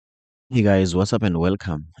Hey guys, what's up and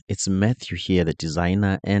welcome. It's Matthew here, the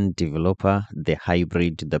designer and developer, the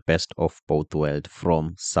hybrid, the best of both worlds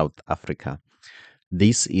from South Africa.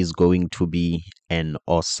 This is going to be an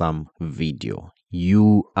awesome video.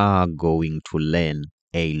 You are going to learn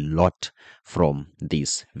a lot from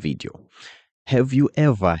this video. Have you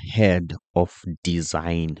ever heard of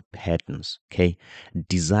design patterns? Okay,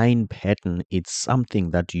 design pattern, it's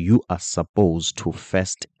something that you are supposed to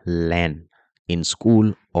first learn in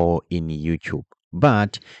school or in YouTube,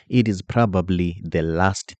 but it is probably the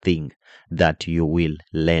last thing that you will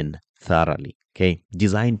learn thoroughly. Okay,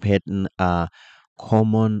 design pattern are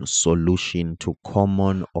common solution to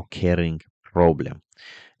common occurring problem.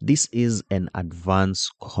 This is an advanced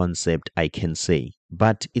concept, I can say,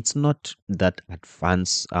 but it's not that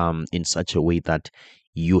advanced in such a way that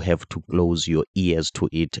you have to close your ears to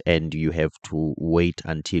it and you have to wait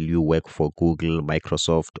until you work for Google,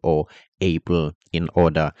 Microsoft, or Apple in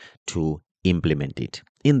order to implement it.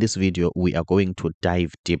 In this video, we are going to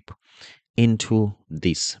dive deep into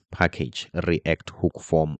this package, React Hook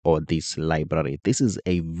Form, or this library. This is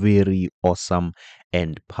a very awesome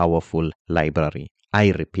and powerful library. I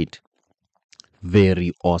repeat,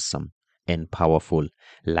 very awesome and powerful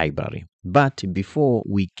library. But before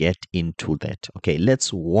we get into that, okay,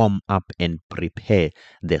 let's warm up and prepare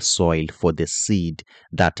the soil for the seed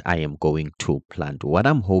that I am going to plant. What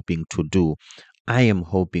I'm hoping to do, I am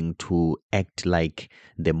hoping to act like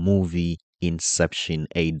the movie Inception,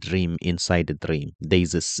 a dream inside a dream. There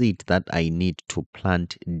is a seed that I need to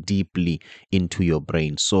plant deeply into your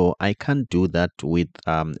brain. So I can't do that with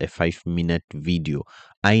a 5-minute video.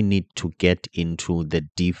 I need to get into the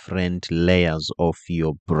different layers of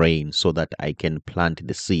your brain so that I can plant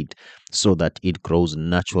the seed so that it grows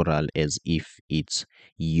natural as if it's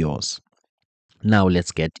yours. Now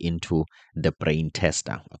let's get into the brain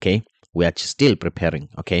tester. Okay, we are still preparing.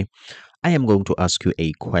 Okay, I am going to ask you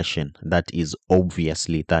a question that is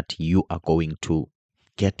obviously that you are going to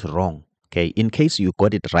get wrong. Okay, in case you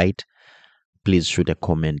got it right, please shoot a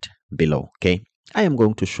comment below. Okay, I am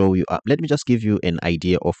going to show you. Let me just give you an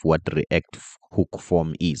idea of what React Hook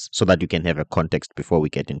Form is so that you can have a context before we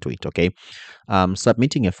get into it. Okay,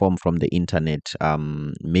 submitting a form from the internet,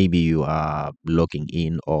 maybe you are logging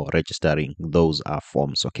in or registering, those are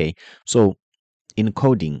forms. Okay, so in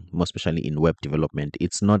coding, more especially in web development,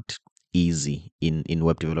 it's not easy in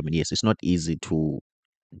web development. Yes, it's not easy to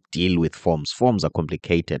deal with forms. Forms are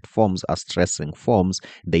complicated. Forms are stressing. Forms,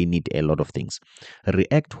 they need a lot of things.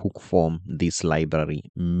 React Hook Form, this library,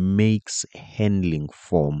 makes handling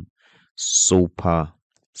form super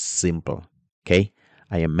simple. Okay.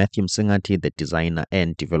 I am Matthew Msingati, the designer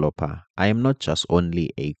and developer. I am not just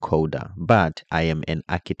only a coder, but I am an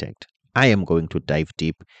architect. I am going to dive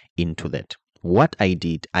deep into that. What I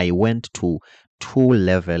did, I went to 2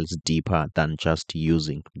 levels deeper than just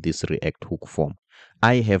using this React Hook Form.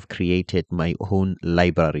 I have created my own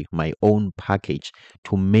library, my own package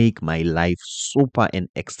to make my life super and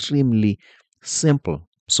extremely simple.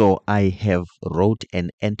 So I have wrote an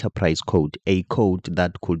enterprise code, a code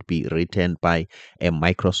that could be written by a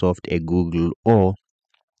Microsoft, a Google, or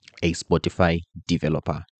a Spotify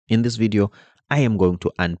developer. In this video, I am going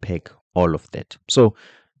to unpack all of that. So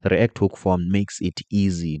React Hook Form makes it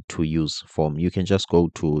easy to use form. You can just go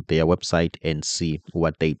to their website and see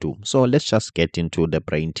what they do. So let's just get into the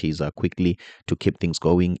brain teaser quickly to keep things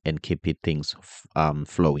going and keep things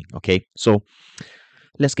flowing. Okay, so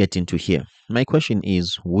let's get into here. My question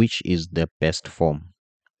is, which is the best form?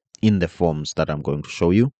 In the forms that I'm going to show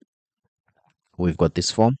you, we've got this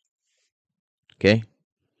form. Okay,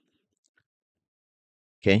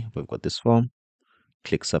 we've got this form.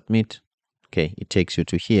 Click submit. Okay, it takes you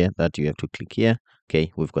to here that you have to click here.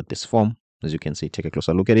 Okay, we've got this form. As you can see, take a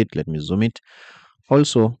closer look at it. Let me zoom it.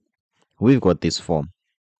 Also, we've got this form.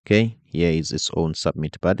 Okay, here is its own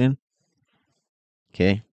submit button.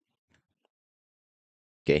 Okay,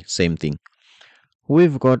 same thing.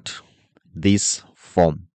 We've got this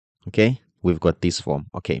form. Okay, we've got this form.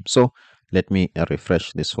 Okay, so let me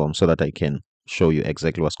refresh this form so that I can show you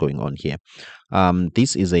exactly what's going on here.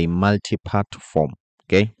 This is a multi-part form.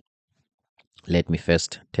 Okay, let me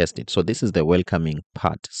first test it. So this is the welcoming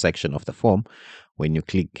part section of the form. When you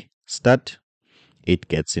click start, it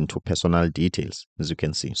gets into personal details, as you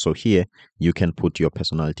can see. So here you can put your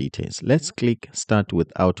personal details. Let's click start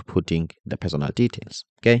without putting the personal details.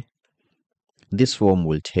 Okay, this form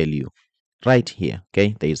will tell you right here.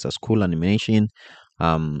 Okay, there is a school animation,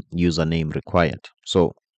 username required.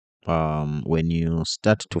 So when you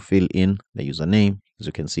start to fill in the username, as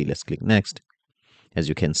you can see, let's click next. As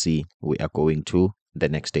you can see, we are going to the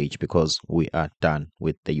next stage because we are done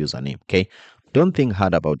with the username. Okay, Don't think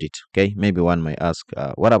hard about it. Okay, maybe one might ask,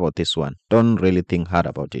 what about this one? Don't really think hard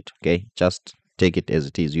about it. Okay, just take it as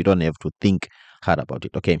it is. You don't have to think hard about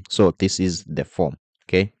it. Okay, so this is the form.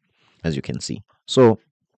 Okay, as you can see. So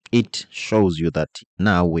it shows you that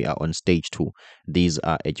now we are on stage 2. These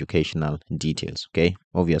are educational details. Okay,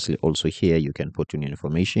 obviously also here you can put in your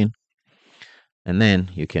information, and then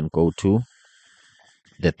you can go to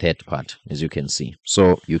the third part, as you can see.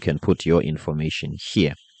 So you can put your information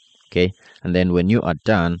here. Okay, and then when you are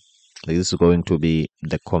done, this is going to be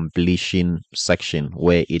the completion section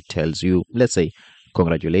where it tells you, let's say,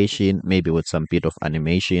 congratulations, maybe with some bit of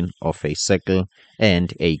animation of a circle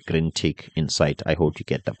and a green tick inside. I hope you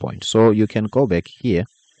get the point. So you can go back here,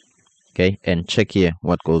 okay, and check here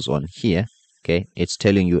what goes on here. Okay, it's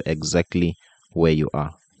telling you exactly where you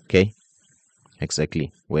are. Okay,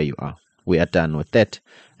 exactly where you are. We are done with that,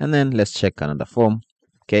 and then let's check another form.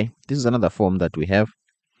 Okay, this is another form that we have.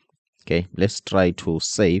 Okay, let's try to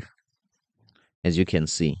save. As you can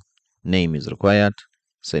see, name is required,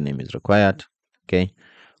 surname is required. Okay,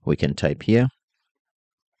 we can type here.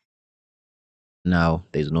 Now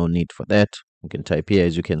there's no need for that. We can type here.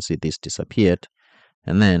 As you can see, this disappeared,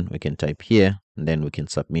 and then we can type here, and then we can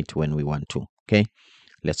submit when we want to. Okay,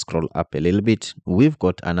 let's scroll up a little bit. We've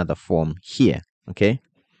got another form here. Okay,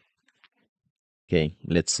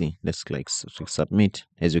 let's see. Let's click submit.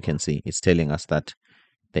 As you can see, it's telling us that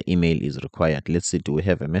the email is required. Let's see, do we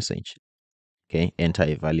have a message? Okay, enter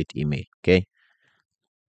a valid email. Okay,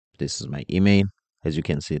 this is my email. As you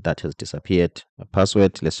can see, that has disappeared. A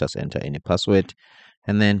password, let's just enter any password,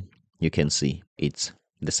 and then you can see it's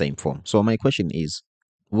the same form. So my question is,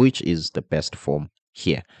 which is the best form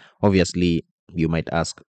here? Obviously, you might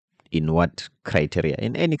ask, in what criteria?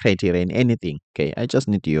 In any criteria, in anything. Okay, I just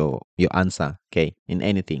need your answer. Okay, in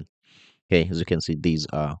anything. Okay, as you can see, these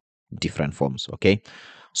are different forms. Okay,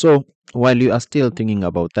 so while you are still thinking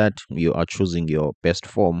about that, you are choosing your best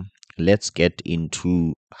form. Let's get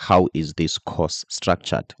into how is this course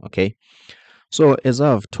structured. Okay, so as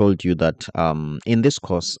I've told you that in this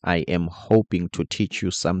course I am hoping to teach you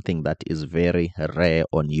something that is very rare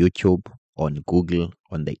on YouTube, on Google,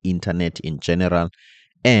 on the internet in general,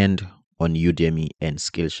 and on Udemy and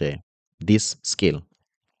Skillshare. This skill,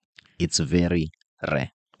 it's very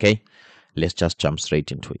rare. Okay, let's just jump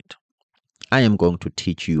straight into it. I am going to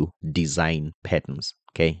teach you design patterns.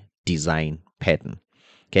 Okay, design pattern.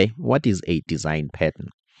 Okay, what is a design pattern?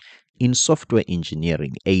 In software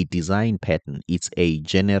engineering, a design pattern is a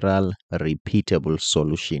general, repeatable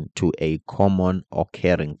solution to a common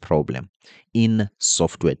occurring problem in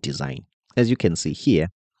software design. As you can see here,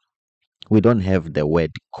 we don't have the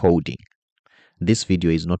word coding. This video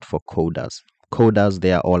is not for coders. Coders,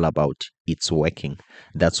 they are all about it's working.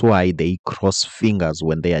 That's why they cross fingers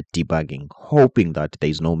when they are debugging, hoping that there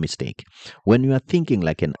is no mistake. When you are thinking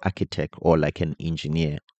like an architect or like an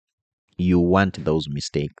engineer, you want those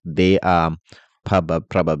mistakes. They are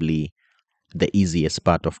probably the easiest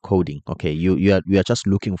part of coding. Okay, you are just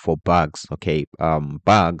looking for bugs. Okay,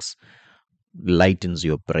 bugs lightens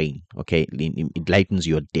your brain. Okay, it lightens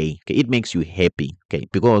your day. Okay, it makes you happy. Okay,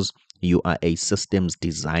 because you are a systems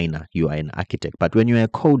designer, you are an architect. But when you're a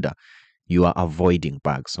coder, you are avoiding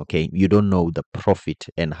bugs. Okay, you don't know the profit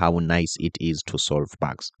and how nice it is to solve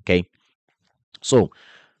bugs. Okay, so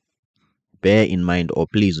bear in mind, or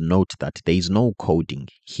please note, that there is no coding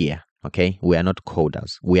here. Okay, we are not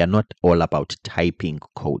coders. We are not all about typing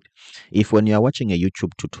code. If when you are watching a YouTube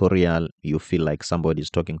tutorial you feel like somebody is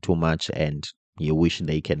talking too much and you wish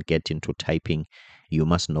they can get into typing, you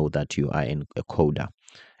must know that you are a coder.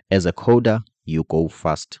 As a coder, you go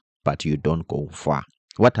fast, but you don't go far.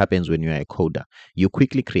 What happens when you are a coder? You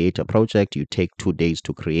quickly create a project, you take 2 days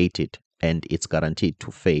to create it, and it's guaranteed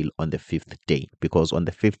to fail on the 5th day, because on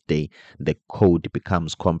the 5th day the code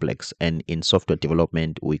becomes complex, and in software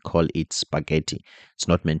development we call it spaghetti. It's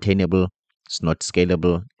not maintainable, it's not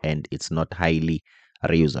scalable, and it's not highly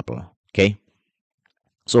reusable. Okay,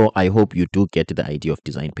 so I hope you do get the idea of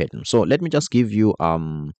design pattern. So let me just give you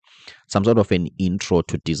some sort of an intro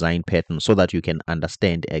to design pattern so that you can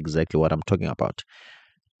understand exactly what I'm talking about.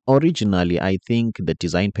 Originally, I think the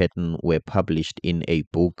design pattern were published in a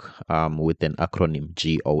book with an acronym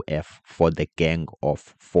GOF, for the Gang of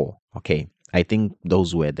Four. Okay, I think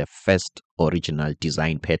those were the first original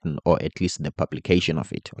design pattern, or at least the publication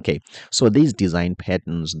of it. Okay, so these design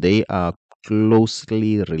patterns, they are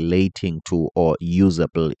closely relating to or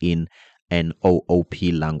usable in an OOP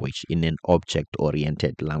language, in an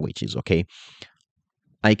object-oriented languages. Okay,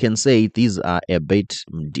 I can say these are a bit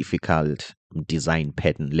difficult design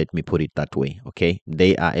pattern. Let me put it that way. Okay,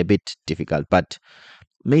 they are a bit difficult, but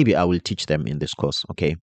maybe I will teach them in this course.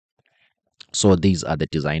 Okay, So these are the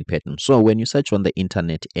design patterns. So when you search on the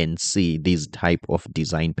internet and see these type of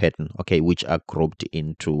design pattern, okay, which are grouped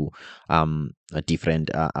into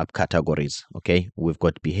different categories, okay, we've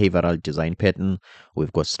got behavioral design pattern,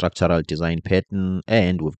 we've got structural design pattern,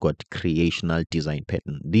 and we've got creational design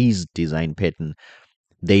pattern. These design pattern,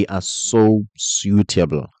 they are so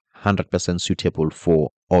suitable, 100% suitable for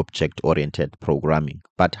object oriented programming.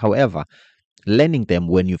 But however, learning them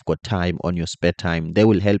when you've got time on your spare time, they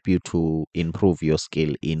will help you to improve your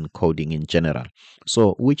skill in coding in general.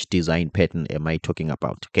 So which design pattern am I talking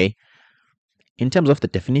about? Okay, in terms of the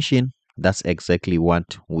definition, that's exactly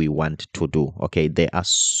what we want to do. Okay, they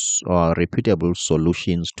are reputable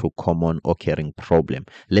solutions to common occurring problem.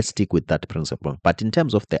 Let's stick with that principle. But in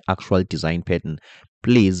terms of the actual design pattern,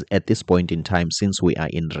 please, at this point in time, since we are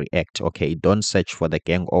in React, okay, don't search for the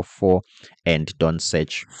gang of four and don't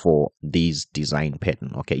search for these design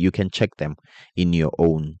pattern. Okay, you can check them in your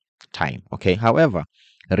own time. Okay, however,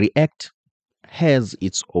 React has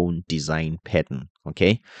its own design pattern.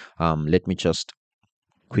 Okay, let me just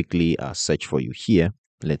quickly search for you here.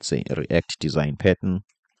 Let's say React design pattern.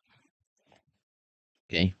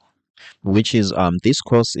 Okay, which is this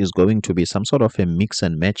course is going to be some sort of a mix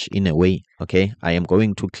and match in a way. Okay, I am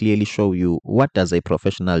going to clearly show you what does a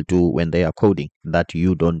professional do when they are coding that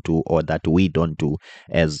you don't do, or that we don't do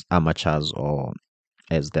as amateurs or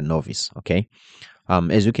as the novice. Okay,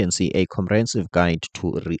 as you can see, a comprehensive guide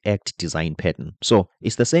to React design pattern. So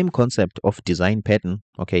it's the same concept of design pattern,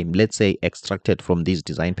 okay, let's say extracted from these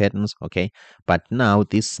design patterns, okay, but now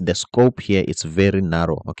the scope here is very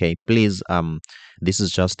narrow. Okay, please, this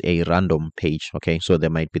is just a random page. Okay, so there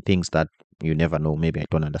might be things that you never know, maybe I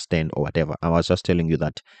don't understand or whatever. I was just telling you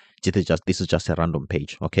that this is just a random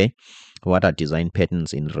page. Okay, what are design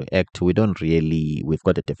patterns in React? We've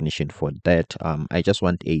got a definition for that. I just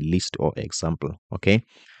want a list or example. Okay,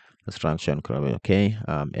 structure and okay,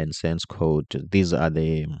 and sense code. These are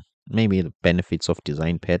the maybe the benefits of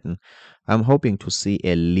design pattern. I'm hoping to see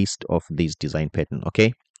a list of these design pattern.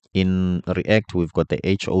 Okay, in React, we've got the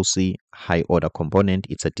HOC high order component.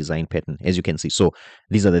 It's a design pattern, as you can see. So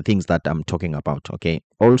these are the things that I'm talking about. Okay,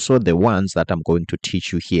 also the ones that I'm going to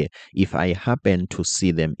teach you here, if I happen to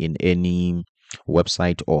see them in any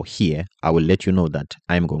website or here, I will let you know that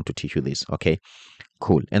I'm going to teach you this. Okay,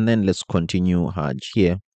 cool. And then let's continue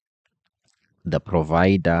here. The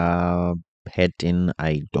provider pattern,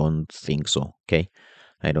 I don't think so. Okay,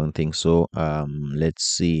 I don't think so. Let's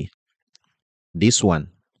see, this one,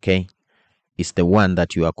 okay, is the one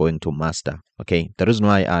that you are going to master. Okay, the reason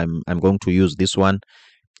why I'm going to use this one,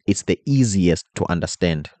 it's the easiest to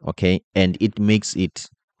understand. Okay, and it makes it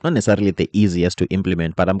not necessarily the easiest to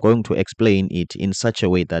implement, but I'm going to explain it in such a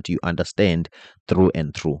way that you understand through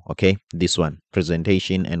and through. Okay, this one,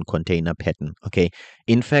 presentation and container pattern. Okay,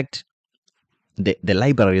 in fact, the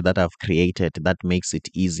library that I've created that makes it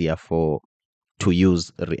easier for to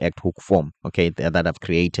use React hook form, okay, that I've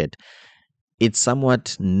created, it's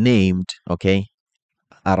somewhat named, okay,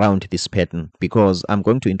 around this pattern, because I'm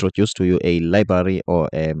going to introduce to you a library or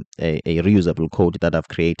a reusable code that I've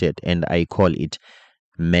created, and I call it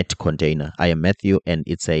Met container. I am Matthew, and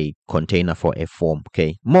it's a container for a form.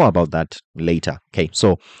 Okay, more about that later. Okay,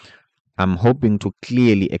 so I'm hoping to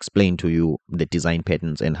clearly explain to you the design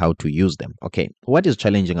patterns and how to use them. Okay, what is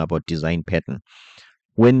challenging about design pattern?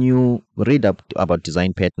 When you read up about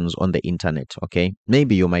design patterns on the internet, okay,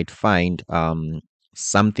 maybe you might find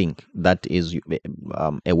something that is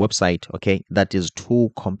a website, okay, that is too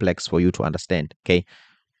complex for you to understand. Okay,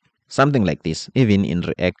 something like this, even in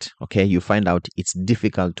React, okay, you find out it's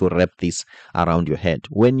difficult to wrap this around your head.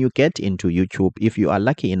 When you get into YouTube, if you are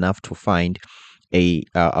lucky enough to find a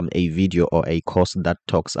video or a course that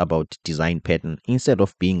talks about design pattern, instead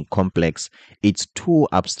of being complex, it's too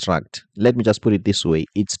abstract. Let me just put it this way,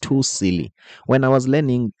 it's too silly. When I was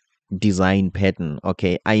learning design pattern,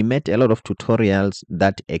 okay, I met a lot of tutorials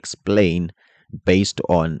that explain based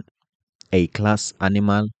on a class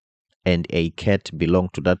animal, and a cat belong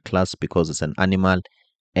to that class because it's an animal,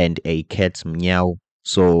 and a cat meow,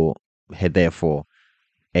 so therefore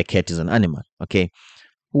a cat is an animal. Okay,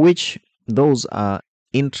 which those are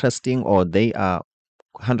interesting, or they are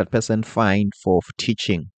 100% fine for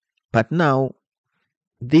teaching. But now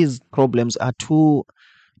these problems are too,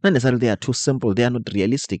 not necessarily they are too simple, they are not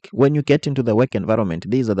realistic. When you get into the work environment,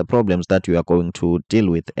 these are the problems that you are going to deal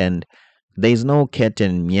with, and there is no cat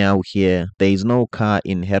and meow here. There is no car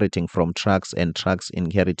inheriting from trucks and trucks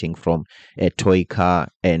inheriting from a toy car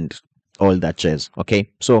and all that jazz. Okay,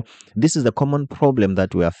 so this is the common problem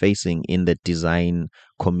that we are facing in the design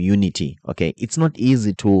community. Okay, it's not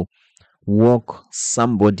easy to walk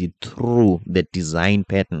somebody through the design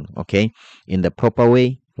pattern, okay, in the proper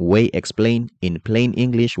way explained in plain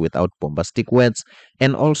English without bombastic words,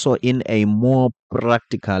 and also in a more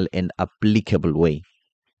practical and applicable way.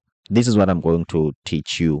 This is what I'm going to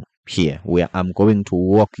teach you here, where I'm going to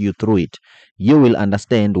walk you through it. You will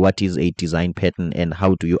understand what is a design pattern and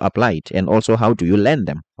how do you apply it, and also how do you learn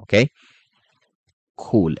them. Okay,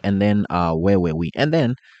 cool. And then where were we? And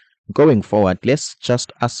then going forward, let's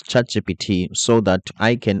just ask ChatGPT so that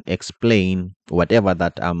I can explain whatever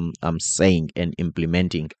that I'm saying and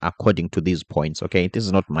implementing according to these points. Okay, this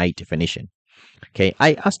is not my definition. Okay,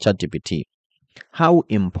 I asked ChatGPT, how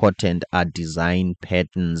important are design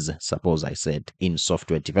patterns, suppose I said, in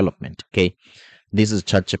software development? Okay, this is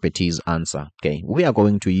ChatGPT's answer. Okay, we are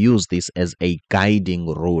going to use this as a guiding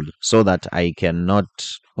rule so that I cannot,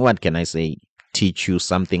 what can I say, teach you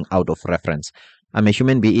something out of reference. I'm a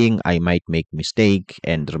human being, I might make mistake,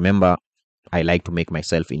 and remember, I like to make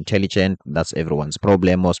myself intelligent. That's everyone's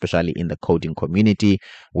problem, more especially in the coding community.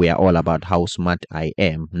 We are all about how smart I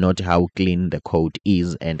am, not how clean the code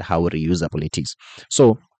is and how reusable it is.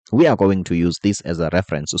 So we are going to use this as a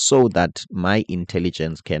reference so that my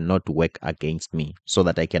intelligence cannot work against me, so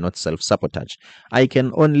that I cannot self-sabotage. I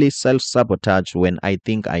can only self-sabotage when I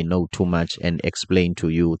think I know too much and explain to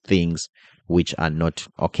you things which are not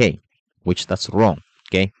okay, which that's wrong.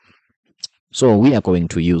 Okay. So we are going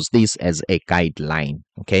to use this as a guideline,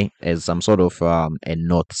 okay, as some sort of a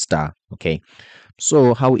north star, okay.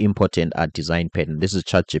 So how important are design pattern? This is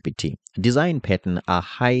ChatGPT. Design pattern are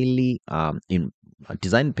highly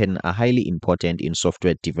important in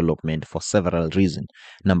software development for several reasons.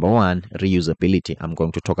 Number one, reusability. I'm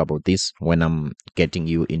going to talk about this when I'm getting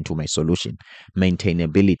you into my solution.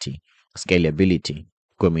 Maintainability, scalability,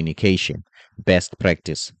 communication, best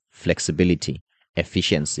practice, flexibility,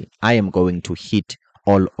 efficiency. I am going to hit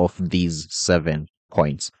all of these 7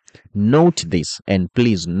 points. Note this, and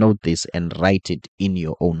please note this and write it in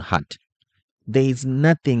your own heart. There is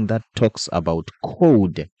nothing that talks about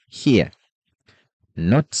code here.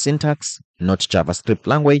 Not syntax, not JavaScript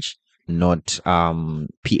language, not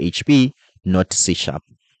PHP, not C Sharp.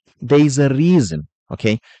 There is a reason,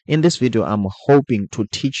 okay? In this video, I'm hoping to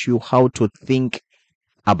teach you how to think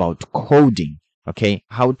about coding, okay,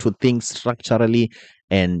 how to think structurally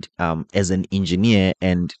and as an engineer,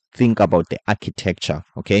 and think about the architecture,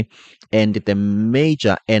 okay. And the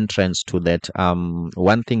major entrance to that,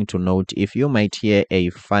 one thing to note, if you might hear a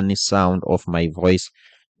funny sound of my voice,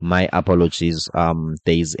 my apologies. There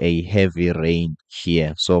is a heavy rain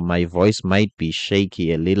here, so my voice might be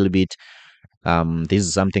shaky a little bit. This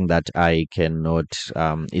is something that I cannot,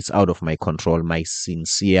 it's out of my control. My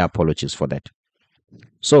sincere apologies for that.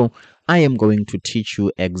 So I am going to teach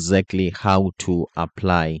you exactly how to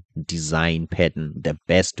apply design pattern the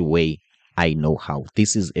best way I know how.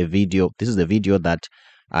 This is a video that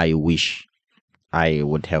I wish I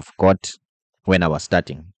would have got when I was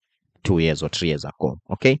starting 2 years or 3 years ago.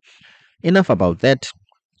 Okay, enough about that.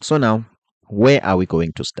 So now, where are we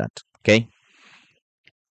going to start? Okay,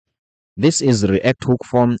 this is React hook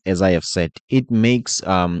form. As I have said, it makes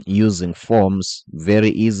using forms very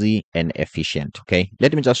easy and efficient. Okay,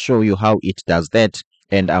 let me just show you how it does that,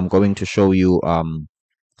 and I'm going to show you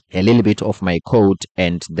a little bit of my code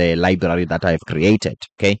and the library that I've created.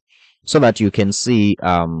 Okay, so that you can see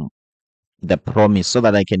the promise, so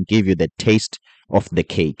that I can give you the taste of the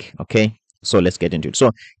cake. Okay, so let's get into it.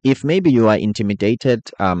 So if maybe you are intimidated,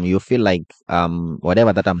 you feel like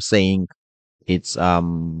whatever that I'm saying, it's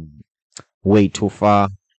way too far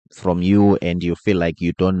from you and you feel like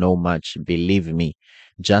you don't know much, believe me,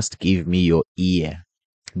 just give me your ear.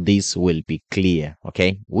 This will be clear.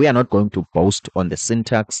 Okay, we are not going to boast on the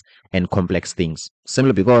syntax and complex things,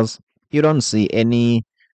 simply because you don't see any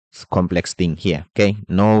complex thing here. Okay,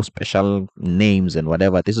 no special names and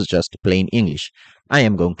whatever. This is just plain English. I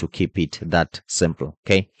am going to keep it that simple.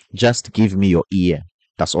 Okay, just give me your ear.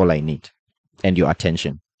 That's all I need, and your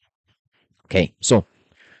attention. Okay, so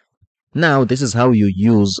now, this is how you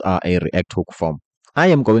use a React hook form. I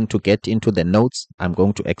am going to get into the notes. I'm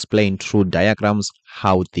going to explain through diagrams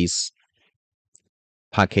how this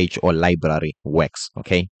package or library works.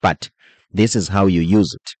 Okay, but this is how you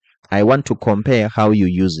use it. I want to compare how you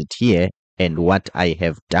use it here and what I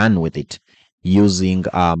have done with it using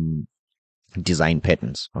design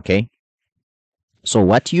patterns. Okay, so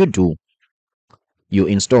what you do, you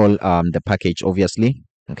install the package, obviously.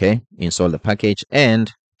 Okay, install the package,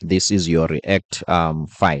 and this is your React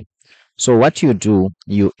file. So what you do,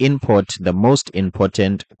 you import the most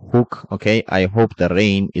important hook. Okay, I hope the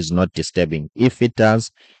rain is not disturbing. If it does,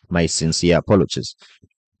 my sincere apologies.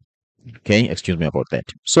 Okay, excuse me about that.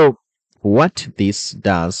 So what this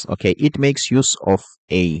does, okay, it makes use of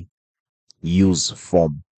a use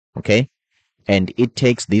form, okay, and it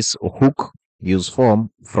takes this hook use form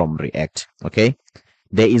from React, okay.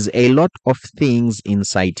 There is a lot of things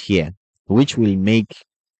inside here which will make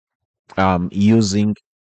using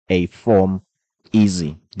a form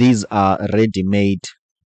easy. These are ready-made,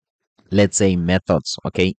 let's say, methods,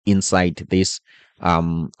 okay, inside this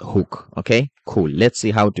hook, okay. Cool, let's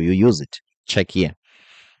see how do you use it. Check here.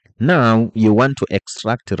 Now you want to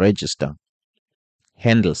extract register,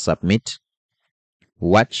 handle submit,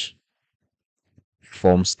 watch,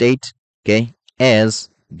 form state, okay. As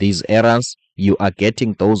these errors, you are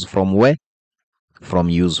getting those from where? From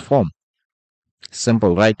use form.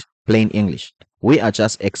 Simple, right? Plain English. We are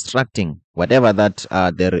just extracting whatever that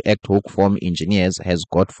the React hook form engineers has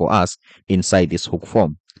got for us inside this hook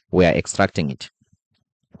form. We are extracting it.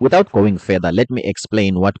 Without going further, let me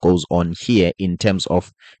explain what goes on here in terms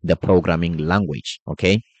of the programming language.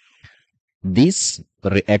 Okay, this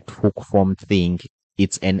React hook form thing,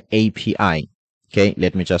 it's an API. Okay,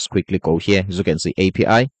 let me just quickly go here. As you can see,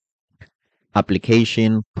 API,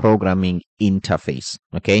 application programming interface.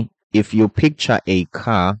 Okay, if you picture a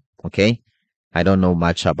car, okay, I don't know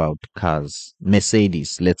much about cars.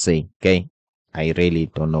 Mercedes, let's say, okay, I really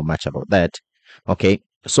don't know much about that. Okay,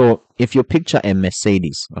 so if you picture a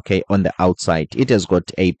Mercedes, okay, on the outside, it has got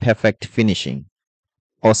a perfect finishing,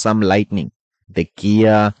 awesome lighting, the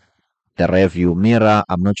gear, the rear view mirror.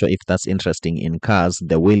 I'm not sure if that's interesting in cars,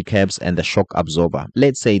 the wheel caps and the shock absorber.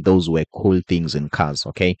 Let's say those were cool things in cars,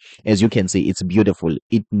 okay? As you can see, it's beautiful.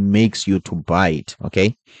 It makes you to buy it,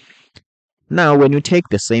 okay? Now, when you take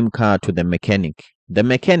the same car to the mechanic,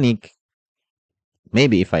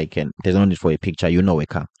 maybe if I can, there's no need for a picture, you know a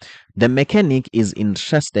car. The mechanic is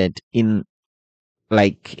interested in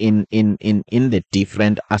like in the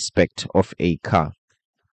different aspect of a car.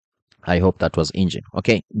 I hope that was engine.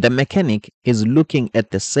 Okay. The mechanic is looking at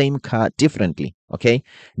the same car differently. Okay.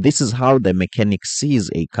 This is how the mechanic sees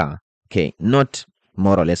a car. Okay. Not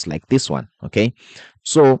more or less like this one. Okay.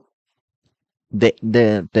 So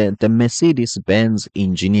the Mercedes-Benz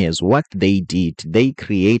engineers, what they did, they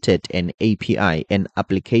created an API, an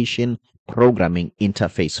application programming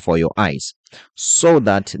interface for your eyes, so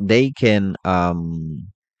that they can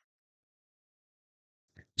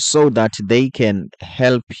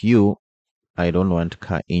help you. I don't want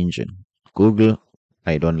car engine. Google,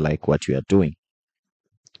 I don't like what you are doing.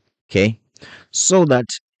 Okay. So that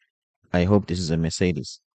I hope this is a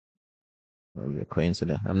Mercedes. Probably a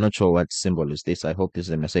coincidence. I'm not sure what symbol is this. I hope this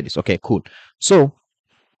is a Mercedes. Okay, cool. So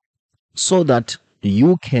that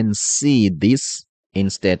you can see this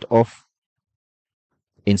instead of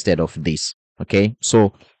this. Okay.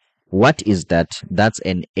 So what is that? That's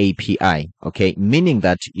an API, okay, meaning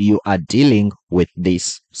that you are dealing with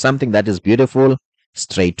this, something that is beautiful,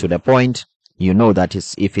 straight to the point. You know that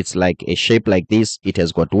is, if it's like a shape like this, it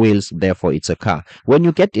has got wheels, therefore it's a car. When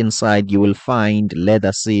you get inside, you will find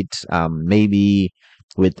leather seat, maybe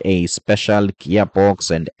with a special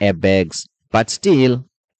gearbox and airbags, but still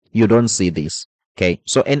you don't see this. Okay,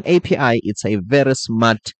 so an API, it's a very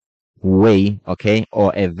smart way, okay,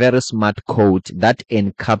 or a very smart code that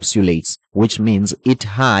encapsulates, which means it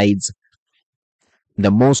hides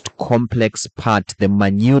the most complex part, the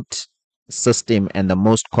minute system and the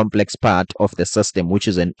most complex part of the system, which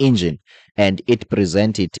is an engine, and it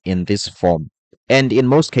presents it in this form. And in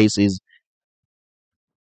most cases,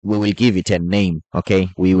 we will give it a name, okay?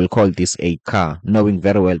 We will call this a car, knowing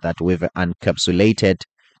very well that we've encapsulated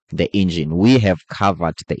the engine. We have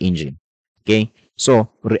covered the engine, okay?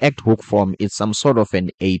 So React hook form is some sort of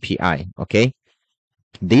an API, okay?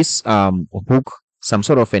 This hook, some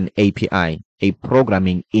sort of an API, a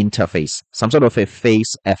programming interface, some sort of a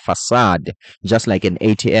face, a facade, just like an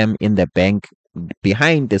ATM in the bank.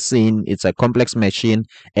 Behind the scene, it's a complex machine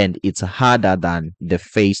and it's harder than the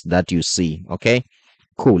face that you see, okay?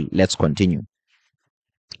 Cool, let's continue.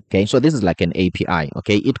 Okay, so this is like an API.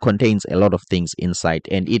 Okay, it contains a lot of things inside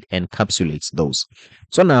and it encapsulates those.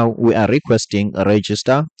 So now we are requesting a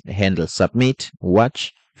register, handle submit,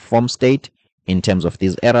 watch, form state. In terms of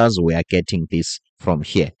these errors, we are getting this from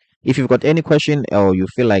here. If you've got any question or you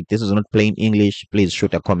feel like this is not plain English, please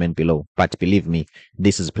shoot a comment below. But believe me,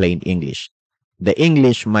 this is plain English. The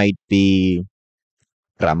English might be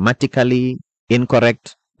grammatically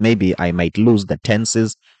incorrect. Maybe I might lose the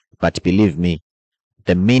tenses, but believe me,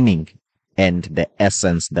 the meaning and the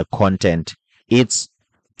essence, the content, it's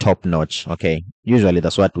top notch. Okay. Usually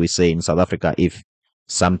that's what we say in South Africa if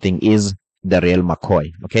something is the real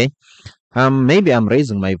McCoy. Okay. Maybe I'm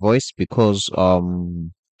raising my voice because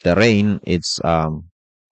the rain it's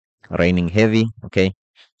raining heavy. Okay.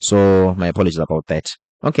 So my apologies about that.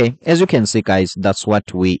 Okay, as you can see, guys, that's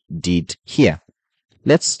what we did here.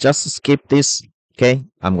 Let's just skip this. Okay,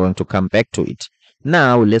 I'm going to come back to it.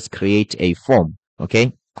 Now let's create a form.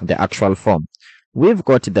 Okay, the actual form. We've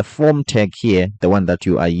got the form tag here, the one that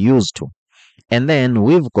you are used to. And then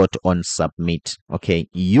we've got on submit. Okay,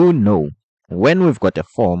 when we've got a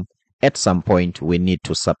form, at some point we need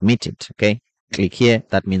to submit it. Okay, click here.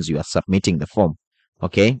 That means you are submitting the form.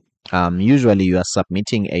 Okay, usually you are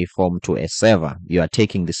submitting a form to a server. You are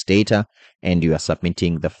taking this data and you are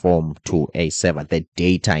submitting the form to a server, the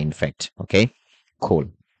data, in fact. Okay, cool.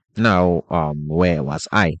 Now, where was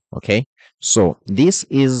I? Okay, so this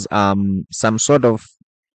is some sort of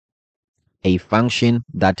a function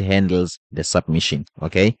that handles the submission.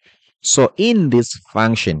 Okay, so in this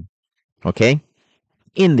function, okay,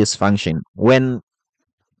 in this function, when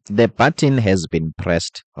the button has been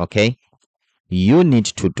pressed, okay, you need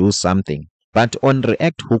to do something. But on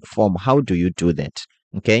React Hook Form, how do you do that?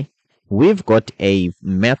 Okay, we've got a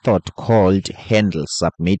method called handle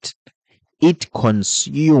submit. It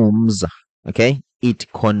consumes, okay,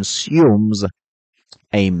 it consumes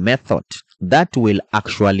a method that will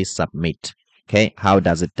actually submit. Okay, how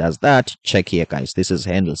does it does that? Check here, guys. This is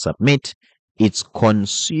handle submit. It's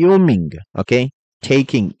consuming, okay,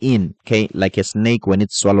 taking in, okay, like a snake when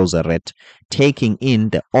it swallows a rat, taking in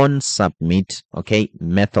the on submit, okay,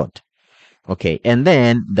 method. Okay, and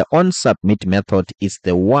then the on submit method is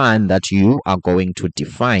the one that you are going to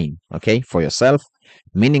define, okay, for yourself,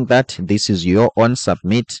 meaning that this is your on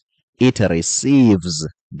submit. It receives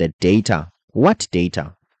the data. What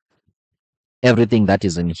data? Everything that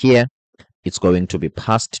is in here, it's going to be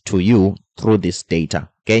passed to you through this data.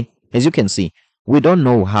 Okay, as you can see, we don't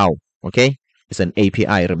know how. Okay, it's an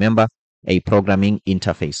API, remember, a programming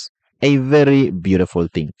interface, a very beautiful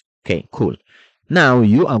thing. Okay, cool. Now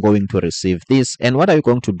you are going to receive this, and what are you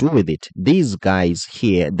going to do with it? These guys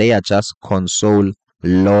here, they are just console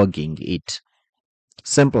logging it.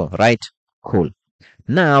 Simple, right? Cool.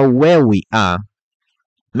 Now where we are,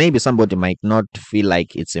 maybe somebody might not feel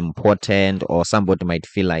like it's important, or somebody might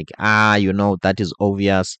feel like, that is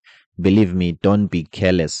obvious. Believe me, don't be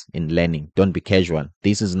careless in learning. Don't be casual.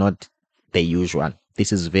 This is not the usual.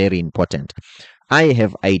 This is very important. I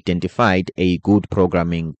have identified a good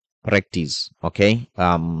programming practice, okay,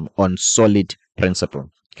 on solid principle.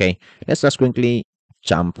 Okay, let's just quickly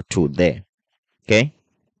jump to there. Okay,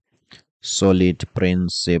 solid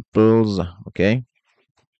principles. Okay,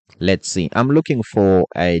 let's see. I'm looking for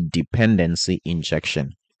a dependency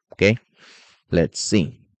injection. Okay, let's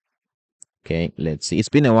see. Okay, let's see. It's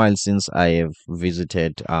been a while since I have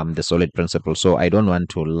visited the solid principle, so I don't want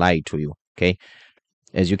to lie to you. Okay,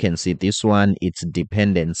 as you can see, this one, it's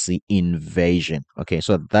dependency invasion. Okay,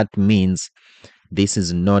 so that means this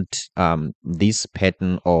is not this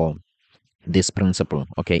pattern or this principle.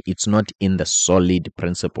 Okay, it's not in the solid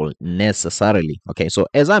principle necessarily. Okay, so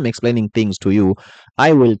as I'm explaining things to you,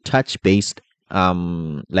 I will touch based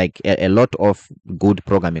like a lot of good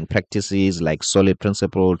programming practices like solid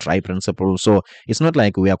principle, try principle. So it's not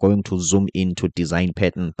like we are going to zoom into design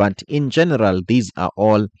pattern, but in general, these are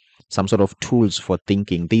all some sort of tools for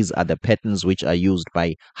thinking. These are the patterns which are used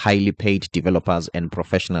by highly paid developers and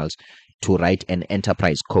professionals to write an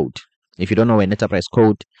enterprise code. If you don't know an enterprise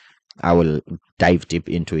code, I will dive deep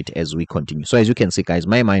into it as we continue. So as you can see, guys,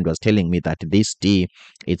 my mind was telling me that this D,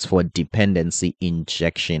 it's for dependency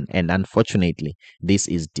injection, and unfortunately this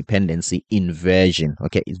is dependency inversion.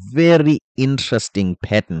 Okay, it's very interesting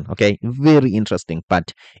pattern. Okay, very interesting,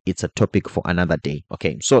 but it's a topic for another day.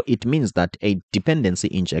 Okay, so it means that a dependency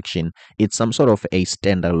injection, it's some sort of a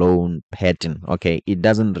standalone pattern. Okay, it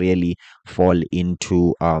doesn't really fall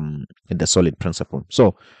into the solid principle.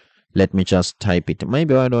 So let me just type it.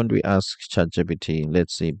 Maybe why don't we ask ChatGPT?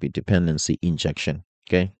 Let's see, dependency injection.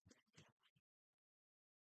 Okay.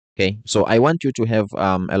 Okay. So I want you to have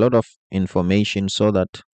a lot of information so that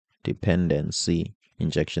dependency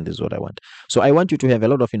injection, this is what I want. So I want you to have a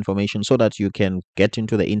lot of information so that you can get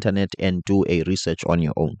into the internet and do a research on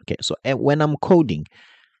your own. Okay. So when I'm coding,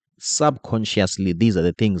 subconsciously, these are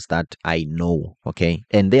the things that I know. Okay,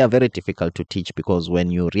 and they are very difficult to teach, because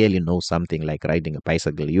when you really know something like riding a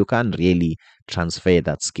bicycle, you can't really transfer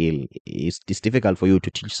that skill. It's difficult for you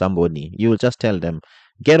to teach somebody. You will just tell them,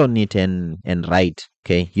 get on it and ride.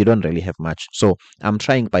 Okay, you don't really have much. So I'm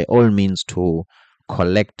trying by all means to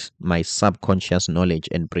collect my subconscious knowledge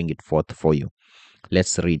and bring it forth for you.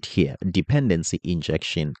 Let's read here. Dependency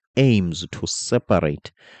injection aims to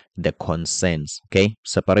separate the concerns. Okay,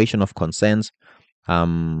 separation of concerns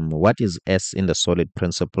What is S in the solid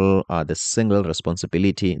principle? The single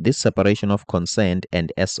responsibility. This separation of consent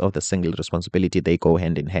and S of the single responsibility, they go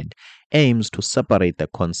hand in hand. Aims to separate the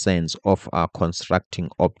consents of our constructing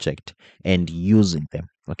object and using them,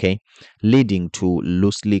 okay, leading to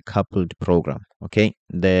loosely coupled program, okay.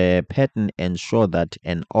 The pattern ensure that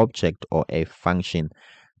an object or a function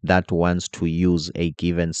that wants to use a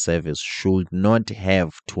given service should not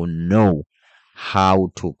have to know how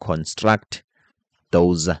to construct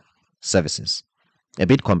those services. A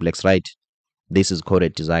bit complex, right? This is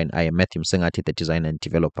coded design. I am Matthew Msengati, the designer and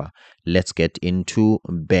developer. Let's get into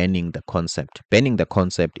banning the concept. Banning the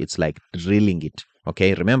concept, it's like drilling it.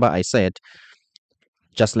 Okay, remember I said,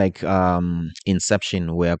 just like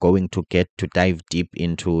Inception, we are going to get to dive deep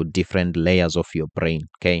into different layers of your brain,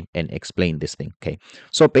 okay, and explain this thing, okay.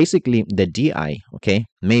 So basically, the DI, okay,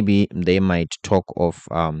 maybe they might talk of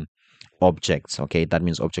objects, okay, that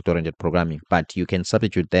means object oriented programming, but you can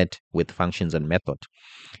substitute that with functions and method.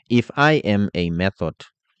 If I am a method,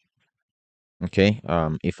 okay,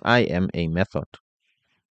 if I am a method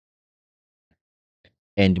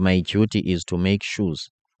and my duty is to make shoes,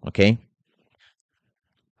 okay,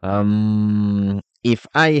 if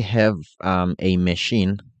I have a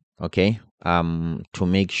machine, okay, to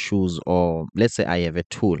make shoes, or let's say I have a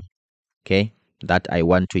tool, okay, that I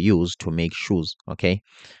want to use to make shoes, okay,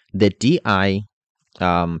 the DI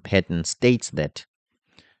pattern states that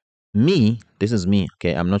me, this is me,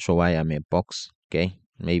 okay, I'm not sure why I'm a box, okay,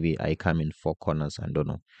 maybe I come in four corners, I don't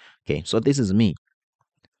know, okay, so this is me.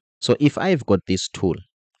 So if I've got this tool,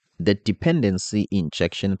 the dependency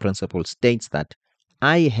injection principle states that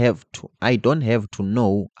I don't have to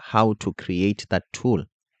know how to create that tool,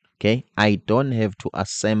 okay, I don't have to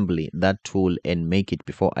assembly that tool and make it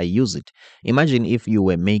before I use it. Imagine if you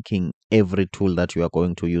were making every tool that you are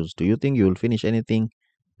going to use, do you think you will finish anything?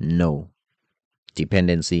 No.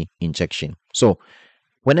 Dependency injection. So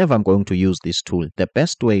whenever I'm going to use this tool, the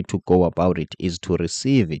best way to go about it is to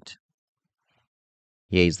receive it.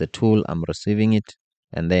 Here is the tool, I'm receiving it,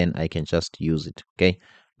 and then I can just use it, okay.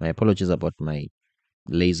 My apologies about my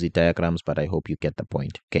lazy diagrams, but I hope you get the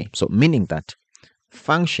point, okay. So meaning that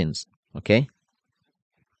functions, okay,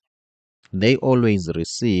 they always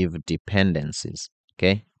receive dependencies,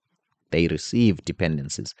 okay. They receive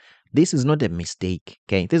dependencies. This is not a mistake,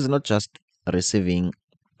 okay. This is not just receiving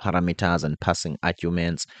parameters and passing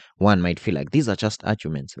arguments. One might feel like these are just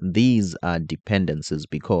arguments. These are dependencies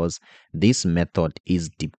because this method is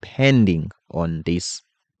depending on this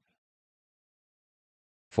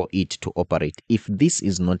for it to operate. If this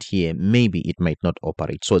is not here, maybe it might not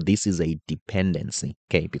operate. So this is a dependency,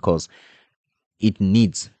 okay, because it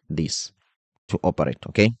needs this to operate,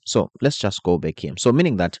 okay. So let's just go back here. So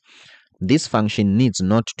meaning that this function needs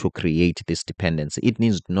not to create this dependency. It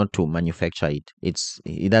needs not to manufacture it.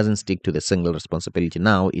 It doesn't stick to the single responsibility.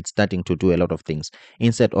 Now it's starting to do a lot of things.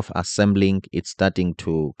 Instead of assembling, it's starting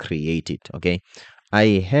to create it, okay.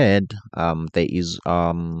 I heard there is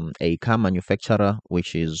a car manufacturer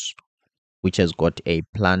which has got a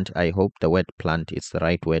plant. I hope the word plant is the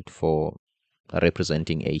right word for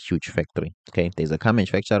representing a huge factory, okay. There's a car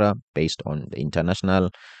manufacturer based on the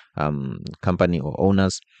international company or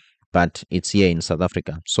owners, but it's here in South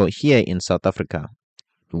Africa. So here in South Africa,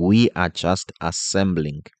 we are just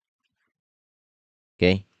assembling,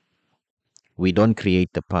 okay. We don't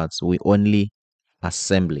create the parts, we only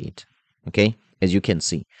assemble it, okay. As you can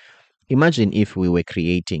see, imagine if we were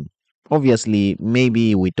creating, obviously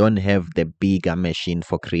maybe we don't have the bigger machine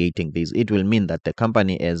for creating this. It will mean that the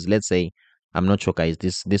company is, let's say, I'm not sure guys,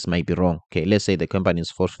 this might be wrong, okay. Let's say the company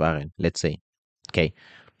is Volkswagen, let's say, okay.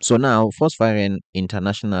 So now Volkswagen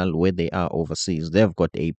International, where they are overseas, they've got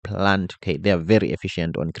a plant, okay. They are very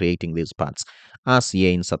efficient on creating these parts. Us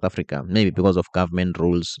here in South Africa, maybe because of government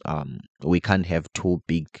rules, we can't have too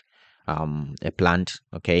big a plant,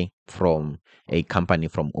 okay, from a company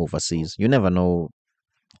from overseas. You never know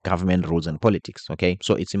government rules and politics, okay.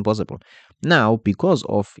 So it's impossible. Now because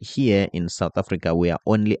of here in South Africa, we are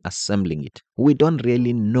only assembling it. We don't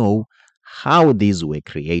really know how these were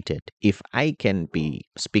created. If I can be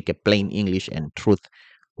speak a plain English and truth,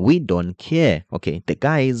 we don't care, okay. The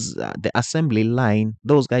guys, the assembly line,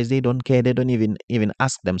 those guys, they don't care. They don't even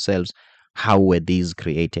ask themselves how were these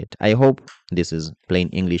created. I hope this is plain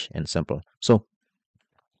English and simple. So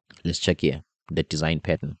let's check here the design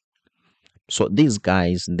pattern. So these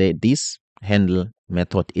guys, this handle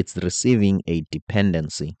method, it's receiving a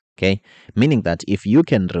dependency, okay, meaning that if you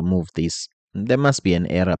can remove this, there must be an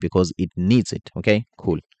error because it needs it, okay.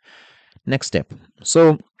 Cool. Next step.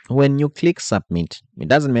 So when you click submit, it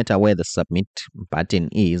doesn't matter where the submit button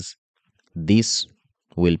is, this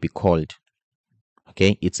will be called,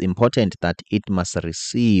 Okay, it's important that it must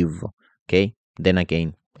receive, okay, then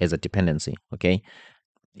again, as a dependency, okay,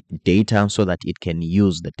 data so that it can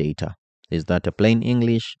use the data. Is that a plain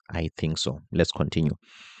English? I think so. Let's continue.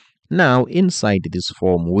 Now, inside this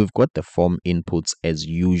form, we've got the form inputs as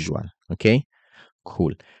usual. Okay,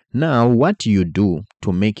 cool. Now, what do you do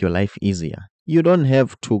to make your life easier? You don't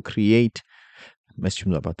have to create,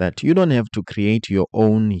 assume about that. You don't have to create your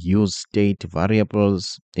own use state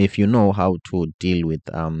variables if you know how to deal with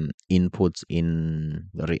inputs in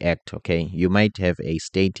React. Okay, you might have a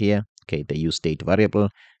state here. Okay, the use state variable,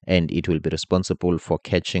 and it will be responsible for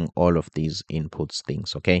catching all of these inputs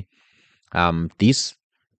things. Okay, this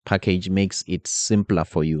package makes it simpler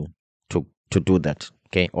for you to do that.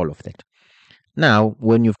 Okay, all of that. Now,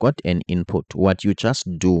 when you've got an input, what you just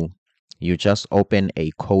do, you just open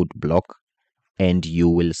a code block and you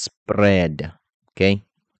will spread. Okay,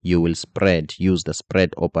 you will spread, use the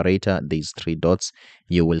spread operator, these three dots.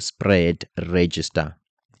 You will spread register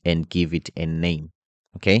and give it a name.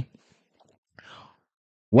 Okay,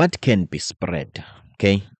 what can be spread?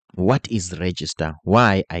 Okay, what is register?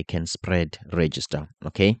 Why I can spread register?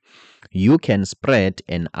 Okay, you can spread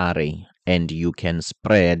an array and you can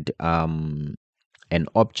spread an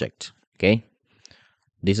object. Okay,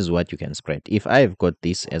 this is what you can spread. If I've got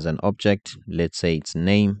this as an object, let's say it's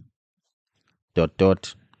name dot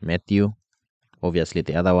dot Matthew, obviously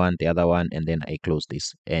the other one, and then I close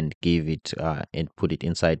this and give it and put it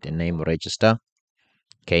inside the name register.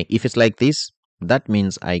 Okay, if it's like this, that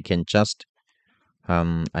means I can just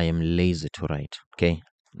I am lazy to write. Okay,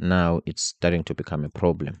 now it's starting to become a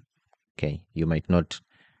problem. Okay, you might not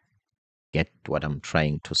get what I'm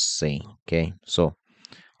trying to say. Okay, so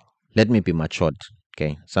let me be matured.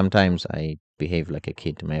 Okay, sometimes I behave like a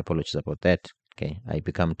kid. My apologies about that. Okay, I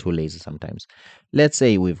become too lazy sometimes. Let's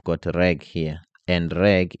say we've got a reg here, and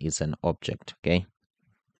reg is an object. Okay,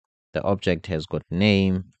 the object has got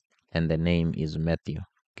name, and the name is Matthew.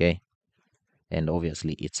 Okay, and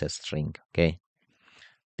obviously it's a string. Okay,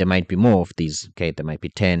 there might be more of these. Okay, there might be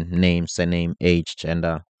 10 name, surname, age,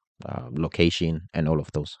 gender, location, and all of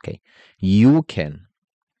those. Okay, you can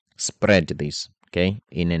spread this. Okay,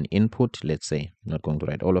 in an input, let's say, I'm not going to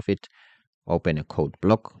write all of it. Open a code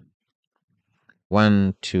block.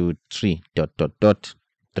 1, 2, 3, dot, dot, dot,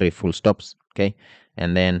 3 full stops. Okay,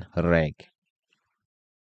 and then reg.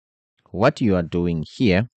 What you are doing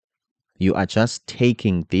here, you are just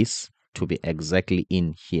taking this to be exactly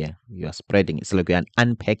in here. You are spreading it. It's like you are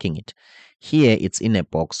unpacking it. Here it's in a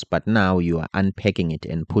box, but now you are unpacking it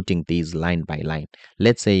and putting these line by line.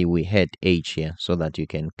 Let's say we had age here so that you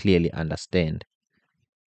can clearly understand.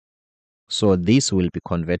 So this will be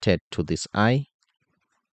converted to this I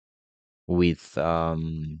with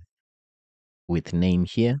name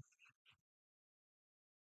here,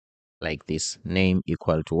 like this. Name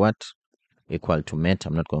equal to what? Equal to Matt.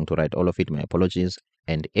 I'm not going to write all of it. My apologies.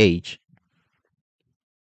 And age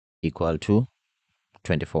equal to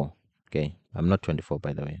 24. Okay, I'm not 24,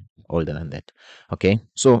 by the way, older than that. Okay,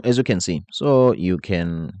 so as you can see, so you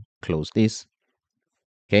can close this.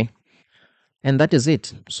 Okay, and that is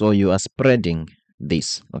it. So you are spreading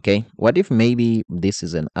this. Okay, what if maybe this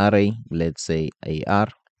is an array, let's say AR.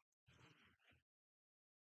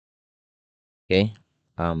 Okay,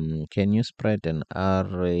 can you spread an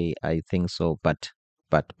array? I think so, but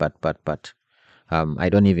I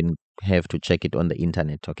don't even have to check it on the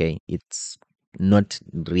internet. Okay, it's not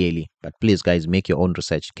really, but please guys, make your own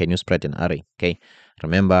research. Can you spread an array? Okay,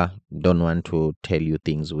 remember, don't want to tell you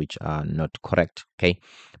things which are not correct. Okay,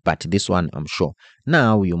 but this one I'm sure.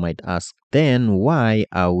 Now you might ask, then why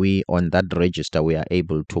are we on that register? We are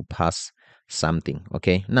able to pass something.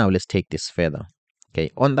 Okay, now let's take this further. Okay,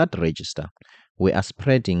 on that register we are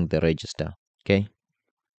spreading the register. Okay,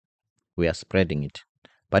 we are spreading it,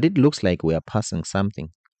 but it looks like we are passing something.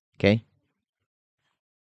 Okay,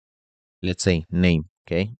 let's say name.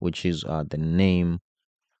 Okay, which is the name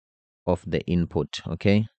of the input.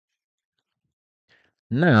 Okay,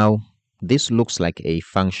 now this looks like a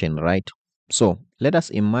function, right? So let us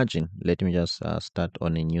imagine, let me just start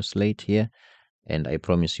on a new slate here, and I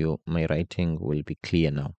promise you my writing will be clear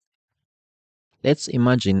now. Let's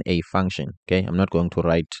imagine a function. Okay, I'm not going to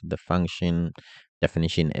write the function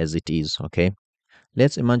definition as it is. Okay,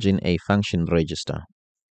 let's imagine a function register.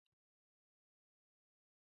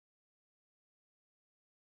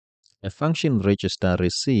 A function register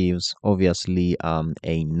receives obviously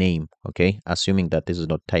a name. Okay, assuming that this is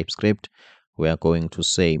not TypeScript, we are going to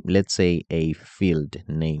say, let's say, a field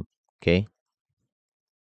name. Okay,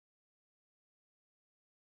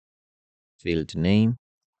 field name.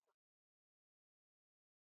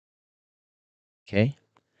 Okay,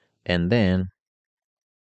 and then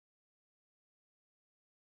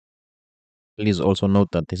Please also note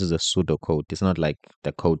that this is a pseudo code. It's not like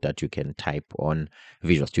the code that you can type on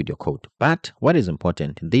Visual Studio Code. But what is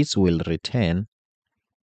important, this will return,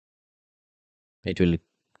 it will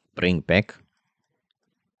bring back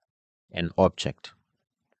an object.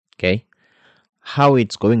 Okay. How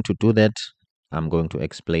it's going to do that, I'm going to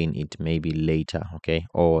explain it maybe later. Okay.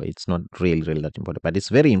 Or it's not really that important, but it's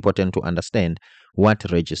very important to understand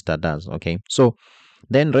what register does. Okay. So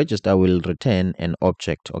then register will return an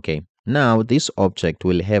object. Okay. Now this object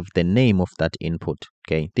will have the name of that input.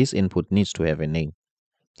 Okay. This input needs to have a name.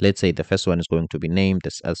 Let's say the first one is going to be name,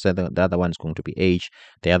 the other one is going to be age,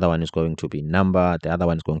 the other one is going to be number, the other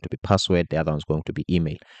one is going to be password, the other one is going to be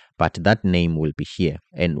email. But that name will be here.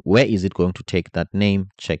 And where is it going to take that name?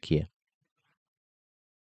 Check here.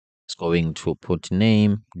 It's going to put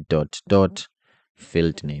name dot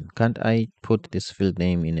field name. Can't I put this field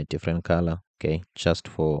name in a different color? Okay, just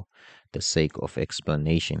for the sake of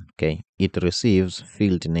explanation. Okay, it receives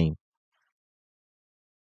field name.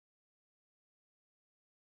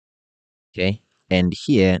 Okay, and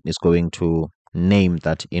here is going to name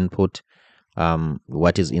that input,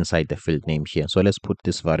 what is inside the field name here. So let's put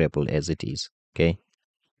this variable as it is. Okay,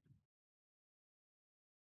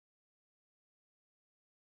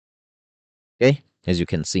 okay, as you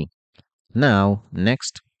can see. Now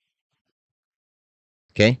next,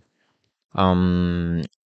 okay, um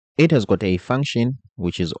it has got a function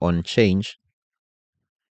which is on change.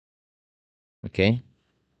 Okay,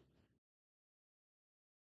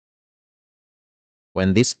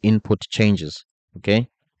 when this input changes. Okay,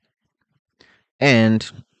 and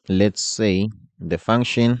let's say the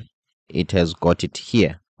function, it has got it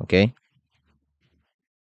here. Okay,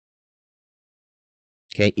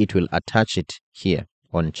 okay, it will attach it here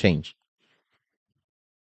on change.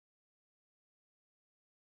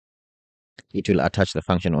 It will attach the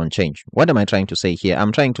function on change. What am I trying to say here?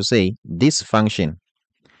 I'm trying to say this function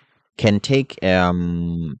can take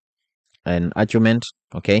an argument.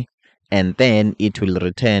 Okay, and then it will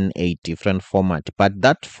return a different format, but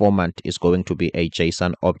that format is going to be a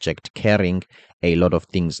JSON object carrying a lot of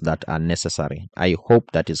things that are necessary. I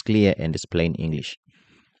hope that is clear and is plain English.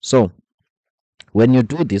 So when you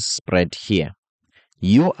do this spread here,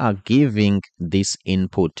 you are giving this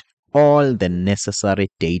input all the necessary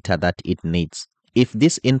data that it needs. If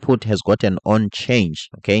this input has got an on change,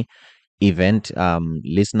 okay, event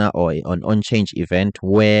listener, or an on change event,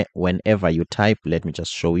 where whenever you type, let me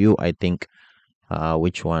just show you, I think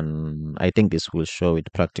which one, I think this will show it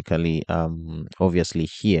practically. Obviously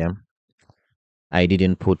here I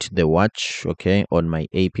didn't put the watch, okay, on my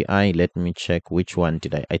API. Let me check which one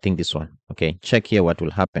did I think this one. Okay, check here what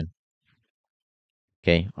will happen.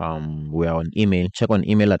 Okay, we are on email. Check on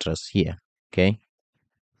email address here. Okay,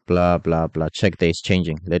 blah blah blah. Check there, it's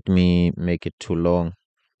changing. Let me make it too long.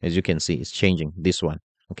 As you can see, it's changing, this one.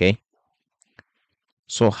 Okay,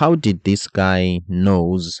 so how did this guy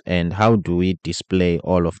knows, and how do we display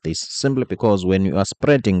all of this? Simply because when you are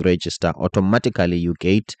spreading register, automatically you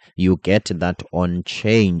get that on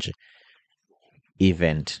change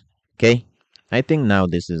event. Okay, I think now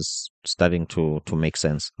this is starting to make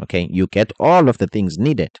sense. Okay, you get all of the things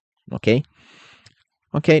needed. Okay,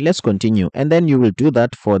 okay, let's continue, and then you will do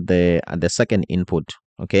that for the second input.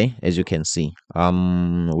 Okay, as you can see,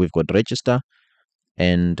 we've got register,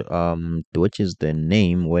 and which is the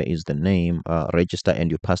name, where is the name, register,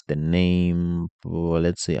 and you pass the name. Well,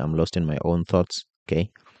 let's see, I'm lost in my own thoughts.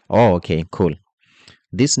 Okay, oh, okay, cool.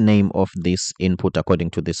 This name of this input,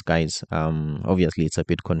 according to this guys, obviously it's a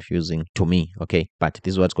bit confusing to me. Okay, but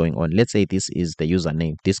this is what's going on. Let's say this is the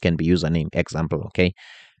username. This can be username example. Okay,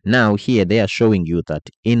 now here they are showing you that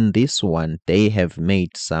in this one they have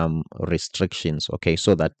made some restrictions. Okay,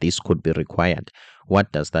 so that this could be required.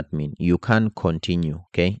 What does that mean? You can't continue.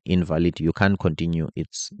 Okay, invalid, you can't continue.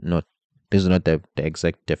 It's not, this is not the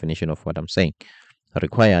exact definition of what I'm saying.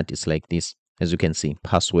 Required is like this. As you can see,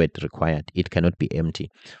 password required, it cannot be empty.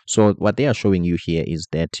 So what they are showing you here is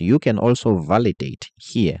that you can also validate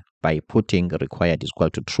here by putting required is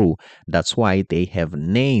equal to true. That's why they have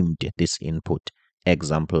named this input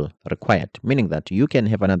example required, meaning that you can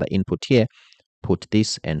have another input here, put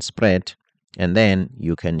this and spread, and then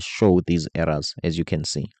you can show these errors, as you can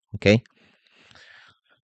see. Okay,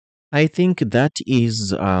 I think that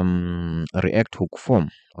is React hook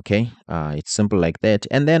form. Okay, it's simple like that.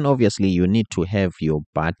 And then obviously you need to have your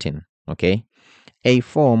button. Okay, a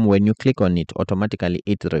form, when you click on it, automatically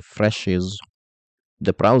it refreshes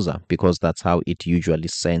the browser, because that's how it usually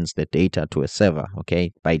sends the data to a server.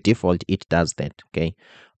 Okay, by default it does that. Okay,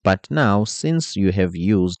 but now since you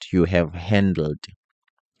have handled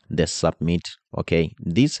the submit. Okay,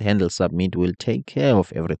 this handle submit will take care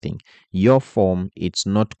of everything. Your form, it's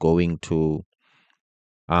not going to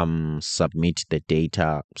submit the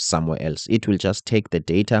data somewhere else. It will just take the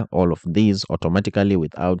data, all of these automatically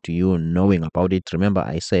without you knowing about it. Remember,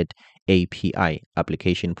 I said API,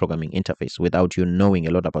 application programming interface. Without you knowing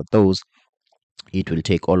a lot about those, it will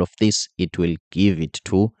take all of this, it will give it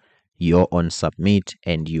to your own submit,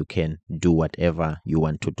 and you can do whatever you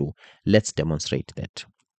want to do. Let's demonstrate that.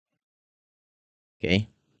 Okay,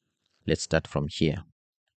 let's start from here.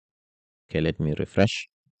 Okay, let me refresh.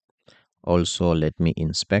 Also, let me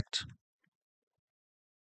inspect.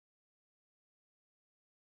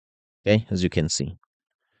 Okay, as you can see,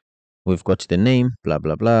 we've got the name, blah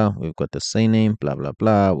blah blah, we've got the surname, blah blah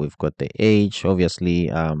blah, we've got the age.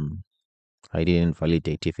 Obviously, I didn't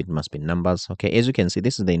validate if it must be numbers. Okay, as you can see,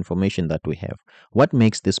 this is the information that we have. What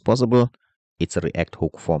makes this possible? It's a React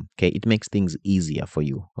hook form. Okay, it makes things easier for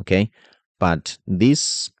you. Okay, but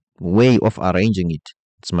this way of arranging it,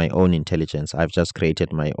 it's my own intelligence. I've just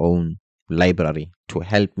created my own library to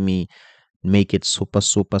help me make it super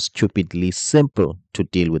stupidly simple to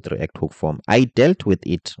deal with React hook form. I dealt with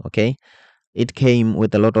it. Okay, it came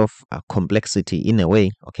with a lot of complexity in a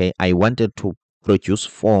way. Okay, I wanted to produce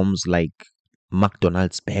forms like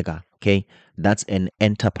McDonald's burger. Okay, that's an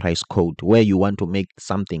enterprise code where you want to make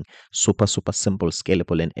something super simple,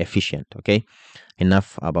 scalable, and efficient. Okay,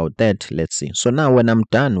 enough about that. Let's see. So now when I'm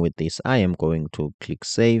done with this, I am going to click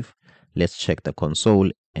save. Let's check the console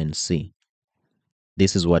and see.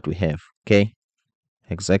 This is what we have. Okay,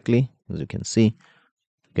 exactly as you can see,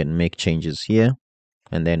 you can make changes here,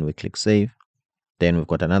 and then we click save. Then we've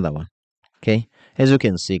got another one. Okay, as you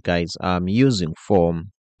can see, guys, I'm using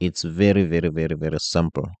form. It's very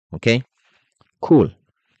simple. Okay, cool.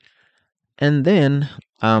 And then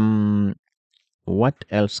what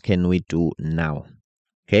else can we do now?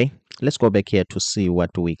 Okay, let's go back here to see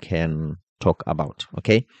what we can talk about.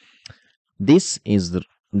 Okay, this is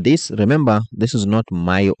this, remember, this is not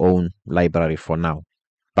my own library for now,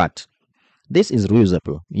 but this is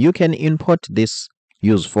reusable. You can import this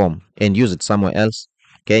use form and use it somewhere else.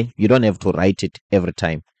 Okay, you don't have to write it every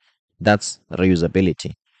time. That's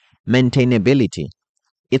reusability. Maintainability,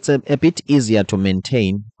 it's a bit easier to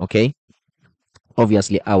maintain. Okay,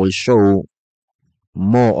 obviously I will show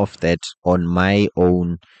more of that on my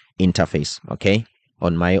own interface. Okay,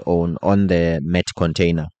 on my own, on the met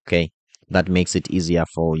container. Okay, that makes it easier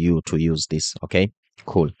for you to use this. Okay,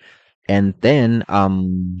 cool. And then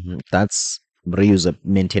that's reuse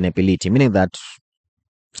maintainability, meaning that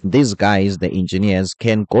these guys, the engineers,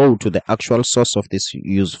 can go to the actual source of this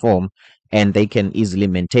use form and they can easily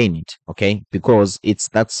maintain it. Okay, because it's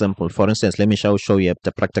that simple. For instance, let me show you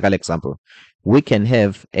the practical example. We can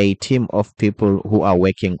have a team of people who are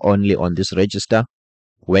working only on this register,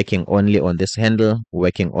 working only on this handle,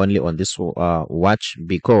 working only on this watch,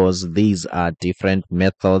 because these are different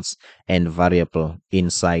methods and variable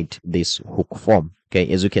inside this hook form. Okay,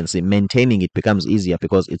 as you can see, maintaining it becomes easier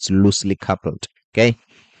because it's loosely coupled. Okay,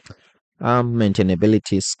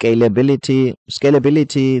 maintainability,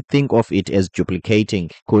 scalability, think of it as duplicating.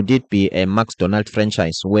 Could it be a McDonald's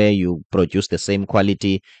franchise where you produce the same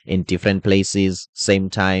quality in different places, same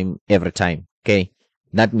time, every time? Okay,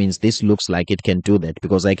 that means this looks like it can do that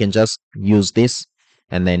because I can just use this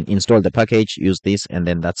and then install the package, use this, and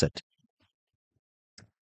then that's it.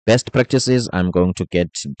 Best practices, I'm going to get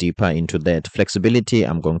deeper into that. Flexibility,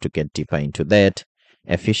 I'm going to get deeper into that.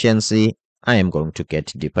 Efficiency, I am going to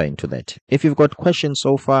get deeper into that. If you've got questions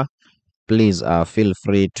so far, please feel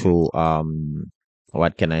free to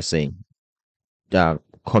what can I say?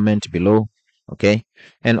 Comment below. Okay,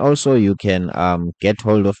 and also you can get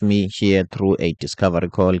hold of me here through a discovery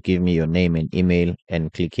call. Give me your name and email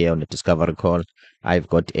and click here on the discovery call. I've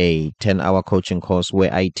got a 10-hour coaching course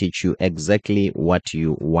where I teach you exactly what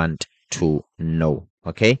you want to know.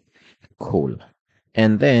 Okay, cool.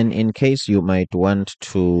 And then in case you might want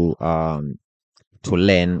to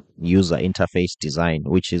learn user interface design,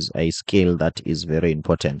 which is a skill that is very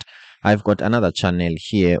important, I've got another channel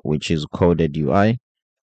here which is Coded UI.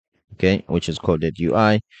 Okay, which is Coded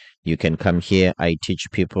UI. You can come here. I teach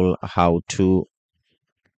people how to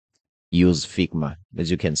use Figma, as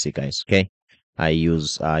you can see, guys. Okay, I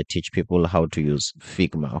teach people how to use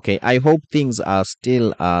Figma. Okay, I hope things are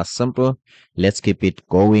still simple. Let's keep it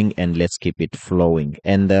going and let's keep it flowing.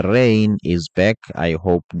 And the rain is back. I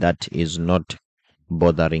hope that is not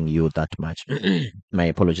bothering you that much. My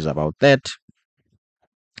apologies about that.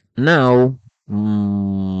 Now,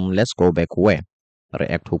 let's go back where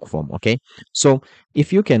React hook form. Okay, so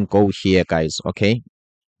if you can go here, guys, okay,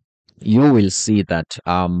 you will see that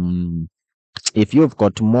If you've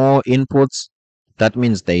got more inputs, that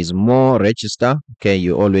means there is more register. Okay,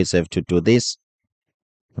 you always have to do this.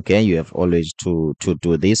 Okay, you have always to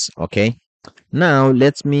do this. Okay, now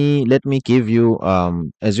let me give you,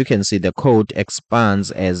 as you can see, the code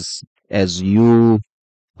expands as you,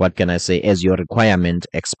 what can I say, as your requirement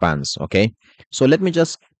expands. Okay, so let me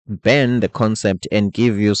just bend the concept and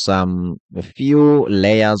give you a few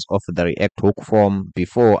layers of the React hook form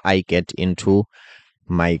before I get into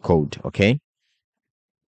my code. Okay,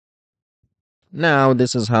 now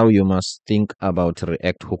this is how you must think about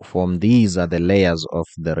React hook form. These are the layers of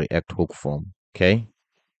the React hook form. Okay,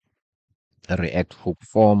 React hook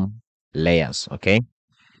form layers. Okay,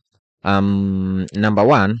 number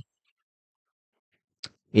one,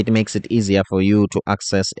 it makes it easier for you to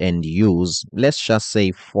access and use, let's just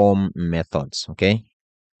say, form methods. Okay,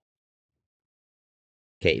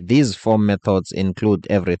 these form methods include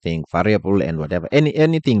everything, variable and whatever,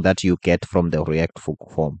 anything that you get from the React hook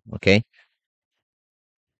form. Okay,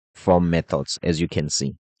 form methods, as you can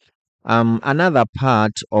see. Another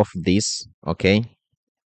part of this, okay,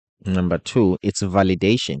 number two, it's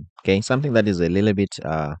validation. Okay, something that is a little bit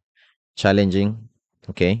challenging.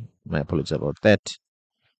 Okay, my apologies about that.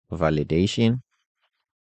 Validation.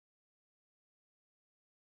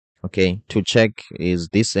 Okay, to check, is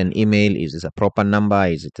this an email, is this a proper number,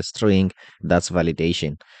 is it a string? That's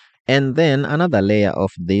validation. And then another layer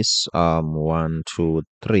of this, one, two,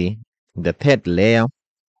 three, the third layer,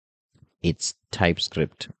 it's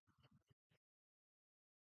TypeScript.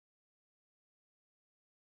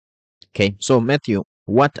 Okay, so Matthew,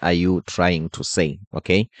 what are you trying to say?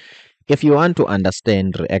 Okay, if you want to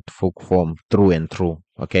understand React hook form through and through,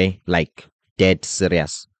 okay, like dead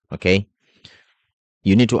serious, okay,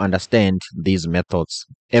 you need to understand these methods,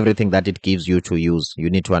 everything that it gives you to use. You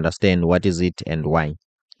need to understand what is it and why.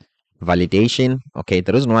 Validation, okay,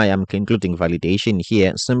 the reason why I'm including validation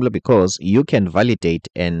here, simply because you can validate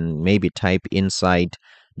and maybe type inside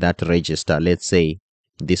that register, let's say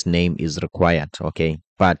this name is required. Okay,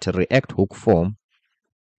 but React hook form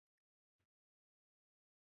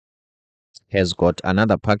has got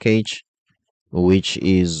another package, which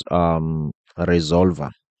is resolver.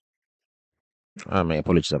 My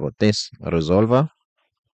apologies about this, resolver.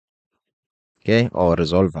 Okay, or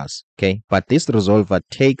resolvers. Okay, but this resolver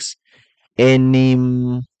takes any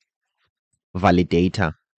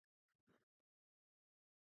validator.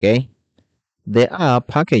 Okay, there are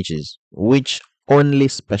packages which only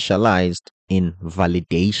specialized in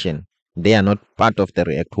validation. They are not part of the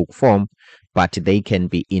React hook form, but they can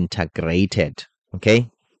be integrated. Okay,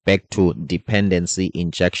 back to dependency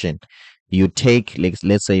injection. You take,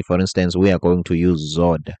 let's say, for instance, we are going to use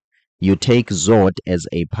Zod. You take Zod as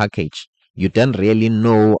a package. You don't really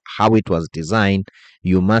know how it was designed.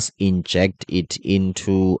 You must inject it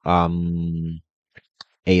into a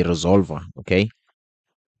resolver. Okay,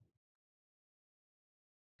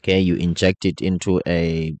 you inject it into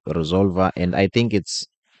a resolver, and I think it's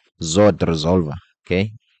Zod resolver.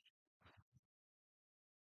 Okay,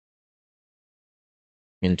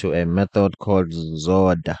 into a method called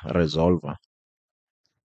Zod resolver.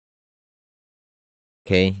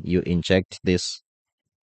 Okay, you inject this.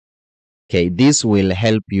 Okay, this will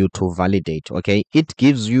help you to validate. Okay, it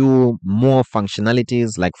gives you more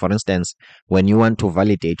functionalities, like for instance, when you want to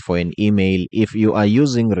validate for an email, if you are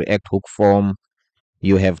using React hook form,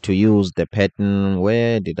 you have to use the pattern.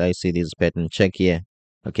 Where did I see this pattern? Check here.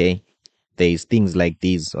 Okay, there's things like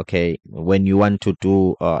these. Okay, when you want to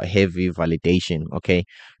do heavy validation. Okay,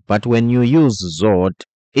 but when you use Zod,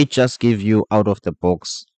 it just gives you out of the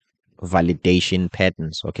box validation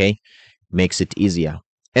patterns. Okay, makes it easier,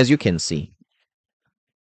 as you can see.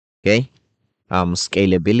 Okay,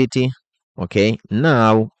 scalability. Okay,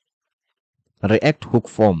 now React hook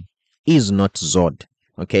form is not Zod.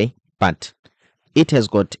 Okay, but it has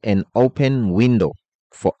got an open window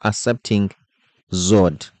for accepting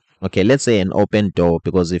Zod. Okay, let's say an open door,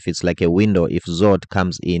 because if it's like a window, if Zod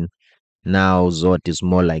comes in, now Zod is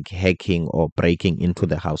more like hacking or breaking into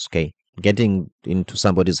the house. Okay, getting into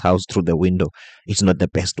somebody's house through the window is not the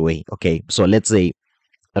best way. Okay, so let's say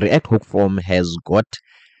React hook form has got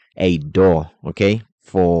a door, okay,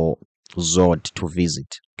 for Zod to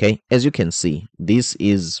visit. Okay, as you can see, this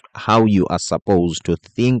is how you are supposed to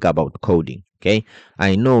think about coding. Okay,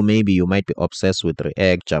 I know maybe you might be obsessed with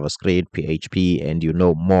React, JavaScript, PHP, and you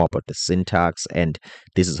know more about the syntax, and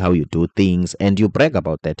this is how you do things, and you brag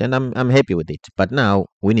about that, and I'm happy with it. But now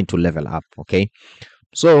we need to level up. Okay,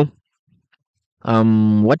 so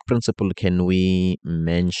what principle can we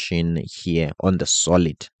mention here on the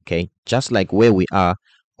solid? Okay, just like where we are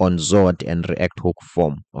on Zod and React hook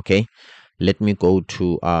form. Okay, Let me go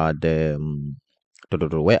to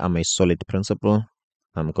where are my solid principle.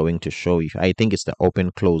 I'm going to show you. I think it's the open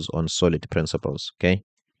close on solid principles. Okay,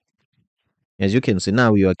 as you can see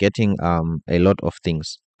now, you are getting a lot of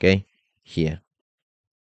things. Okay, here.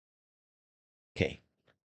 Okay,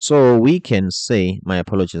 so we can say, my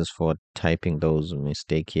apologies for typing those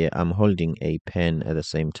mistake here. I'm holding a pen at the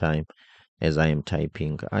same time as I am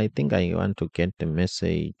typing. I think I want to get the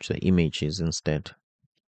message, the images instead.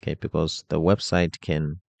 Okay, because the website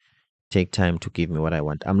can take time to give me what I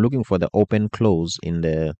want. I'm looking for the open close in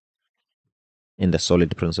the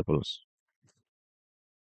solid principles.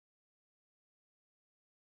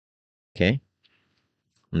 Okay,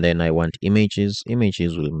 and then I want images.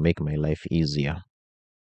 Images will make my life easier.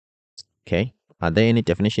 Okay, are there any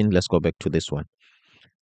definition? Let's go back to this one.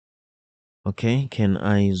 Okay, can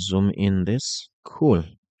I zoom in this? Cool.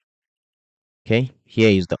 Okay, here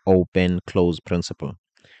is the open close principle.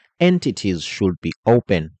 Entities should be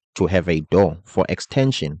open to have a door for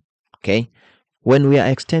extension. Okay, when we are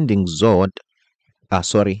extending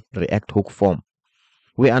React hook form,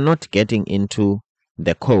 we are not getting into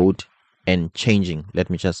the code and changing.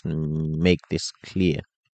 Let me just make this clear.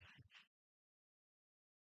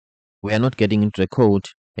 We are not getting into the code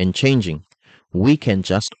and changing. We can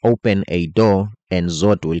just open a door and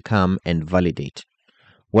Zod will come and validate.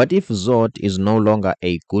 What if Zod is no longer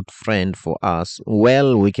a good friend for us?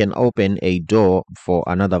 Well, we can open a door for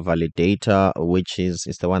another validator, which is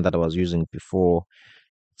the one that I was using before.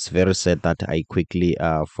 It's very sad that I quickly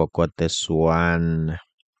forgot this one.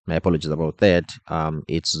 My apologies about that.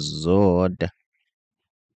 It's Zod,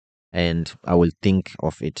 and I will think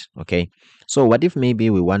of it. Okay. So what if maybe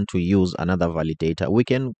we want to use another validator? We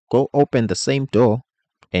can go open the same door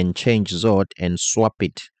and change Zod and swap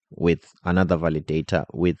it with another validator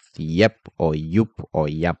with yep or yup or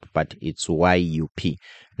yap, but it's YUP.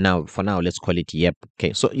 Now, for now, let's call it yep.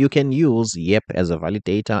 Okay. So you can use yep as a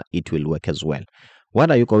validator. It will work as well.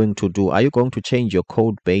 What are you going to do? Are you going to change your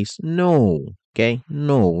code base? No. Okay.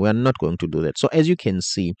 No, we're not going to do that. So as you can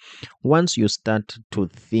see, once you start to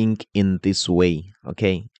think in this way,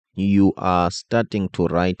 okay, you are starting to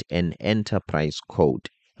write an enterprise code,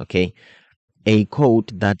 okay, a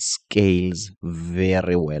code that scales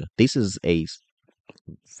very well. This is a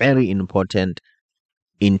very important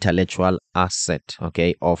intellectual asset,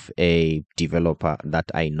 okay, of a developer that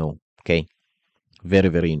I know, okay. Very,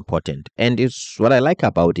 very important. And it's what I like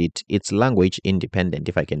about it. It's language independent,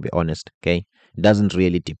 if I can be honest. Okay. It doesn't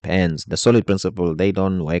really depends. The solid principle, they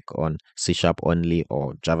don't work on C# only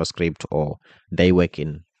or JavaScript, or they work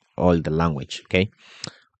in all the language. Okay.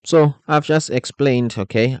 So I've just explained,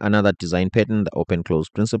 okay, another design pattern, the open close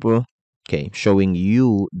principle. Okay, showing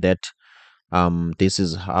you that this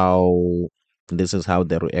is how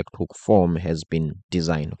the React hook form has been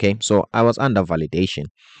designed. Okay, so I was under validation,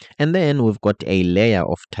 and then we've got a layer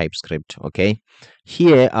of TypeScript. Okay,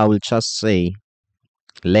 here I will just say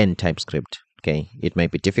learn TypeScript. Okay, it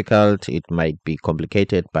might be difficult, it might be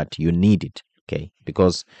complicated, but you need it. Okay,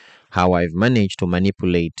 because how I've managed to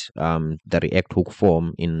manipulate the React hook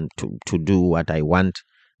form in to do what I want,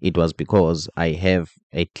 it was because I have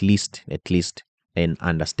at least an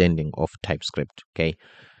understanding of TypeScript. Okay,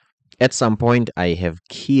 at some point I have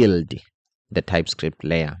killed the TypeScript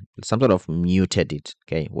layer, some sort of muted it.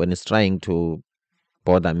 Okay, when it's trying to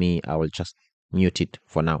bother me, I will just mute it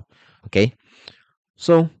for now. Okay,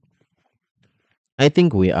 so I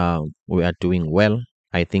think we are doing well.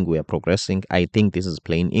 I think we are progressing. I think this is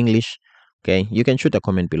plain English. Okay, you can shoot a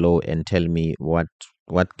comment below and tell me what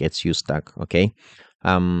gets you stuck. Okay,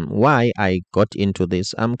 why I got into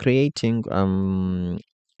this? I'm creating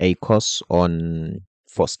a course on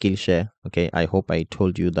for Skillshare. Okay, I hope I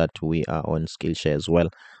told you that we are on Skillshare as well.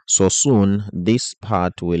 So soon, this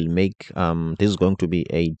part will make this is going to be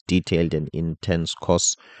a detailed and intense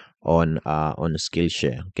course on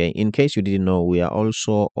Skillshare. Okay, in case you didn't know, we are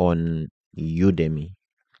also on Udemy.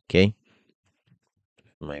 Okay,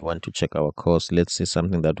 you might want to check our course. Let's see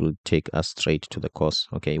something that will take us straight to the course.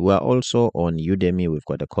 Okay, we are also on Udemy. We've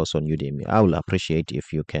got a course on Udemy. I will appreciate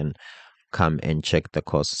if you can come and check the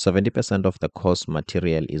course. 70% of the course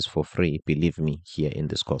material is for free, believe me, here in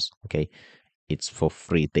this course. Okay, it's for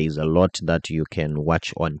free. There is a lot that you can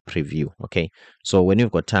watch on preview. Okay, so when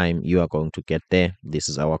you've got time, you are going to get there. This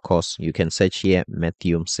is our course. You can search here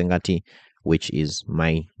Matthew Msingati, which is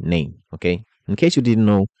my name. Okay, in case you didn't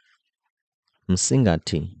know,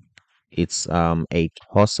 Msingati, it's a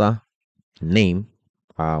Xhosa name.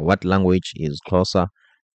 What language is Xhosa?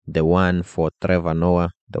 The one for Trevor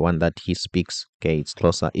Noah, the one that he speaks. Okay, it's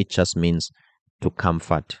closer. It just means to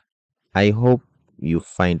comfort. I hope you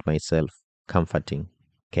find myself comforting.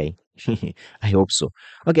 Okay, I hope so.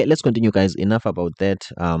 Okay, let's continue, guys. Enough about that.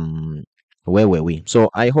 Where were we? So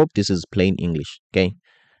I hope this is plain English. Okay,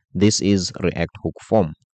 this is React hook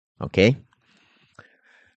form. Okay,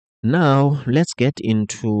 now let's get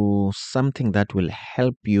into something that will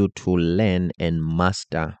help you to learn and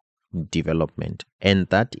master development, and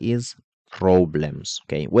that is problems.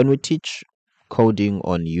 Okay, when we teach coding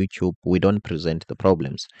on YouTube, we don't present the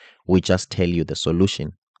problems, we just tell you the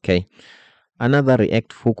solution. Okay, another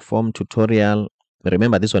React hook form tutorial.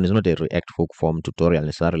 Remember, this one is not a React hook form tutorial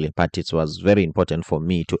necessarily, but it was very important for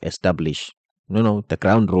me to establish, the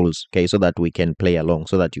ground rules, okay, so that we can play along,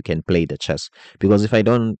 so that you can play the chess. Because if I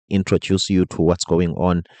don't introduce you to what's going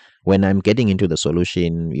on, when I'm getting into the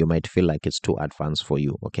solution, you might feel like it's too advanced for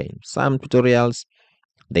you. Okay, some tutorials,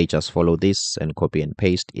 they just follow this and copy and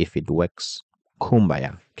paste. If it works,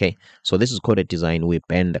 kumbaya. Okay, so this is coded design. We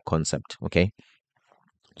bend the concept. Okay,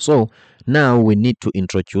 so now we need to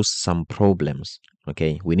introduce some problems.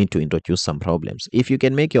 Okay, we need to introduce some problems. If you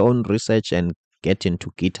can make your own research and get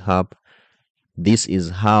into GitHub, this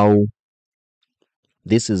is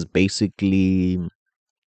basically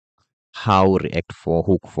how React for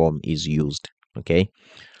hook form is used. Okay,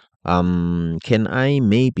 can I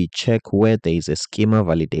maybe check where there is a schema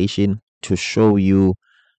validation to show you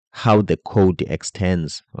how the code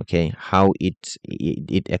extends? Okay, how it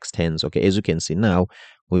extends. Okay, as you can see now,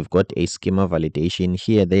 we've got a schema validation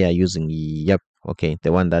here. They are using yep. Okay,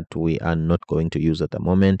 the one that we are not going to use at the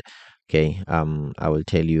moment. Okay, I will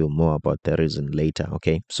tell you more about the reason later.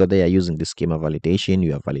 Okay, so they are using the schema validation.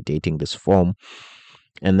 You are validating this form,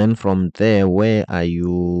 and then from there, where are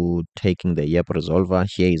you taking the yep resolver?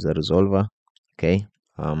 Here is the resolver. Okay,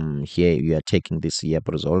 here you are taking this yep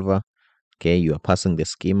resolver. Okay, you are passing the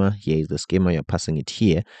schema. Here is the schema. You're passing it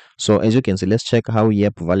here. So as you can see, let's check how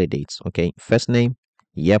yep validates. Okay, first name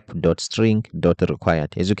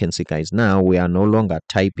yep.string.required. As you can see, guys, now we are no longer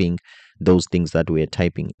typing those things that we are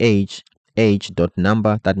typing.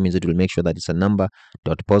 Age.number, that means it will make sure that it's a number.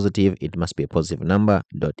 Dot positive, it must be a positive number.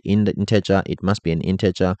 Dot integer, it must be an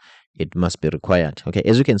integer. It must be required. Okay,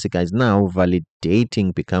 as you can see, guys, now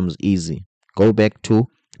validating becomes easy. Go back to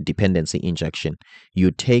dependency injection.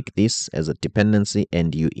 You take this as a dependency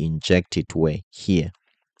and you inject it where? Here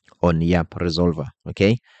on yep resolver.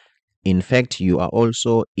 Okay, in fact, you are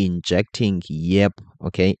also injecting yep,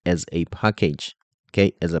 okay, as a package.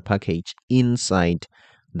 Okay, as a package inside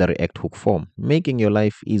the React hook form, making your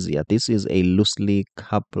life easier. This is a loosely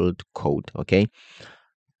coupled code. Okay,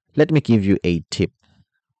 let me give you a tip.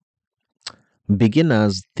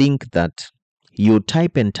 Beginners think that you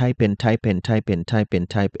type and type and type and type and type and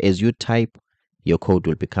type. As you type, your code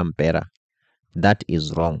will become better. That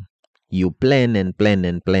is wrong. You plan and plan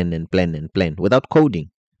and plan and plan and plan without coding.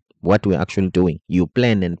 What we're actually doing, you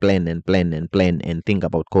plan and plan and plan and plan and think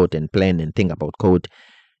about code and plan and think about code.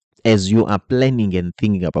 As you are planning and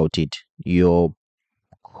thinking about it, your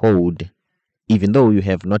code, even though you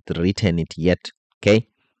have not written it yet, okay,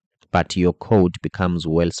 but your code becomes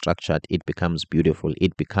well structured, it becomes beautiful,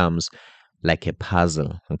 it becomes like a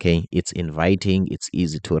puzzle. Okay, it's inviting, it's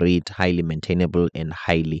easy to read, highly maintainable, and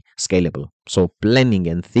highly scalable. So planning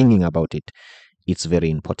and thinking about it, it's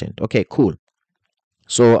very important. Okay, cool.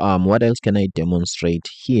 So what else can I demonstrate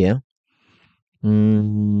here?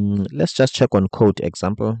 Let's just check on code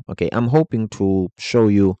example. Okay, I'm hoping to show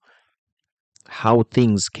you how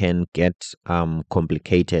things can get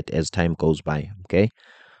complicated as time goes by. Okay,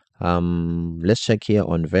 let's check here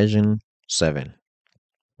on version 7.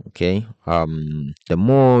 Okay, the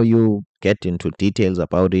more you get into details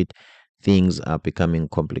about it, things are becoming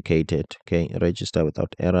complicated. Okay, register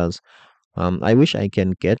without errors. I wish I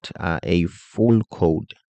can get a full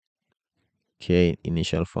code. Okay,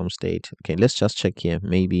 initial form state. Okay, let's just check here.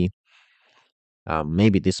 Maybe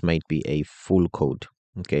this might be a full code.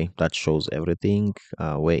 Okay, that shows everything.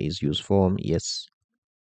 Where is use form? Yes.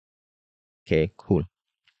 Okay, cool.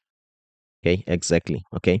 Okay, exactly.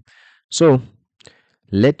 Okay, so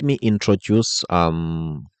let me introduce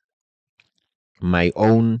my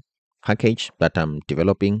own package that I'm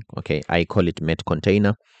developing. Okay, I call it met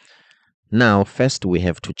container. Now, first we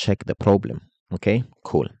have to check the problem. Okay,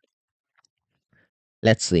 cool.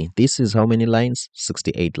 Let's see. This is how many lines?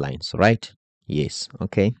 68 lines, right? Yes.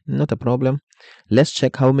 Okay, not a problem. Let's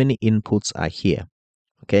check how many inputs are here.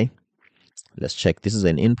 Okay, let's check. This is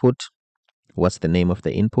an input. What's the name of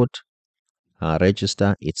the input?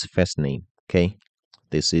 Register its first name. Okay,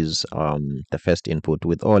 this is the first input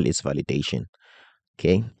with all its validation.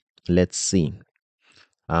 Okay, let's see.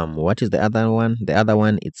 What is the other one? The other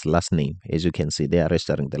one, it's last name. As you can see, they are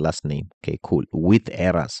registering the last name. Okay, cool. With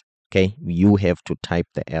errors. Okay, you have to type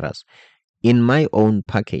the errors. In my own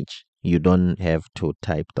package, you don't have to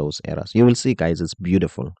type those errors. You will see, guys, it's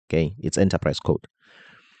beautiful. Okay, it's enterprise code.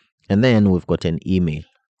 And then we've got an email,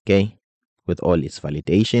 okay, with all its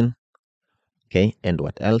validation. Okay, and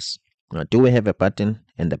what else? Do we have a button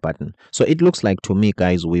and a button? So it looks like to me,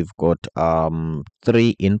 guys, we've got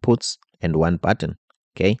 3 inputs and 1 button.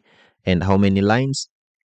 Okay, and how many lines?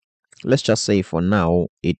 Let's just say for now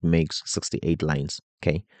it makes 68 lines.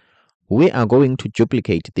 Okay, we are going to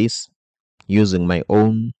duplicate this using my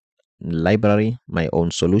own library, my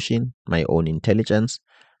own solution, my own intelligence.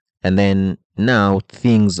 And then now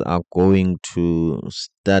things are going to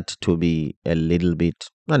start to be a little bit,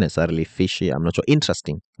 not necessarily fishy, I'm not sure,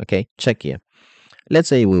 interesting. Okay, check here. Let's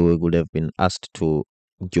say we would have been asked to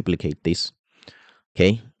duplicate this.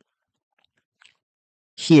 Okay,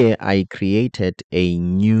 here I created a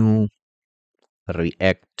new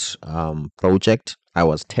React project. I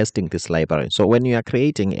was testing this library. So when you are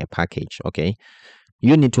creating a package, okay,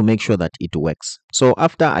 you need to make sure that it works. So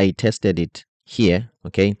after I tested it here,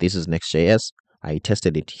 okay, this is Next.js. I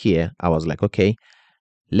tested it here. I was like, okay,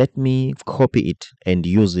 let me copy it and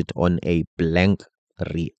use it on a blank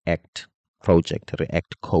React project,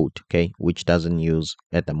 React code, okay, which doesn't use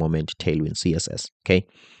at the moment Tailwind CSS, okay.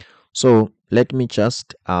 So let me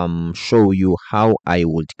just show you how I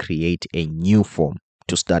would create a new form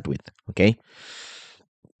to start with, okay.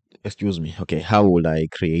 Excuse me. Okay, how will I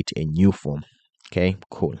create a new form? Okay,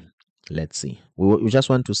 cool. Let's see. We just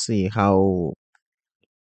want to see how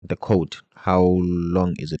the code, how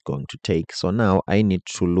long is it going to take. So now I need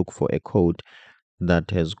to look for a code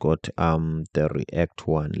that has got the React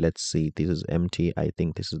one. Let's see. This is empty. I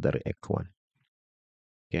think this is the React one.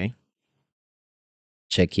 Okay.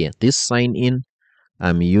 Check here. This sign in,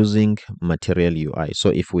 I'm using Material UI. So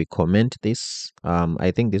if we comment this,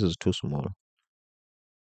 I think this is too small.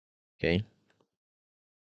 Okay.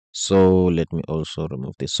 So let me also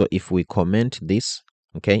remove this. So if we comment this,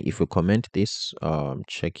 okay, if we comment this,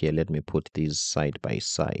 check here, let me put these side by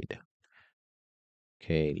side.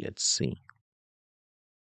 Okay, let's see.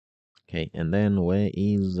 Okay, and then where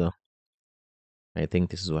is, I think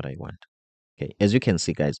this is what I want. Okay, as you can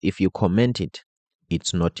see, guys, if you comment it,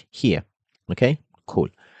 it's not here. Okay, cool.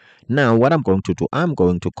 Now what I'm going to do, I'm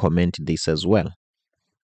going to comment this as well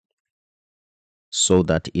so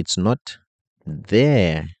that it's not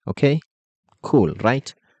there. Okay, cool,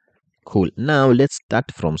 right? Cool. Now let's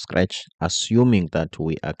start from scratch, assuming that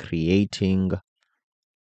we are creating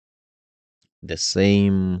the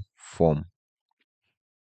same form.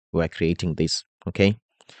 We are creating this. Okay.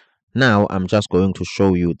 Now I'm just going to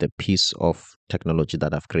show you the piece of technology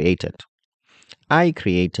that I've created. I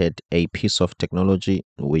created a piece of technology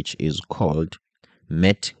which is called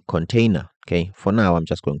Met Container. Okay. For now, I'm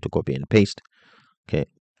just going to copy and paste. Okay.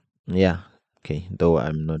 Yeah. Okay. Though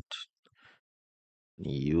I'm not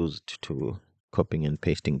used to copying and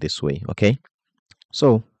pasting this way. Okay.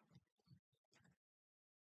 So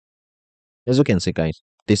as you can see, guys,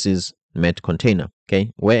 this is Met Container.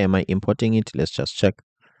 Okay. Where am I importing it? Let's just check.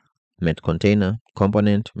 Met Container,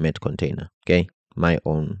 component, Met Container. Okay. My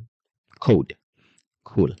own code.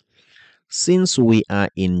 Cool. Since we are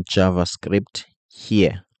in JavaScript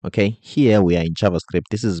here, okay, here we are in JavaScript.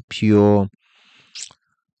 This is pure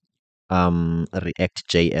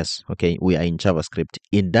React.js. Okay, we are in JavaScript.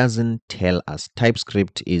 It doesn't tell us.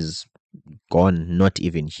 TypeScript is gone, not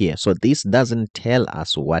even here. So this doesn't tell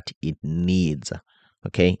us what it needs.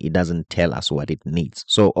 Okay, it doesn't tell us what it needs.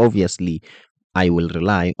 So obviously I will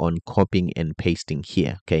rely on copying and pasting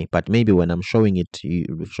here. Okay, but maybe when I'm showing it to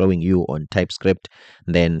you, showing you on TypeScript,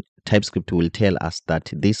 then TypeScript will tell us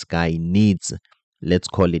that this guy needs, let's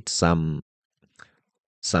call it some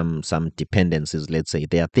dependencies. Let's say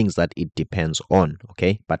there are things that it depends on.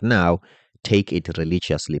 Okay, but now take it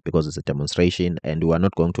religiously because it's a demonstration and we are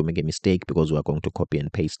not going to make a mistake because we are going to copy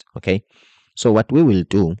and paste. Okay, so what we will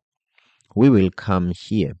do, we will come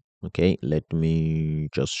here. Okay, let me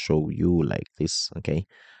just show you like this. Okay,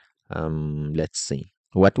 let's see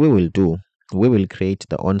what we will do. We will create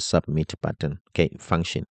the on submit button. Okay,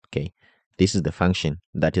 function. Okay, this is the function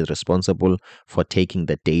that is responsible for taking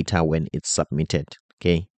the data when it's submitted.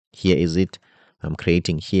 Okay, here is it. I'm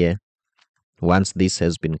creating here. Once this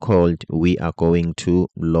has been called, we are going to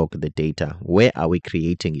log the data. Where are we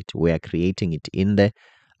creating it? We are creating it in the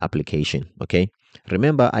application. Okay,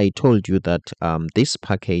 remember I told you that this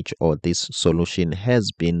package or this solution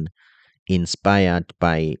has been inspired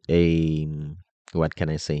by a, what can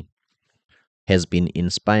I say, has been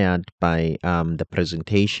inspired by the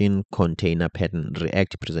presentation container pattern,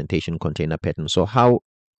 React presentation container pattern. So how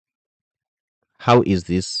is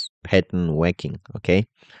this pattern working? Okay,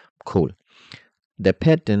 cool. The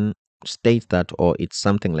pattern states that, or it's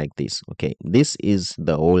something like this. Okay, this is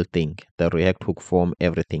the whole thing, the React hook form,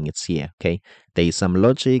 everything, it's here. Okay, there is some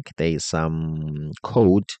logic, there is some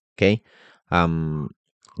code. Okay, um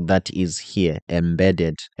that is here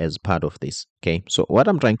embedded as part of this. Okay, so what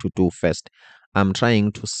I'm trying to do first, I'm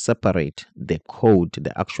trying to separate the code,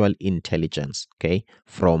 the actual intelligence, okay,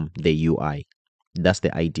 from the UI. That's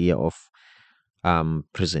the idea of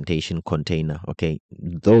presentation container. Okay,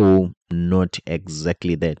 though not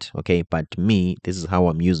exactly that. Okay, but me, this is how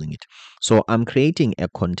I'm using it. So I'm creating a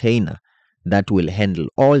container that will handle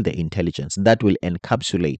all the intelligence, that will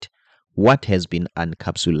encapsulate what has been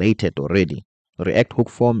encapsulated already. React hook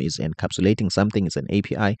form is encapsulating something, it's an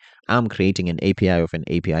API. I'm creating an API of an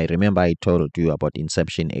API. Remember, I told you about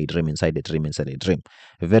Inception, a dream inside a dream inside a dream.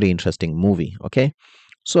 A very interesting movie. Okay,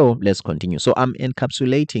 so let's continue. So I'm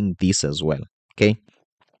encapsulating this as well. Okay,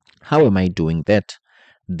 how am I doing that?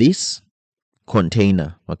 This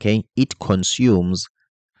container, okay, it consumes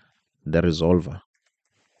the resolver.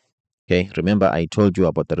 Okay, remember I told you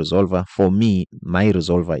about the resolver. For me, my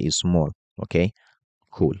resolver is small. Okay,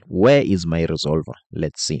 cool. Where is my resolver?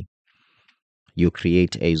 Let's see. You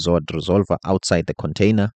create a Zod resolver outside the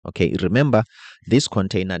container. Okay, remember, this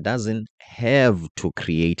container doesn't have to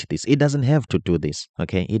create this. It doesn't have to do this.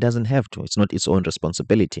 Okay, it doesn't have to. It's not its own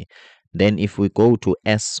responsibility. Then if we go to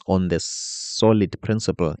S on the solid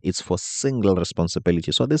principle, it's for single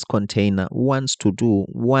responsibility. So this container wants to do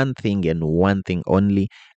one thing and one thing only,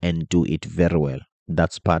 and do it very well.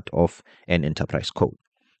 That's part of an enterprise code.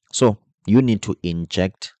 So you need to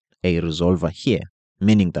inject a resolver here,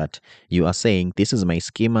 meaning that you are saying, this is my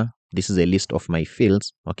schema, this is a list of my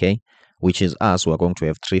fields, okay, which is us. We're going to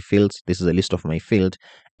have 3 fields. This is a list of my field,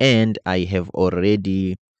 and I have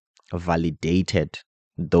already validated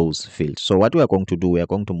those fields. So what we are going to do, we are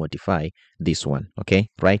going to modify this one. Okay,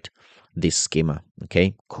 right, this schema.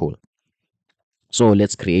 Okay, cool. So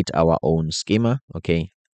let's create our own schema.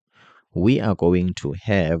 Okay, we are going to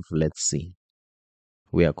have, let's see,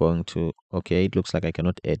 we are going to, okay, it looks like I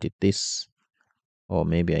cannot edit this, or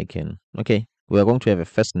maybe I can. Okay, we are going to have a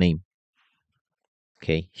first name.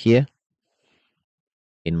 Okay, here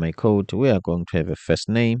in my code, we are going to have a first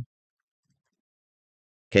name.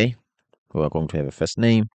 Okay, we are going to have a first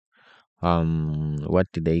name. What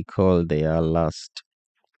do they call their last?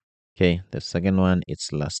 Okay, the second one,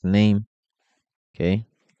 it's last name. Okay,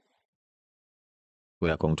 we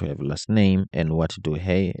are going to have last name. And what do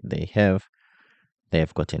they have? They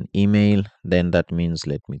have got an email. Then that means,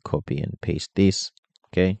 let me copy and paste this.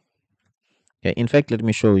 Okay, okay, in fact, let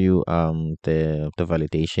me show you the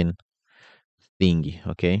validation thingy.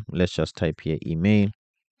 Okay, let's just type here email.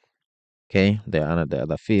 Okay, there are the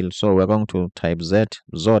other field. So we're going to type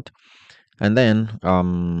zod, and then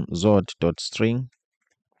zod dot string.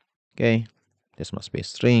 Okay, this must be a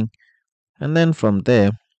string, and then from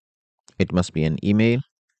there it must be an email.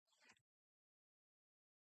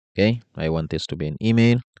 Okay, I want this to be an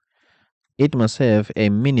email. It must have a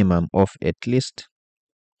minimum of at least,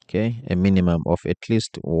 okay, a minimum of at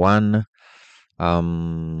least one,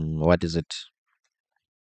 what is it,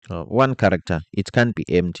 one character. It can't be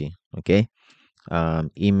empty. Okay,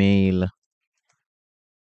 email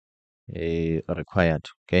required.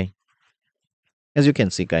 Okay, as you can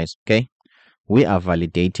see, guys, okay, we are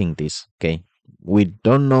validating this. Okay, we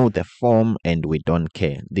don't know the form and we don't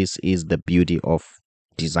care. This is the beauty of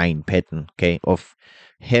design pattern, okay, of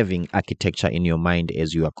having architecture in your mind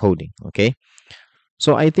as you are coding. Okay,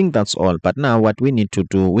 so I think that's all. But now what we need to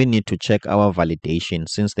do, we need to check our validation.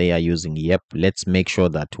 Since they are using yep, let's make sure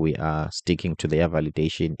that we are sticking to their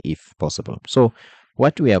validation if possible. So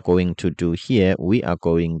what we are going to do here, we are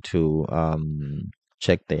going to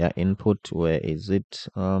check their input. Where is it?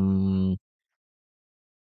 The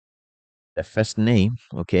first name.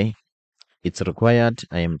 Okay, it's required.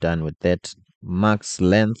 I am done with that. Max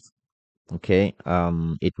length. Okay,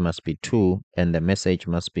 it must be 2, and the message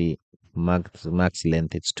must be max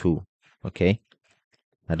length, it's 2. Okay,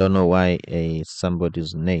 I don't know why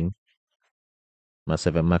somebody's name must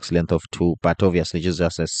have a max length of 2, but obviously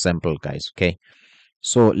just a sample, guys. Okay,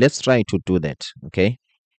 so let's try to do that. Okay,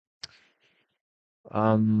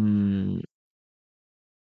 a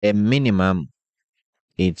minimum,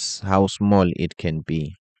 it's how small it can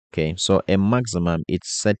be. Okay, so a maximum,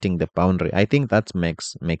 it's setting the boundary. I think that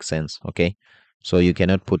makes sense. Okay, so you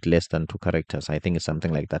cannot put less than 2 characters. I think it's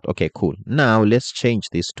something like that. Okay, cool. Now let's change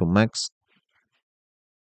this to max.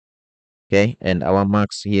 Okay, and our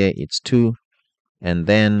max here, it's 2. And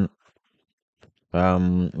then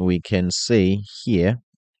we can say here,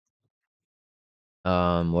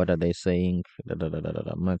 what are they saying?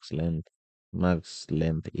 Max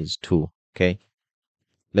length is 2. Okay,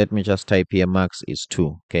 Let me just type here max is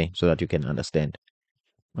 2, okay, so that you can understand.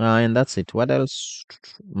 And that's it. What else?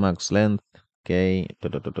 Max length, okay.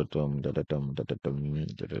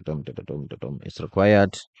 It's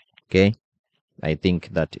required, okay. I think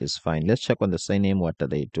that is fine. Let's check on the surname. What are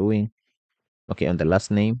they doing? Okay, on the last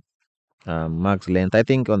name, max length. I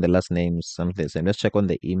think on the last name is something the same. Let's check on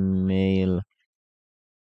the email.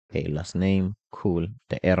 Okay, last name, cool.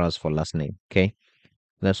 The errors for last name, okay.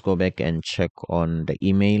 Let's go back and check on the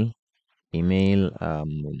email. Email,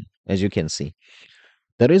 as you can see,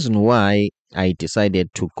 the reason why I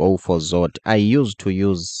decided to go for Zod, I used to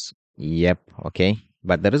use Yep, okay.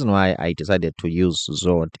 But the reason why I decided to use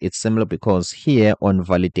Zod, it's similar because here on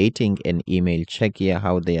validating an email, check here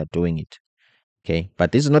how they are doing it. Okay,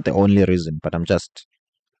 but this is not the only reason, but I'm just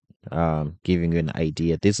giving you an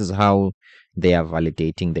idea. This is how they are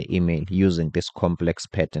validating the email using this complex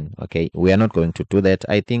pattern. Okay, we are not going to do that.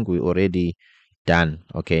 I think we already done,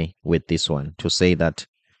 okay, with this one to say that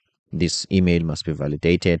this email must be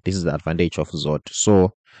validated. This is the advantage of Zod.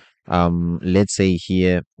 So let's say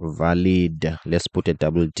here valid, let's put a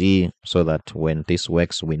double D so that when this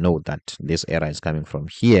works we know that this error is coming from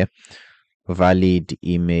here. Valid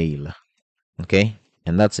email, okay,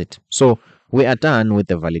 and that's it. So we are done with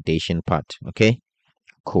the validation part, okay.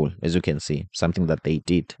 Cool, as you can see, something that they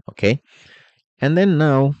did, okay. And then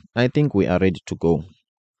now I think we are ready to go,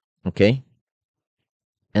 okay.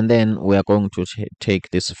 And then we are going to take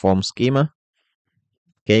this form schema.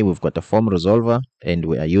 Okay, we've got a form resolver and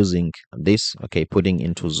we are using this, okay, putting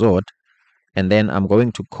into Zod. And then I'm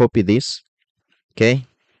going to copy this, okay.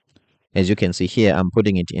 As you can see here, I'm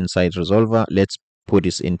putting it inside resolver. Let's put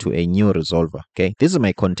this into a new resolver, okay. This is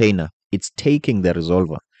my container. It's taking the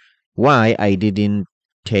resolver. Why I didn't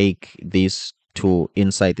take this to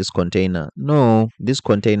inside this container? No, this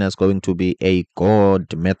container is going to be a God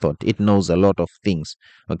method. It knows a lot of things,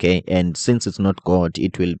 okay. And since it's not God,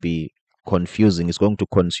 it will be confusing. It's going to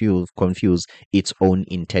confuse its own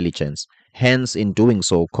intelligence, hence in doing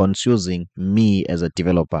so confusing me as a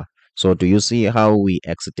developer. So do you see how we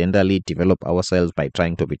accidentally develop ourselves by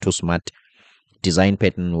trying to be too smart? Design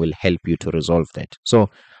pattern will help you to resolve that. So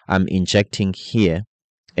I'm injecting here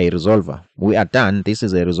a resolver. We are done. This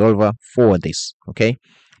is a resolver for this, okay.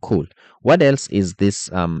 Cool. What else is this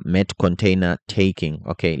met container taking?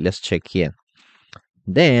 Okay, let's check here.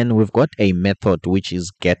 Then we've got a method which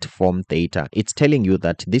is get form data. It's telling you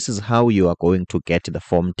that this is how you are going to get the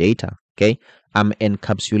form data, okay. I'm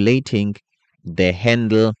encapsulating the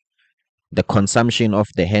handle, the consumption of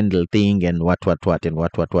the handle thing, and what and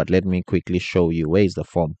what. Let me quickly show you. Where is the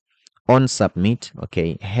form? On submit,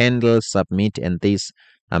 okay, handle submit, and this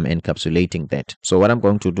I'm encapsulating that. So what I'm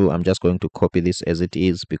going to do, I'm just going to copy this as it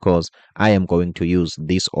is because I am going to use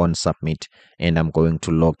this on submit and I'm going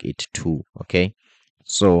to log it too, okay.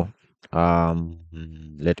 So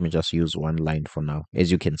let me just use one line for now.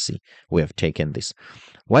 As you can see, we have taken this.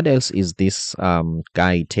 What else is this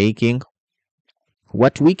guy taking?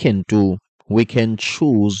 What we can do, we can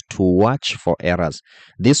choose to watch for errors.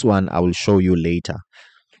 This one I will show you later.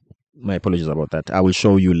 My apologies about that. I will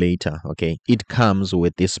show you later, okay. It comes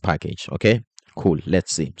with this package, okay. Cool,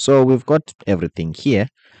 let's see. So we've got everything here.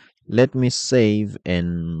 Let me save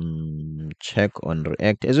and check on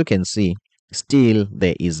React. As you can see, still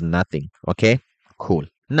there is nothing, okay. Cool.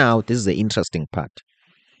 Now this is the interesting part.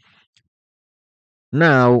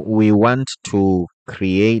 Now we want to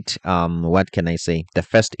create what can I say, the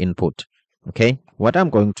first input, okay. What I'm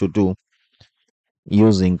going to do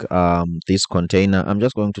using this container, I'm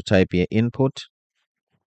just going to type here input,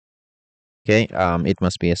 okay. It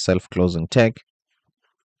must be a self-closing tag,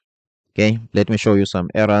 okay. Let me show you some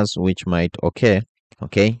errors which might occur,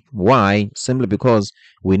 okay. Why? Simply because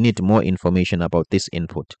we need more information about this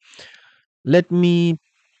input. Let me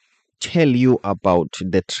tell you about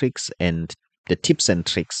the tricks and the tips and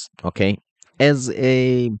tricks, okay. As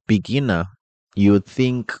a beginner, you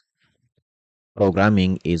think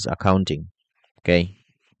programming is accounting, okay.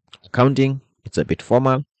 Accounting, it's a bit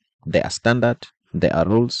formal. There are standard, there are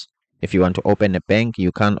rules. If you want to open a bank,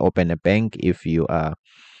 you can't open a bank if you are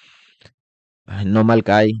a normal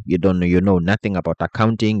guy. You don't know, you know nothing about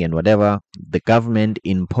accounting and whatever. The government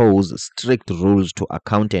impose strict rules to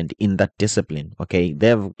accountant in that discipline, okay.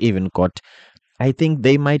 They've even got, I think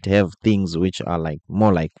they might have things which are like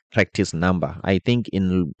more like practice number. I think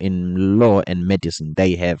in law and medicine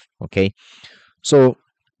they have, okay. So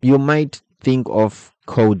you might think of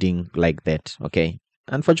coding like that, okay.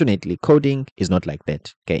 Unfortunately, coding is not like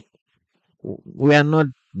that, okay. We are not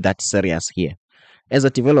that serious here. As a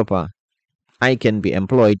developer, I can be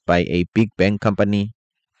employed by a big bank company,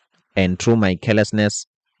 and through my carelessness,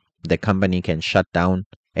 the company can shut down.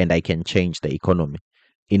 and I can change the economy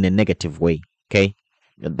in a negative way. Okay,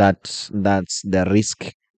 that's the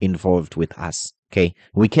risk involved with us. Okay,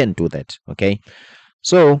 we can do that. Okay,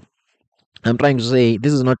 so I'm trying to say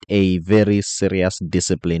this is not a very serious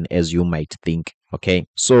discipline as you might think. Okay,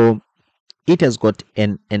 so it has got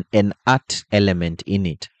an art element in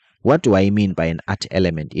it. What do I mean by an art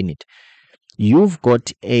element in it? You've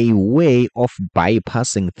got a way of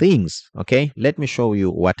bypassing things. Okay, let me show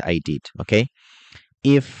you what I did. Okay,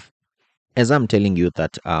 if as I'm telling you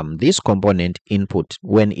that this component input,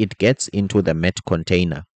 when it gets into the met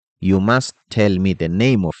container, you must tell me the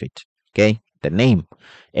name of it. Okay, the name,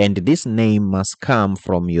 and this name must come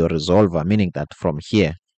from your resolver, meaning that from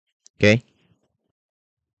here. Okay,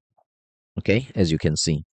 okay, as you can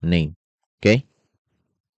see, name. Okay,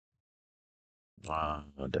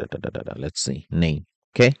 let's see, name.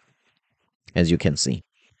 Okay, as you can see,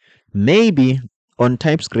 maybe on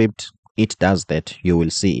TypeScript it does that. You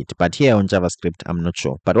will see it, but here on JavaScript, I'm not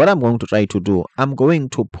sure. But what I'm going to try to do, I'm going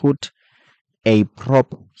to put a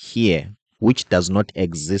prop here which does not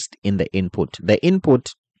exist in the input. The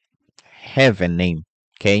input have a name,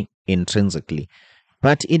 okay, intrinsically,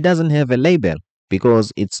 but it doesn't have a label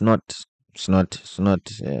because it's not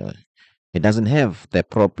it doesn't have the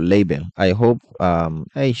prop label. I hope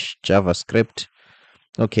JavaScript.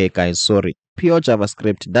 Okay, guys, sorry. Pure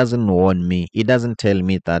JavaScript doesn't warn me. It doesn't tell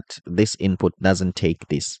me that this input doesn't take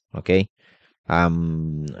this. Okay.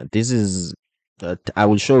 This is. I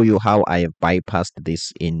will show you how I have bypassed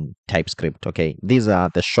this in TypeScript. Okay, these are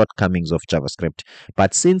the shortcomings of JavaScript.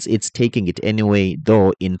 But since it's taking it anyway,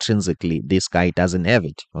 though intrinsically this guy doesn't have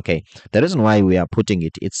it. Okay, the reason why we are putting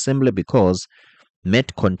it, it's simply because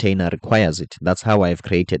met container requires it. That's how I've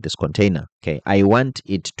created this container. Okay, I want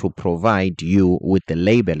it to provide you with the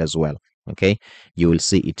label as well. Okay, you will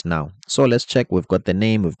see it now. So let's check. We've got the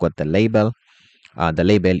name, we've got the label. The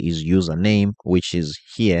label is username, which is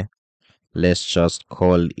here. Let's just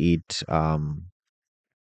call it the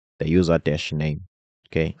user dash name.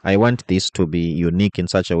 Okay, I want this to be unique in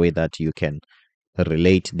such a way that you can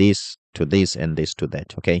relate this to this and this to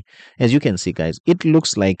that. Okay, as you can see, guys, it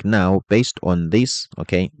looks like now based on this.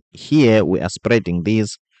 Okay, here we are spreading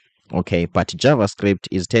these. Okay, but JavaScript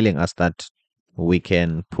is telling us that we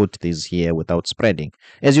can put these here without spreading.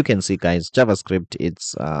 As you can see, guys, JavaScript,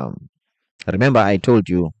 it's remember, I told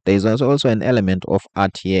you there's also an element of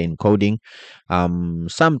art here in coding.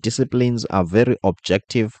 Some disciplines are very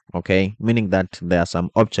objective, okay, meaning that there are some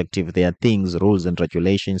objective, there are things, rules, and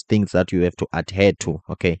regulations, things that you have to adhere to,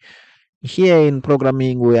 okay. Here in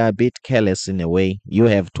programming, we are a bit careless in a way. You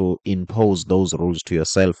have to impose those rules to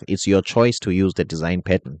yourself. It's your choice to use the design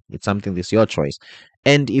pattern. It's something that's your choice.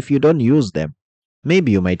 And if you don't use them,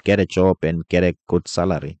 maybe you might get a job and get a good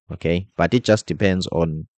salary, okay? But it just depends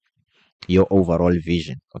on your overall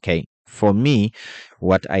vision. Okay, for me,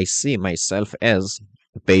 what I see myself as,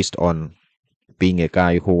 based on being a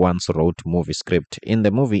guy who once wrote movie script in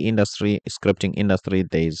the movie industry, scripting industry,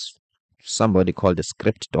 there's somebody called a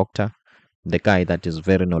script doctor, the guy that is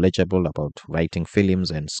very knowledgeable about writing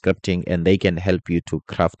films and scripting, and they can help you to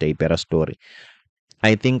craft a better story.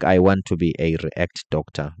 I think I want to be a React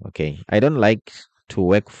doctor. Okay, I don't like to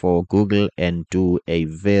work for Google and do a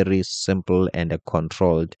very simple and a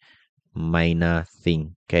controlled minor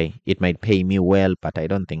thing. Okay, it might pay me well, but I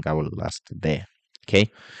don't think I will last there. Okay,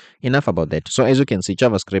 enough about that. So as you can see,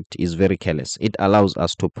 JavaScript is very careless. It allows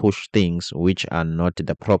us to push things which are not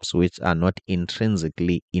the props, which are not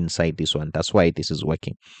intrinsically inside this one. That's why this is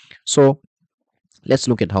working. So let's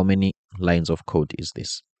look at how many lines of code is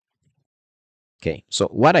this. Okay, so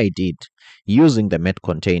what I did using the met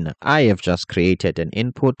container, I have just created an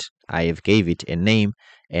input, I have gave it a name,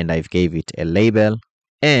 and I've gave it a label,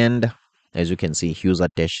 and as you can see, user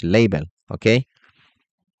dash label. Okay,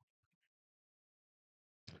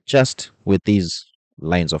 just with these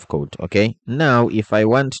lines of code. Okay, now if I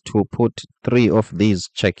want to put 3 of these,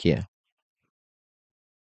 check here.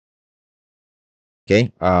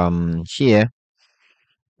 Okay, here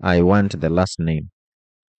I want the last name.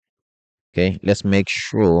 Okay, let's make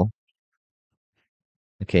sure.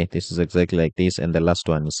 Okay, this is exactly like this, and the last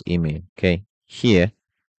one is email. Okay, here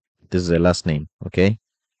this is the last name. Okay,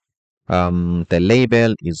 the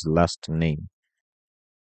label is last name.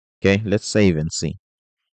 Okay, let's save and see.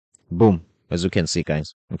 Boom, as you can see,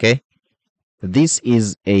 guys. Okay, this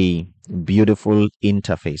is a beautiful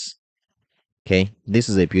interface. Okay, this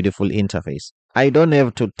is a beautiful interface. I don't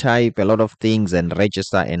have to type a lot of things and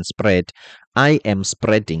register and spread. I am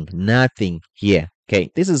spreading nothing here. Okay,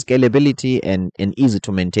 this is scalability and easy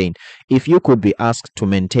to maintain. If you could be asked to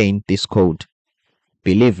maintain this code,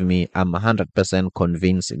 Believe me, I'm 100%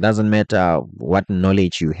 convinced. It doesn't matter what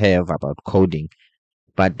knowledge you have about coding,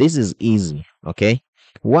 but this is easy. Okay.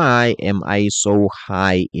 Why am I so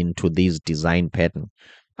high into this design pattern?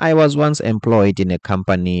 I was once employed in a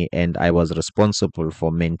company and I was responsible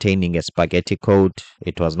for maintaining a spaghetti code.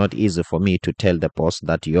 It was not easy for me to tell the boss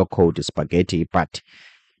that your code is spaghetti, but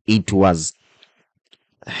it was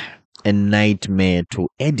a nightmare to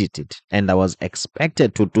edit it, and I was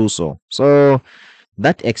expected to do so. So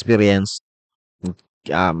that experience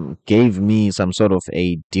gave me some sort of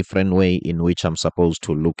a different way in which I'm supposed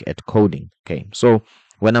to look at coding. Okay, so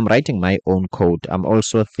when I'm writing my own code, I'm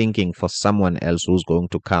also thinking for someone else who's going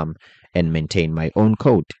to come and maintain my own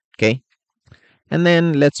code. Okay, and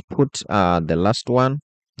then let's put the last one.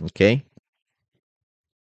 Okay,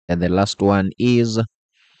 and the last one is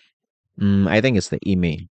I think it's the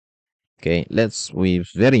email. Okay, we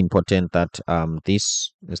very important that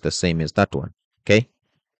this is the same as that one. Okay,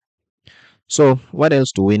 so what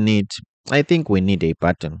else do we need? I think we need a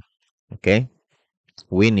button. Okay,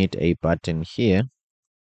 we need a button here.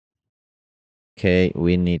 Okay,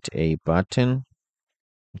 we need a button.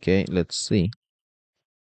 Okay, let's see.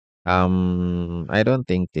 I don't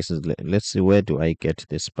think this is. Let's see, where do I get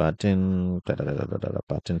this button?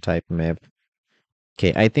 Button type map.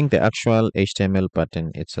 Okay, I think the actual HTML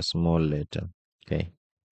button, it's a small letter. Okay,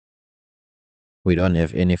 we don't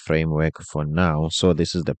have any framework for now, so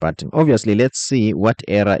this is the button. Obviously, let's see what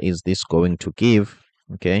error is this going to give.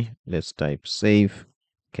 Okay, let's type save.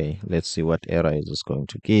 Okay, let's see what error is this going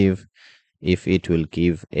to give. If it will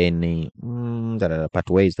give any but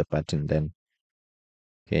where is the button then?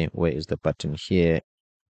 Okay, where is the button here?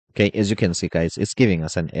 Okay, as you can see, guys, it's giving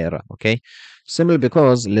us an error. Okay, simply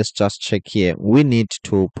because, let's just check here, we need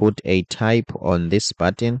to put a type on this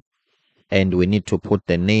button, and we need to put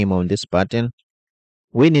the name on this button.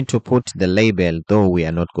 We need to put the label, though we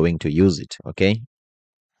are not going to use it. Okay,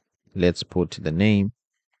 let's put the name.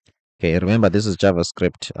 Okay, remember, this is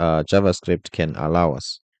JavaScript. JavaScript can allow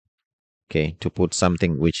us, okay, to put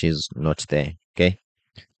something which is not there. Okay,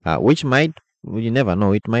 which might, you never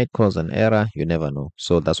know, it might cause an error. You never know.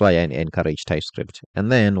 So that's why I encourage Typescript.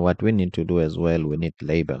 And then what we need to do as well, we need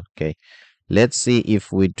label. Okay, let's see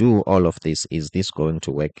if we do all of this, is this going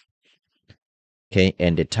to work? Okay,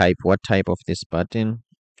 and the type, what type of this button?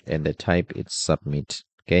 And the type, it's submit.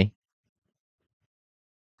 Okay,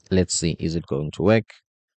 let's see, is it going to work?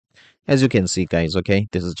 As you can see, guys, okay,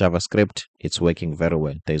 this is JavaScript. It's working very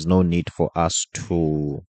well. There's no need for us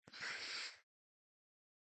to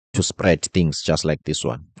spread things just like this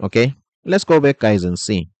one. Okay, let's go back, guys, and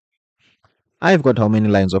see. I've got how many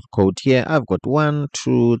lines of code here? I've got 1,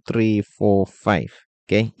 2, 3, 4, 5.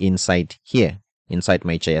 Okay, inside here, inside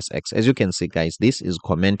my JSX. As you can see, guys, this is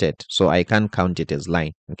commented, so I can't count it as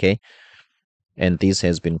line. Okay, and this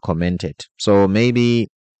has been commented. So maybe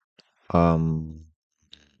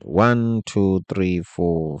 1, 2, 3,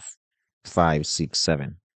 4, 5, 6,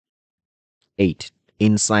 7, 8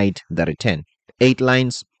 inside the return. 8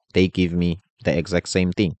 lines, they give me the exact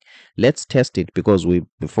same thing. Let's test it, because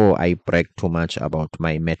before I brag too much about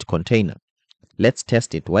my met container. Let's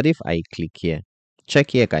test it. What if I click here?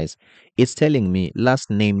 Check here, guys. It's telling me last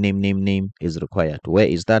name, name is required. Where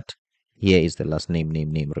is that? Here is the last name,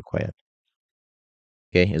 name required.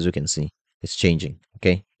 Okay, as you can see, it's changing.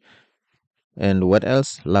 Okay, and what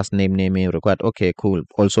else? Last name, name required. Okay, cool.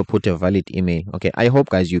 Also put a valid email. Okay, I hope,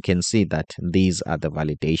 guys, you can see that these are the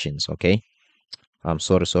validations. Okay, I'm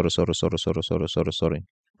sorry.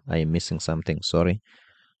 I am missing something. Sorry,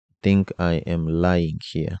 think I am lying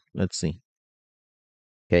here. Let's see.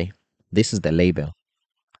 Okay, this is the label.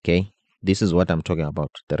 Okay, this is what I'm talking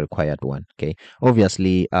about, the required one. Okay,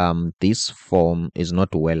 obviously this form is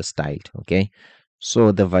not well styled. Okay,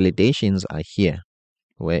 so the validations are here.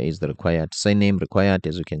 Where is the required? Say name required.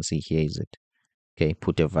 As you can see, here is it. Okay,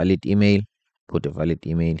 put a valid email. Put a valid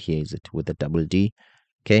email. Here is it, with a double D.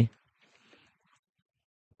 Okay,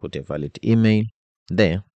 put a valid email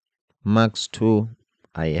there. Max 2,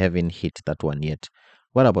 I haven't hit that one yet.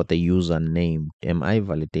 What about the username? Am I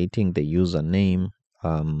validating the username?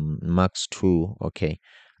 Max 2. Okay,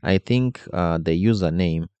 I think the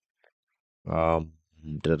username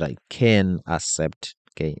that I can accept.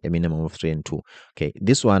 Okay, a minimum of 3 and 2. Okay,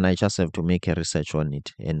 this one I just have to make a research on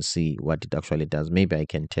it and see what it actually does. Maybe I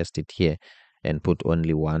can test it here and put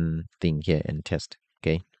only one thing here and test.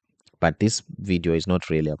 Okay, but this video is not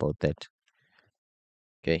really about that.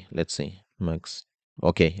 Okay, let's see. Max.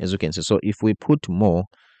 Okay, as you can see, so if we put more,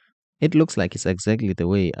 it looks like it's exactly the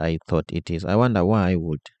way I thought it is. I wonder why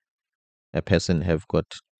would a person have got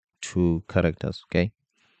 2 characters. Okay,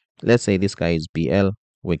 let's say this guy is BL.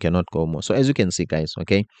 We cannot go more. So as you can see, guys,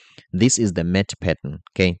 okay, this is the met pattern.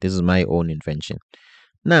 Okay, this is my own invention.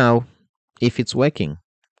 Now, if it's working,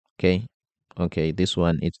 okay, okay, this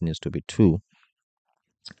one, it needs to be 2,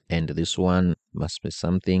 and this one must be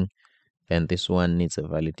something, and this one needs a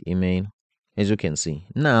valid email. As you can see,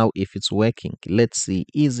 now if it's working, let's see,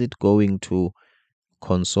 is it going to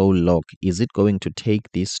console log? Is it going to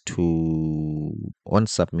take this to on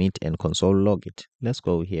submit and console log it? Let's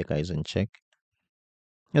go here, guys, and check.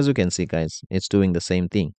 As you can see, guys, it's doing the same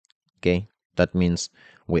thing. Okay, that means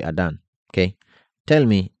we are done. Okay, tell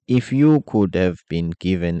me, if you could have been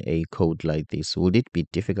given a code like this, would it be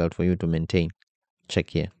difficult for you to maintain? Check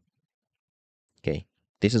here. Okay,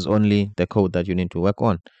 this is only the code that you need to work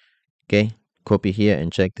on. Okay, copy here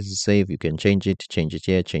and check. This is save. You can change it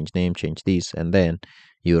here, change name, change this, and then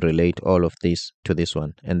you relate all of this to this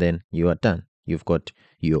one, and then you are done. You've got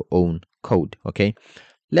your own code. Okay,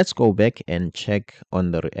 let's go back and check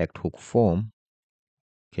on the React hook form.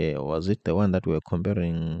 Okay, was it the one that we were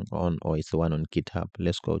comparing on, or it's the one on GitHub?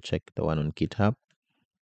 Let's go check the one on GitHub.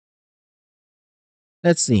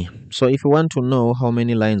 Let's see. So if you want to know how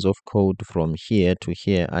many lines of code from here to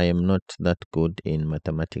here, I am not that good in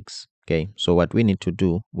mathematics. Okay, so what we need to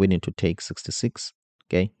do, we need to take 66.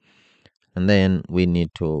 Okay, and then we need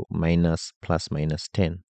to minus plus minus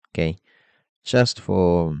 10. Okay, just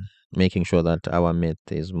for making sure that our math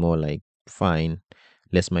is more like fine,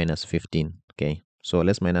 let's minus 15. Okay, so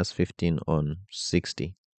let's minus 15 on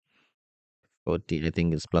 60. 40, I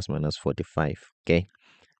think it's plus minus 45. Okay,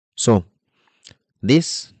 so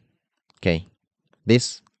this, okay,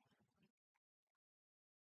 this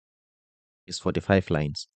is 45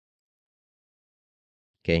 lines.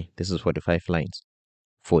 Okay, this is 45 lines.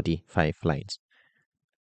 45 lines.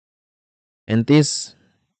 And this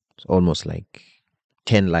is almost like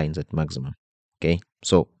 10 lines at maximum. Okay,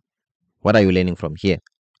 so what are you learning from here?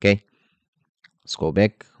 Okay, let's go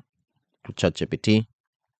back to ChatGPT.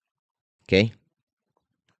 Okay,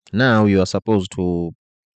 now you are supposed to,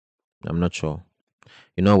 I'm not sure,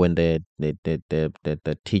 you know, when the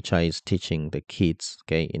teacher is teaching the kids,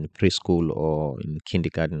 okay, in preschool or in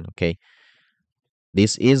kindergarten, okay,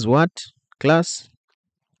 this is what class?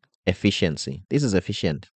 Efficiency. This is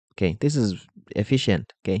efficient. Okay, this is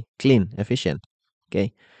efficient. Okay, clean, efficient.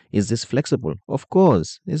 Okay, is this flexible? Of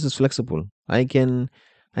course, this is flexible. I can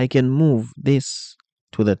move this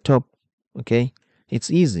to the top. Okay, it's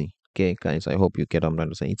easy. Okay, guys, I hope you get what I'm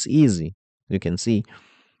trying to say. It's easy. You can see.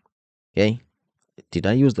 Okay, did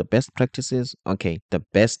I use the best practices? Okay, the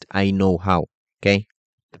best I know how. Okay,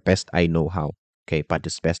 the best I know how. Okay, but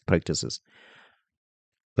it's best practices.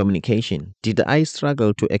 Communication. Did I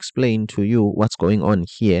struggle to explain to you what's going on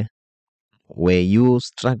here? Were you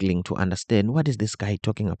struggling to understand what is this guy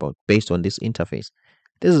talking about based on this interface?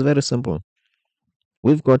 This is very simple.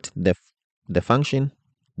 We've got the function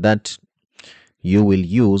that you will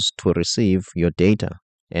use to receive your data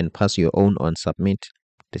and pass your own on submit.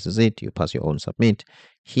 This is it. You pass your own submit.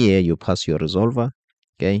 Here you pass your resolver.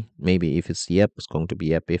 Okay. Maybe if it's yep, it's going to be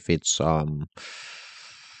yep. If it's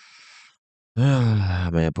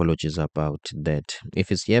my apologies about that.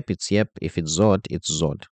 If it's yep, it's yep. If it's Zod, it's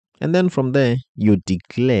Zod. And then from there, you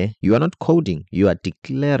declare, you are not coding, you are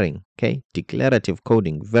declaring, okay? Declarative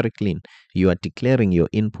coding, very clean. You are declaring your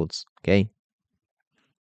inputs, okay?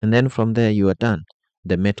 And then from there, you are done.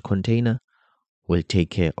 The Met container will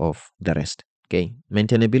take care of the rest, okay?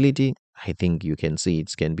 Maintainability, I think you can see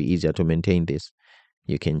it can be easier to maintain this.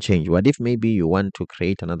 You can change. What if maybe you want to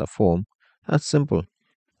create another form? That's simple,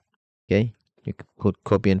 okay? You could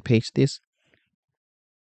copy and paste this,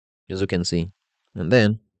 as you can see. And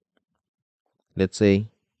then, let's say,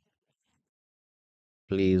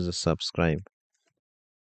 please subscribe.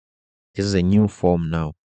 This is a new form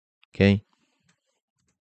now, okay?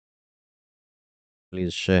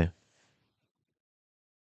 Please share,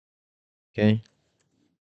 okay?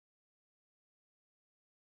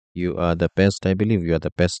 You are the best. I believe you are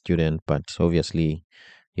the best student, but obviously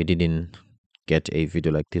you didn't get a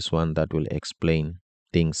video like this one that will explain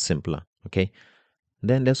things simpler, okay?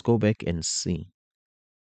 Then let's go back and see.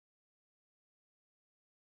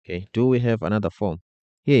 Okay, do we have another form?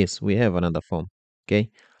 Yes, we have another form,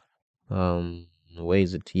 okay? Where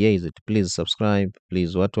is it? Here is it. Please subscribe,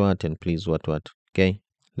 please what, and please what. Okay,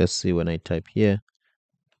 let's see when I type here.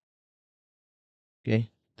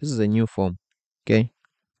 Okay, this is a new form, okay?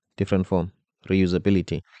 Different form,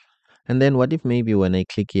 reusability. And then what if maybe when I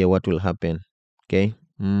click here, what will happen? Okay,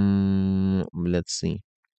 let's see.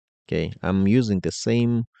 Okay, I'm using the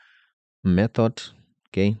same method,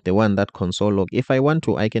 okay, the one that console log. If I want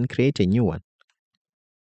to, I can create a new one.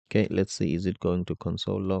 Okay, let's see, is it going to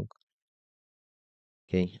console log?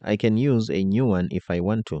 Okay, I can use a new one if I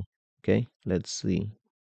want to. Okay, let's see.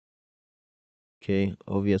 Okay,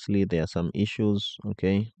 obviously there are some issues,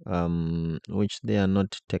 okay, which they are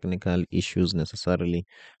not technical issues necessarily,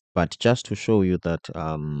 but just to show you that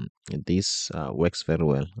this works very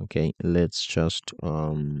well. Okay, let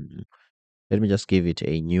me just give it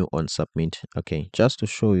a new on submit. Okay, just to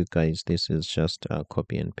show you guys, this is just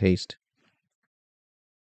copy and paste.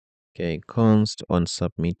 Okay, const on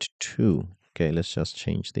submit to. Okay, let's just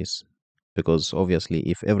change this, because obviously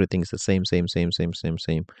if everything is the same,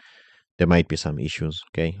 there might be some issues.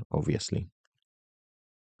 Okay, obviously.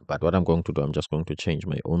 But what I'm going to do, I'm just going to change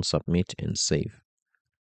my own submit and save.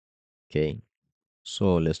 Okay.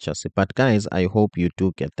 So let's just see. But guys, I hope you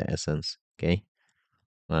do get the essence. Okay.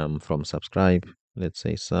 From subscribe, let's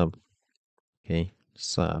say sub. Okay.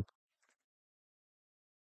 Sub.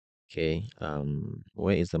 Okay.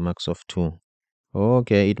 Where is the max of 2?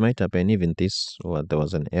 Okay, it might happen even this, or there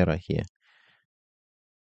was an error here.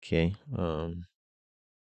 Okay.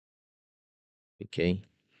 Okay.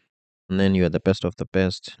 And then you are the best of the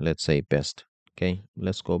best. Let's say best. Okay.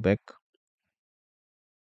 Let's go back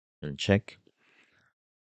and check.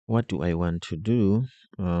 What do I want to do?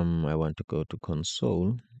 I want to go to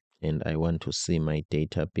console and I want to see my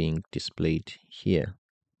data being displayed here.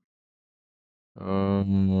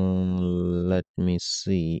 Let me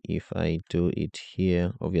see if I do it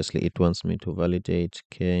here. Obviously, it wants me to validate.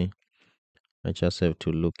 Okay, I just have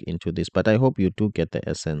to look into this, but I hope you do get the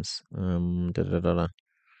essence.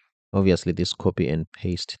 Obviously, this copy and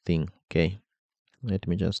paste thing. Okay, let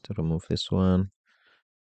me just remove this one,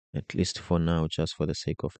 at least for now, just for the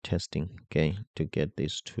sake of testing. Okay, to get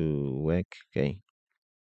this to work. Okay.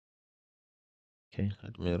 Okay,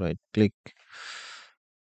 let me right click.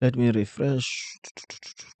 Let me refresh.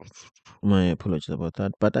 My apologies about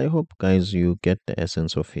that. But I hope, guys, you get the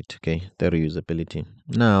essence of it. Okay, the reusability.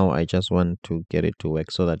 Now, I just want to get it to work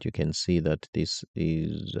so that you can see that this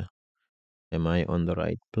is. Am I on the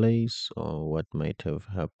right place or what might have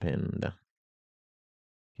happened?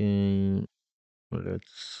 Okay,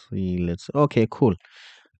 let's see. Okay, cool.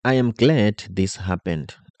 I am glad this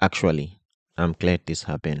happened. Actually, I'm glad this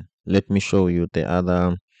happened. Let me show you the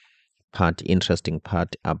other interesting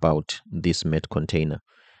part about this met container.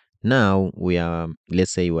 Now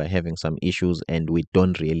let's say we're having some issues and we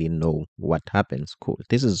don't really know what happens. Cool.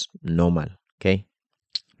 This is normal. Okay.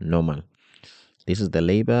 Normal. This is the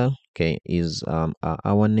label. Okay. Is are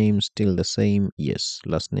our name still the same? Yes.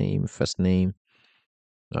 Last name, first name,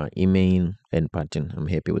 email, and pattern. I'm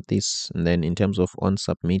happy with this. And then in terms of on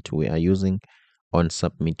submit, we are using on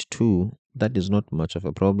submit to. That is not much of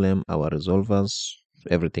a problem. Our resolvers,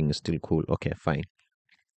 everything is still cool. Okay, fine.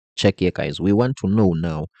 Check here, guys. We want to know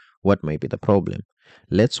now what might be the problem.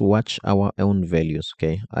 Let's watch our own values.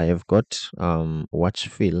 Okay, I have got watch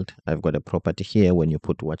field. I've got a property here. When you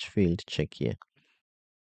put watch field, check here.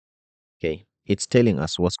 Okay, it's telling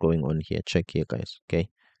us what's going on here. Check here, guys. Okay,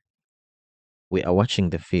 we are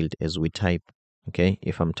watching the field as we type. Okay,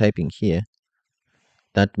 if I'm typing here,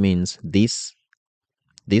 that means this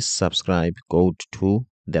subscribe go to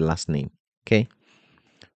the last name. Okay,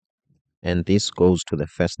 and this goes to the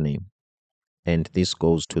first name, and this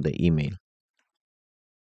goes to the email.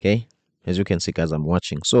 Okay, as you can see, guys, I'm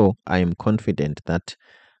watching, so I am confident that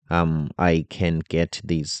I can get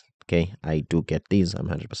these. Okay, I do get these. I'm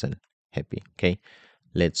 100% happy. Okay,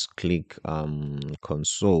 let's click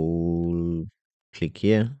console, click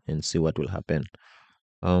here and see what will happen.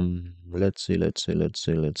 Let's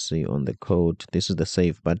see on the code. This is the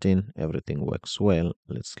save button. Everything works well.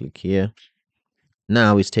 Let's click here.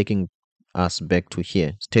 Now it's taking us back to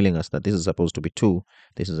here. It's telling us that this is supposed to be 2.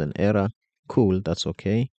 This is an error. Cool, that's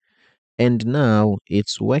okay. And now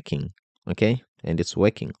it's working. Okay, and it's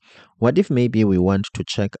working. What if maybe we want to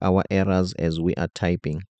check our errors as we are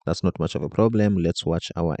typing? That's not much of a problem. Let's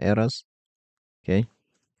watch our errors. Okay,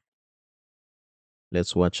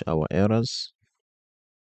 let's watch our errors.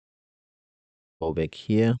 Go back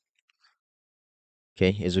here.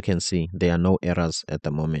 Okay, as you can see, there are no errors at the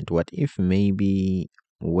moment. What if maybe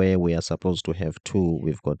where we are supposed to have 2,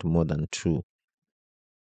 we've got more than 2?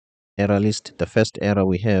 Error list, the first error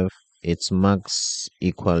we have, it's max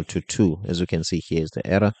equal to 2. As you can see, here is the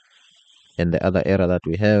error. And the other error that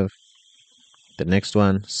we have, the next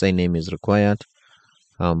one, say name is required.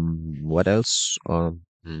 What else?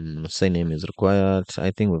 Say name is required. I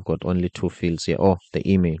think we've got only 2 fields here. Oh, the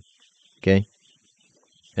email. Okay,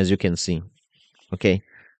 as you can see. Okay,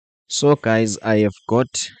 so guys, I have got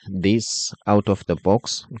this out of the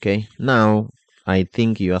box. Okay, now I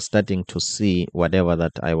think you are starting to see whatever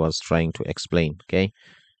that I was trying to explain. Okay,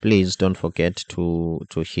 Please don't forget to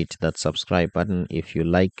hit that subscribe button if you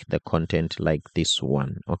like the content like this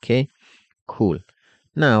one. Okay, cool.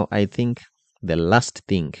 Now I think the last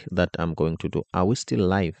thing that I'm going to do, are we still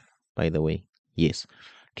live, by the way? Yes.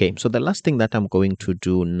 Okay, so the last thing that I'm going to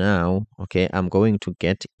do now, okay, I'm going to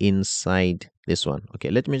get inside this one. Okay,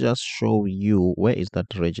 let me just show you, where is that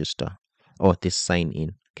register? Oh, this sign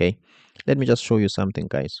in. Okay, let me just show you something,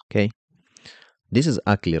 guys. Okay, this is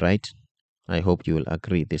ugly, right? I hope you will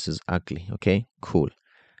agree this is ugly. Okay, cool.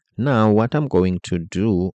 Now what I'm going to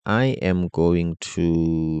do, I am going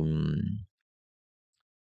to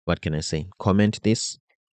what can I say, comment this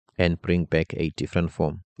and bring back a different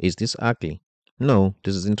form. Is this ugly? No,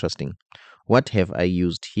 this is interesting. What have I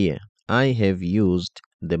used here? I have used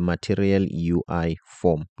the material UI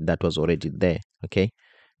form that was already there. Okay,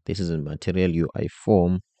 this is a material UI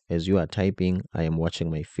form. As you are typing, I am watching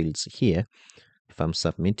my fields here. If I'm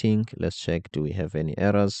submitting, let's check, do we have any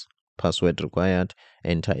errors? Password required,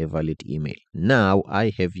 enter a valid email. Now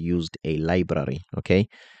I have used a library, okay,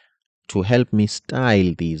 to help me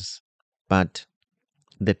style these, but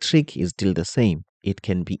the trick is still the same. It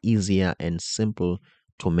can be easier and simple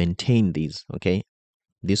to maintain these, okay.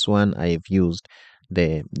 This one I have used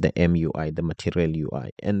the MUI, the material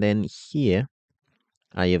UI, and then here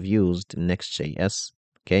I have used Next.js,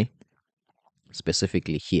 okay,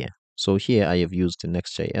 specifically here. So here I have used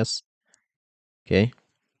Next.js, okay,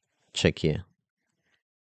 check here,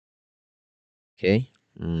 okay.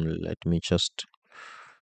 Let me just,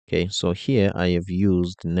 okay, so here I have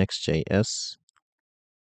used Next.js,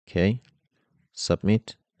 okay,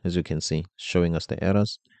 submit. As you can see, showing us the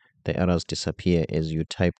errors disappear as you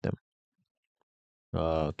type them.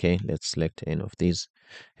 Okay, let's select any of these.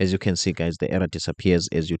 As you can see, guys, the error disappears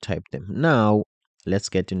as you type them. Now let's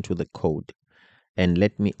get into the code and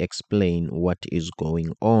let me explain what is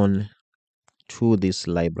going on to this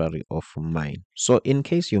library of mine. So in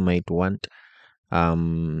case you might want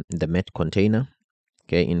the met container,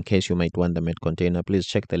 okay, in case you might want the met container, please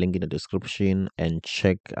check the link in the description and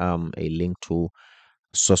check a link to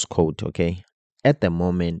source code. Okay, at the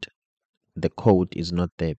moment the code is not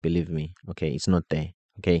there, believe me. Okay, it's not there.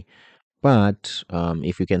 Okay, but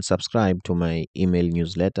if you can subscribe to my email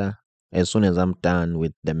newsletter, as soon as I'm done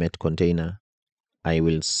with the met container, I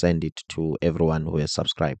will send it to everyone who has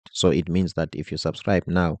subscribed. So it means that if you subscribe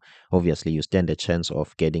now, obviously you stand a chance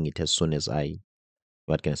of getting it as soon as I,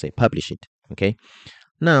 what can I say, publish it. Okay,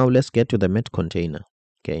 now let's get to the met container.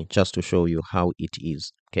 Okay, just to show you how it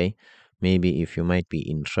is. Okay, maybe if you might be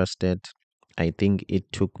interested, I think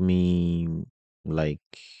it took me like,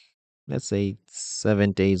 let's say,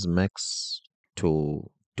 7 days max to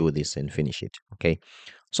do this and finish it. Okay,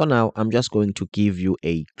 so now I'm just going to give you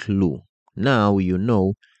a clue. Now you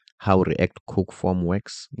know how React Cook form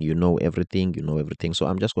works. You know everything. You know everything. So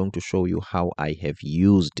I'm just going to show you how I have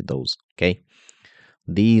used those. Okay,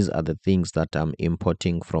 these are the things that I'm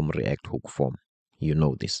importing from React Hook form. You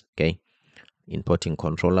know this. Okay, importing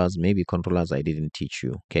controllers, maybe controllers I didn't teach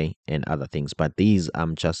you, okay, and other things, but these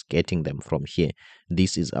I'm just getting them from here.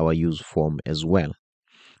 This is our use form as well.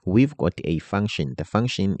 We've got a function. The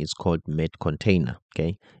function is called met container.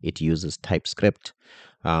 Okay, it uses Typescript,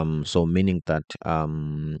 so meaning that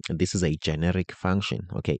this is a generic function.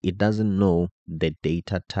 Okay, it doesn't know the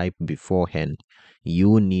data type beforehand.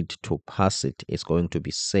 You need to pass it. It's going to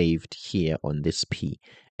be saved here on this P,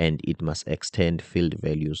 and it must extend field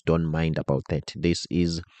values. Don't mind about that. This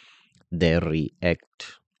is the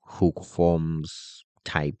React hook forms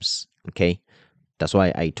types. Okay, that's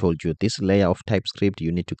why I told you this layer of TypeScript,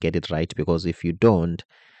 you need to get it right, because if you don't,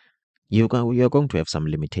 you're going to have some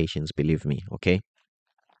limitations, believe me. Okay,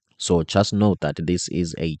 so just note that this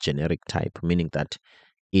is a generic type, meaning that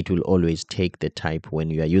it will always take the type when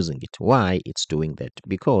you are using it. Why it's doing that?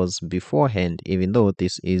 Because beforehand, even though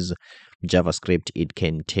this is JavaScript, it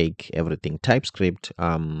can take everything. TypeScript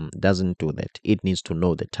doesn't do that. It needs to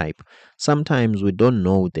know the type. Sometimes we don't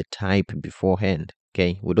know the type beforehand.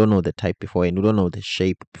 Okay, we don't know the type beforehand. We don't know the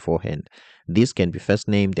shape beforehand. This can be first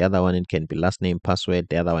name, the other one it can be last name, password,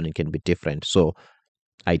 the other one it can be different. So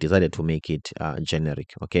I decided to make it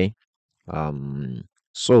generic. Okay, um,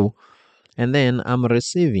 so and then I'm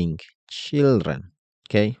receiving children.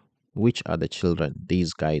 Okay, which are the children?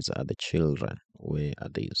 These guys are the children. Where are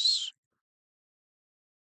these?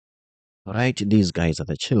 Right, these guys are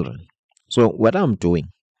the children. So what I'm doing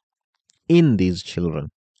in these children,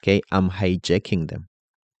 okay, I'm hijacking them.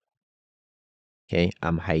 Okay,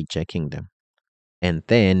 I'm hijacking them. And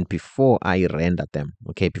then before I render them,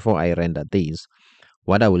 okay, before I render these,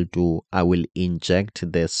 what I will do, I will inject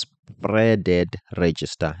the spreaded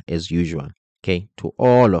register as usual, okay, to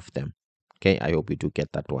all of them. Okay, I hope you do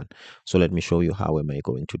get that one. So let me show you how am I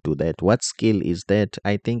going to do that. What skill is that?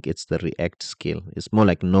 I think it's the React skill. It's more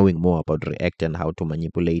like knowing more about React and how to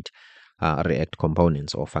manipulate React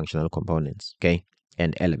components or functional components, okay,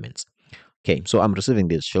 and elements. Okay, so I'm receiving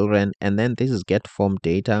these children, and then this is get form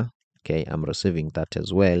data. Okay, I'm receiving that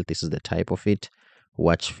as well. This is the type of it.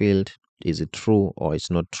 Watch field, is it true or it's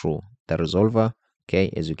not true? The resolver,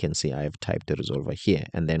 okay, as you can see, I have typed the resolver here,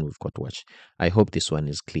 and then we've got watch. I hope this one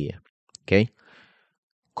is clear. Okay,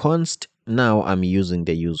 const, now I'm using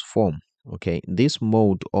the use form. Okay, this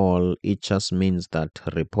mode all, it just means that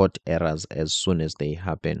report errors as soon as they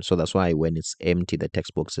happen. So that's why when it's empty, the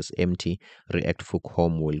text box is empty, React Hook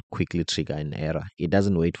Home will quickly trigger an error. It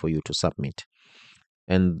doesn't wait for you to submit.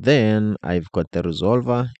 And then I've got the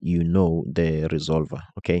resolver, you know, the resolver.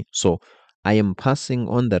 Okay, so I am passing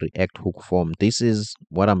on the React Hook form. This is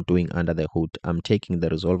what I'm doing under the hood. I'm taking the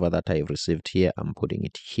resolver that I've received here, I'm putting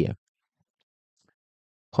it here.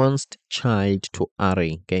 Const child to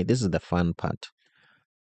array. Okay, this is the fun part.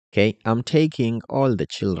 Okay, I'm taking all the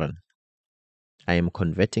children, I am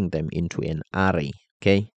converting them into an array.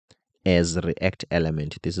 Okay, as React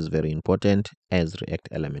element. This is very important, as React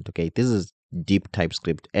element. Okay, this is deep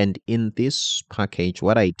TypeScript, and in this package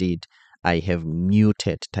what I did, I have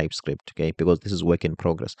muted TypeScript. Okay, because this is work in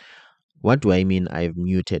progress. What do I mean I've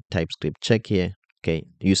muted TypeScript? Check here. Okay,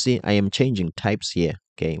 you see I am changing types here.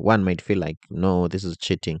 Okay, one might feel like, no, this is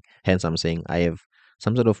cheating. Hence I'm saying I have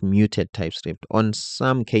some sort of muted TypeScript. On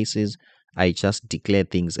some cases I just declare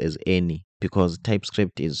things as any, because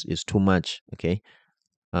TypeScript is too much. Okay,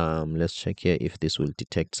 let's check here if this will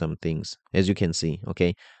detect some things. As you can see,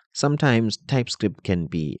 okay, sometimes TypeScript can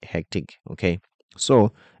be hectic. Okay,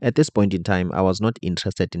 so at this point in time I was not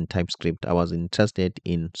interested in TypeScript, I was interested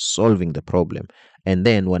in solving the problem, and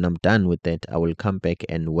then when I'm done with that I will come back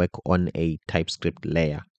and work on a TypeScript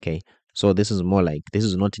layer. Okay, so this is more like, this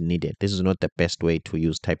is not needed, this is not the best way to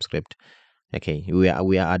use TypeScript. Okay, we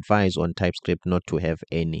are advised on TypeScript not to have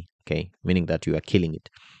any. Okay, meaning that you are killing it.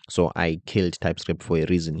 So I killed TypeScript for a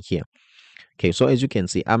reason here. Okay, so as you can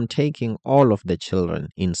see, I'm taking all of the children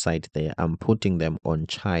inside there, I'm putting them on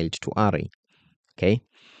child to array. Okay,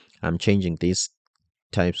 I'm changing this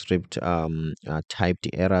TypeScript typed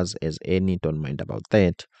errors as any, don't mind about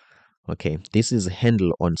that. Okay, this is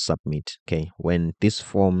handle on submit. Okay, when this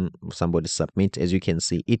form somebody submit, as you can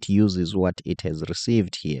see, it uses what it has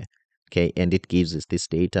received here. Okay, and it gives us this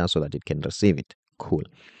data so that it can receive it. Cool.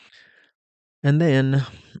 And then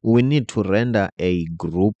we need to render a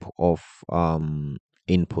group of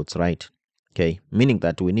inputs, right? Okay, meaning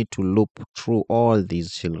that we need to loop through all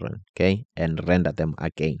these children, okay, and render them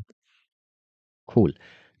again. Cool.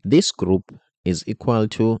 This group is equal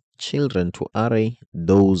to children to array,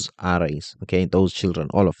 those arrays, okay, those children,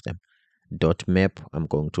 all of them. Dot map, I'm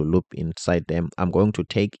going to loop inside them. I'm going to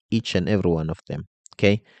take each and every one of them,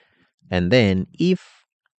 okay? And then if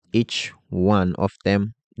each one of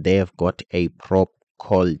them, they have got a prop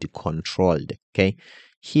called controlled, okay?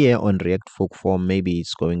 Here on React Folk Form, maybe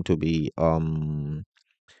it's going to be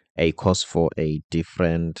a course for a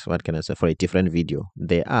different, what can I say, for a different video.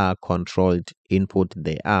 They are controlled input,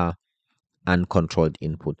 they are uncontrolled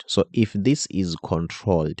input. So if this is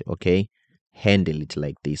controlled, okay, handle it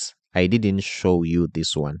like this. I didn't show you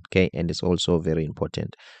this one, okay, and it's also very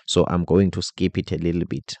important, so I'm going to skip it a little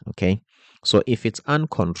bit. Okay, so if it's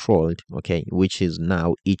uncontrolled, okay, which is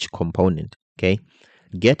now each component, okay,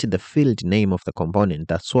 get the field name of the component.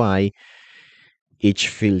 That's why each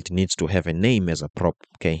field needs to have a name as a prop.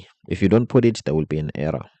 Okay, if you don't put it, there will be an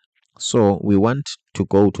error. So we want to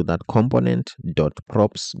go to that component dot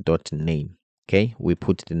props dot name. Okay, we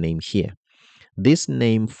put the name here. This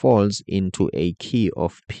name falls into a key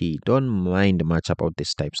of P. Don't mind much about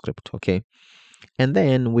this TypeScript. Okay, and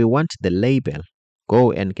then we want the label.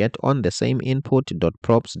 Go and get on the same input dot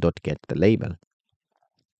props dot get the label.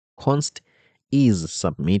 Const is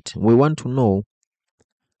submit. We want to know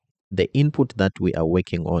the input that we are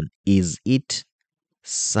working on. Is it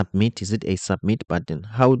submit? Is it a submit button?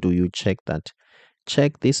 How do you check that?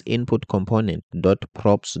 Check this input component dot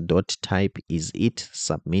props dot type. Is it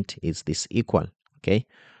submit? Is this equal? Okay,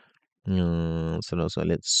 so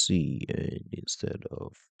let's see, instead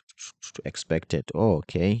of expected. Oh,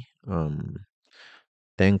 okay,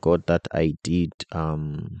 thank God that I did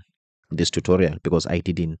this tutorial, because I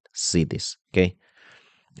didn't see this. Okay,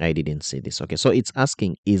 I didn't see this. Okay, so it's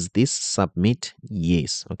asking, is this submit?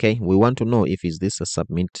 Yes. Okay, we want to know if is this a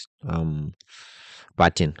submit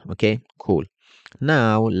button. Okay, cool.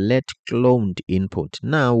 Now let cloned input.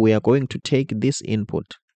 Now we are going to take this input.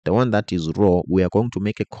 the one that is raw, we are going to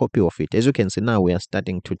make a copy of it. As you can see now, we are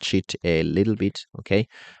starting to cheat a little bit. Okay,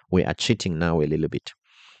 we are cheating now a little bit.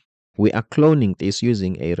 We are cloning this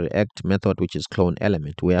using a React method, which is clone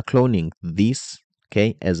element. We are cloning this,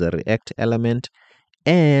 okay, as a React element,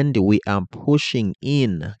 and we are pushing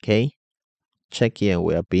in, okay. Check here,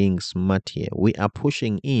 we are being smart here. We are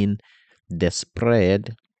pushing in the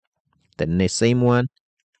spread, the same one,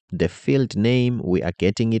 the field name, we are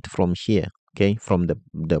getting it from here, okay, from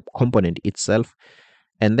the component itself.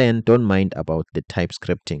 And then don't mind about the type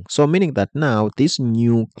scripting. So meaning that now this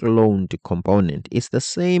new cloned component is the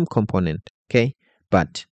same component, okay,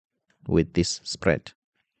 but with this spread.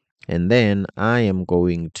 And then I am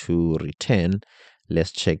going to return,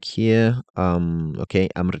 let's check here. Okay,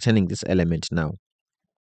 I'm returning this element now.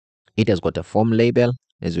 It has got a form label.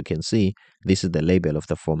 As you can see, this is the label of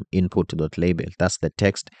the form, input.label. That's the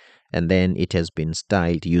text. And then it has been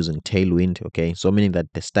styled using Tailwind. Okay, so meaning that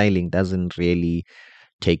the styling doesn't really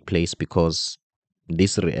take place because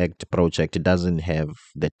this React project doesn't have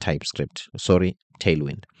the TypeScript, sorry,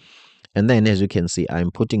 Tailwind. And then as you can see,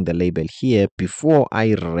 I'm putting the label here before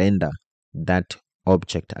I render that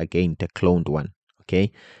object again, the cloned one.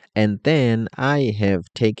 Okay, and then I have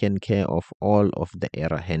taken care of all of the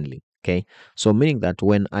error handling. Okay, so meaning that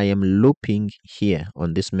when I am looping here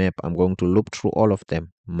on this map, I'm going to loop through all of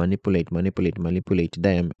them, manipulate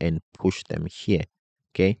them, and push them here.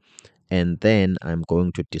 Okay, and then I'm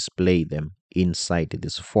going to display them inside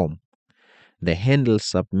this form. The handle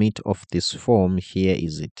submit of this form, here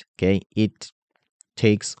is it. Okay, it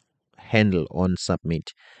takes handle on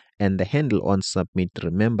submit, and the handle on submit,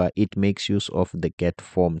 remember, it makes use of the get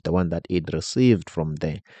form, the one that it received from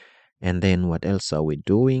there. And then what else are we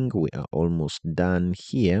doing? We are almost done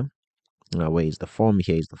here. Now where is the form?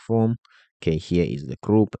 Here is the form. Okay, here is the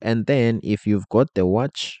group. And then if you've got the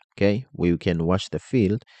watch, okay, we can watch the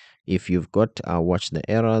field. If you've got watch the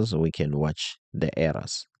errors, we can watch the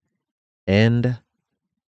errors. And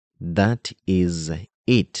that is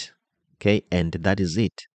it. Okay, and that is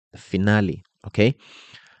it, the finale. Okay,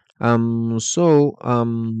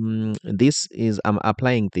 this is, I'm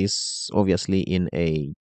applying this obviously in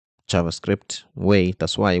a JavaScript way.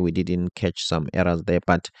 That's why we didn't catch some errors there,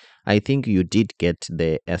 but I think you did get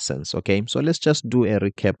the essence. Okay, so let's just do a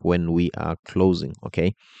recap when we are closing.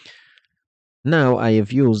 Okay, now I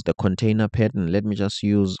have used the container pattern. Let me just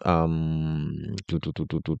use let's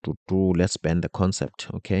bend the concept.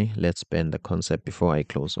 Okay, let's bend the concept before I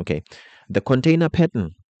close. Okay, the container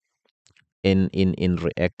pattern in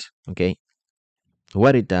React. Okay,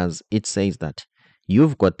 what it does, it says that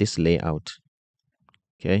you've got this layout.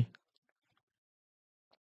 Okay,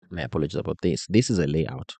 my apologies about this. This is a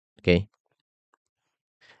layout. Okay,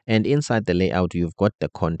 and inside the layout you've got the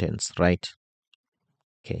contents, right?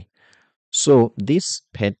 Okay, so this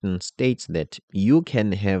pattern states that you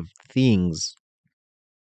can have things,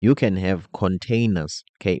 you can have containers,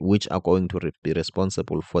 okay, which are going to be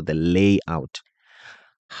responsible for the layout,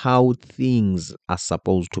 how things are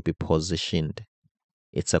supposed to be positioned.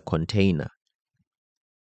 It's a container.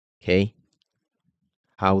 Okay,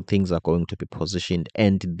 how things are going to be positioned,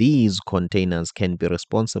 and these containers can be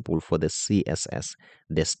responsible for the CSS,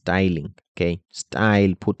 the styling. Okay,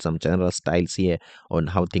 style, put some general styles here on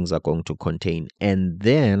how things are going to contain, and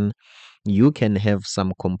then you can have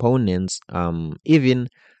some components, even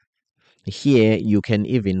here you can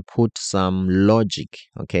even put some logic,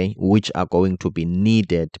 okay, which are going to be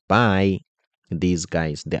needed by these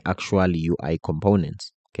guys, the actual UI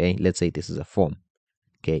components. Okay, let's say this is a form.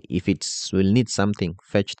 Okay, if it will need something,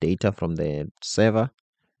 fetch data from the server,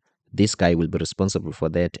 this guy will be responsible for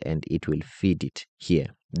that, and it will feed it here.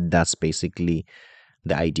 That's basically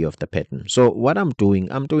the idea of the pattern. So what I'm doing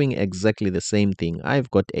exactly the same thing.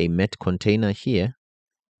 I've got a met container here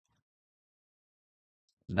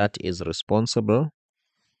that is responsible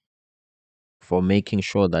for making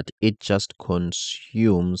sure that it just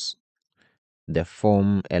consumes the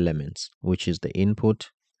form elements, which is the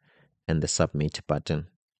input and the submit button.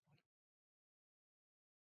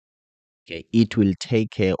 Okay, it will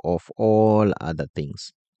take care of all other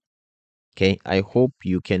things. Okay, I hope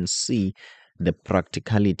you can see the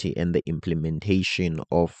practicality and the implementation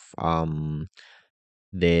of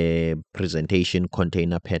the presentation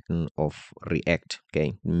container pattern of React.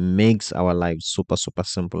 Okay, makes our lives super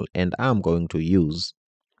simple, and I'm going to use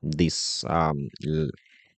this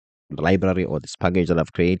library or this package that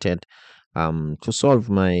I've created to solve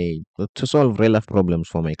real life problems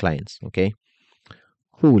for my clients. Okay,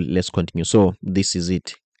 cool, let's continue. So this is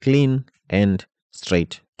it, clean and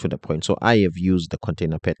straight to the point. So I have used the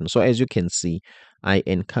container pattern. So as you can see, I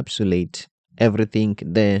encapsulate everything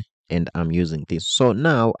there, and I'm using this. So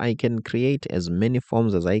now I can create as many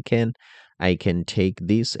forms as I can. I can take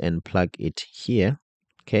this and plug it here.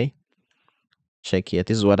 Okay, check here.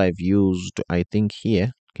 This is what I've used, I think,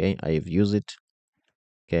 here. Okay, I've used it.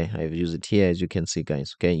 Okay, I've used it here, as you can see,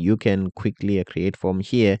 guys. Okay, you can quickly create form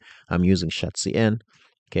here. I'm using ShadCN.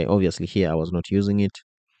 Okay, obviously here I was not using it.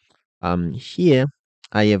 Here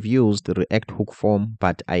I have used the React hook form,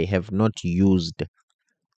 but I have not used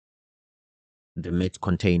the Met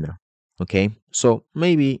container. Okay, so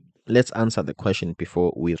maybe let's answer the question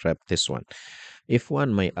before we wrap this one. If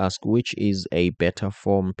one might ask, which is a better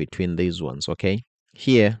form between these ones? Okay,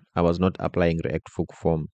 here I was not applying React hook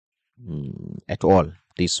form at all.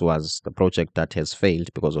 This was the project that has failed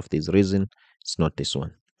because of this reason. It's not this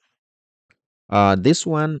one. This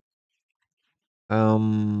one,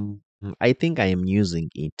 I think I am using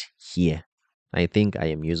it here. I think I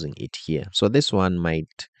am using it here. So this one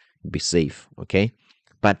might be safe, okay?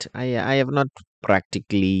 But I have not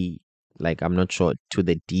practically, like, I'm not sure to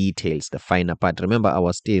the details, the finer part. Remember, I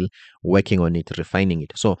was still working on it, refining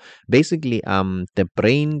it. So basically, the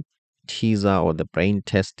brain teaser or the brain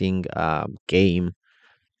testing game,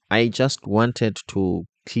 I just wanted to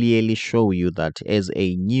clearly show you that as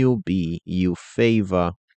a newbie, you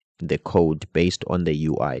favor the code based on the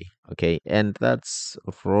UI. Okay, and that's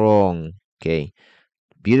wrong. Okay,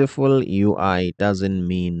 beautiful UI doesn't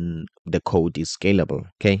mean the code is scalable.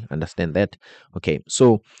 Okay, understand that? Okay,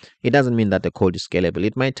 so it doesn't mean that the code is scalable.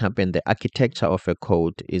 It might happen the architecture of a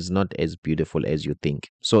code is not as beautiful as you think.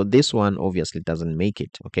 So this one obviously doesn't make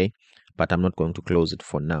it. Okay, but I'm not going to close it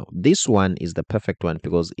for now. This one is the perfect one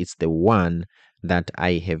because it's the one that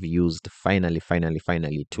I have used finally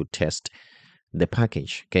to test the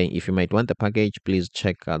package. Okay, if you might want the package, please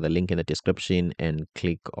check the link in the description and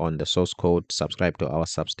click on the source code, subscribe to our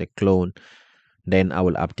Substack clone. Then I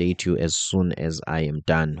will update you as soon as I am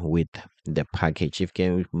done with the package. If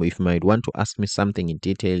you might want to ask me something in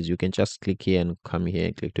details, you can just click here and come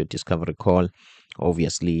here, click to discovery call.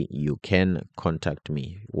 Obviously you can contact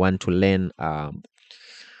me. Want to learn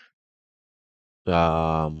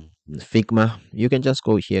Figma, you can just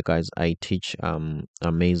go here, guys. I teach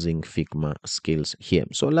amazing Figma skills here.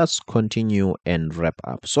 So let's continue and wrap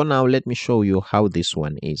up. So now let me show you how this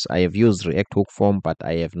one is. I have used React hook form, but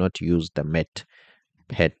I have not used the Met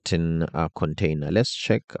pattern container. Let's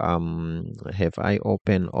check. Have I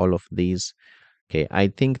opened all of these? Okay, I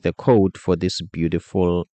think the code for this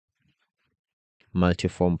beautiful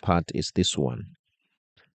multiform part is this one.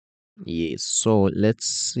 Yes, so let's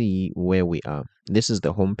see where we are. This is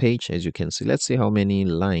the home page, as you can see. Let's see how many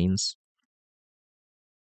lines.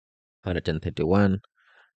 131.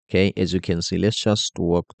 Okay, as you can see, let's just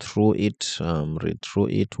walk through it, read through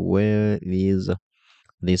it. Where is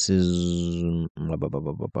this? This is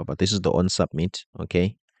the on submit.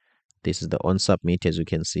 Okay, this is the on submit, as you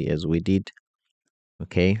can see, as we did.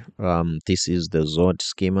 Okay, this is the Zod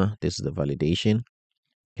schema. This is the validation.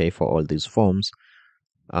 Okay, for all these forms.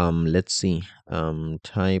 Let's see,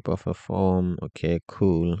 type of a form. Okay,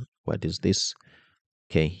 cool. What is this?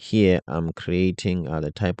 Okay, here I'm creating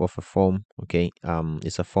the type of a form. Okay,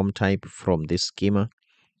 it's a form type from this schema.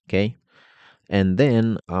 Okay, and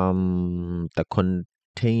then the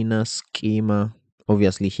container schema,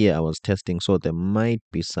 obviously here I was testing, so there might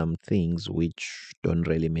be some things which don't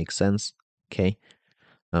really make sense. Okay,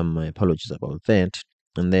 my apologies about that.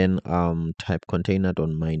 And then type container,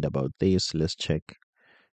 don't mind about this. Let's check.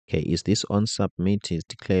 Okay, is this on submit is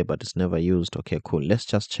declared but it's never used? Okay, cool. Let's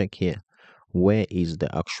just check here. Where is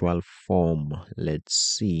the actual form? Let's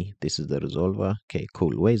see. This is the resolver. Okay,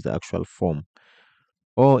 cool. Where is the actual form?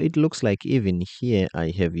 Oh, it looks like even here I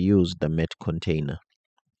have used the Met container.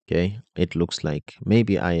 Okay, it looks like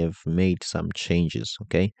maybe I have made some changes.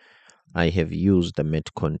 Okay, I have used the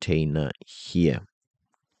Met container here.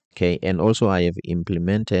 Okay, and also I have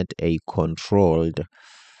implemented a controlled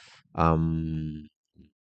um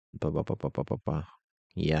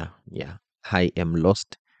yeah, yeah. I am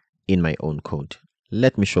lost in my own code.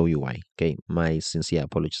 Let me show you why. Okay, my sincere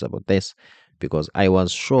apologies about this because I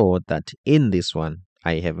was sure that in this one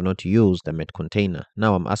I have not used the Met container.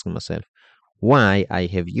 Now I'm asking myself why I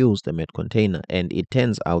have used the Met container, and it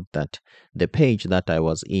turns out that the page that I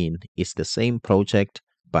was in is the same project,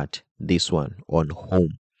 but this one on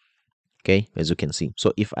home. Okay, as you can see.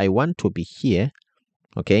 So if I want to be here,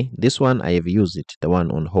 okay, this one I have used it, the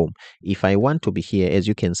one on home. If I want to be here, as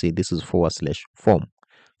you can see, this is /form.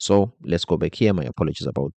 So let's go back here. My apologies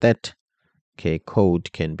about that. Okay,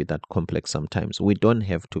 code can be that complex sometimes. We don't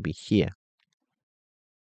have to be here.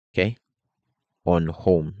 Okay, on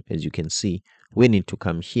home, as you can see, we need to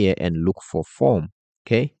come here and look for form.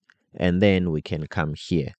 Okay, and then we can come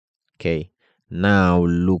here. Okay, now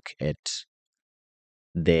look at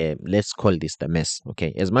let's call this the mess.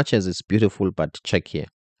 Okay, as much as it's beautiful, but check here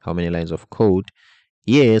how many lines of code.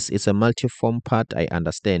 Yes, it's a multi-form part, I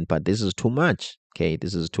understand, but this is too much. Okay,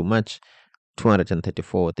 this is too much.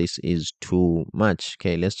 234, this is too much.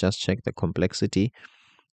 Okay, let's just check the complexity.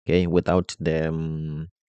 Okay, without the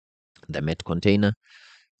met container.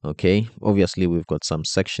 Okay, obviously we've got some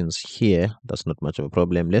sections here. That's not much of a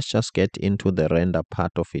problem. Let's just get into the render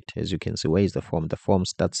part of it. As you can see, where is the form? The form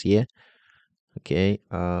starts here. Okay,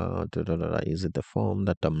 is it the form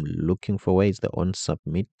that I'm looking for? Where is the on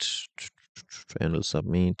submit? And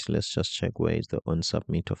submit. Let's just check where is the on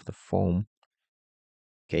submit of the form.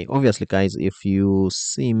 Okay, obviously, guys, if you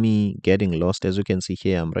see me getting lost, as you can see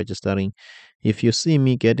here, I'm registering. If you see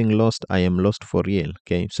me getting lost, I am lost for real.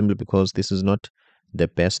 Okay, simply because this is not the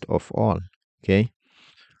best of all. Okay,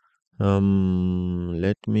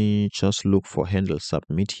 let me just look for handle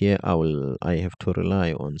submit here. I have to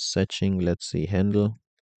rely on searching. Let's see handle.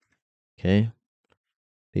 Okay,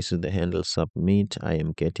 this is the handle submit. I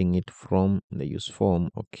am getting it from the use form.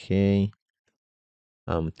 Okay.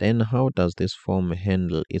 Then how does this form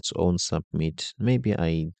handle its own submit? Maybe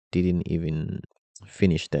I didn't even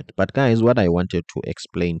finish that. But guys, what I wanted to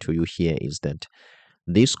explain to you here is that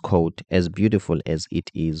this code, as beautiful as it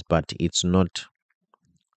is, but it's not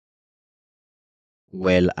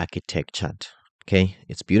well architectured. Okay,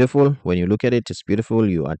 it's beautiful. When you look at it, it's beautiful.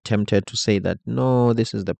 You are tempted to say that, no,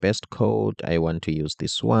 this is the best code. I want to use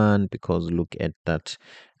this one because look at that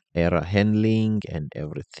error handling and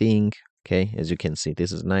everything. Okay, as you can see,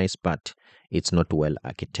 this is nice, but it's not well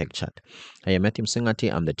architectured. I am Matthew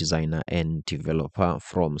Singati. I'm the designer and developer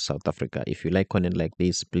from South Africa. If you like content like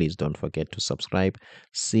this, please don't forget to subscribe.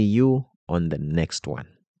 See you on the next one.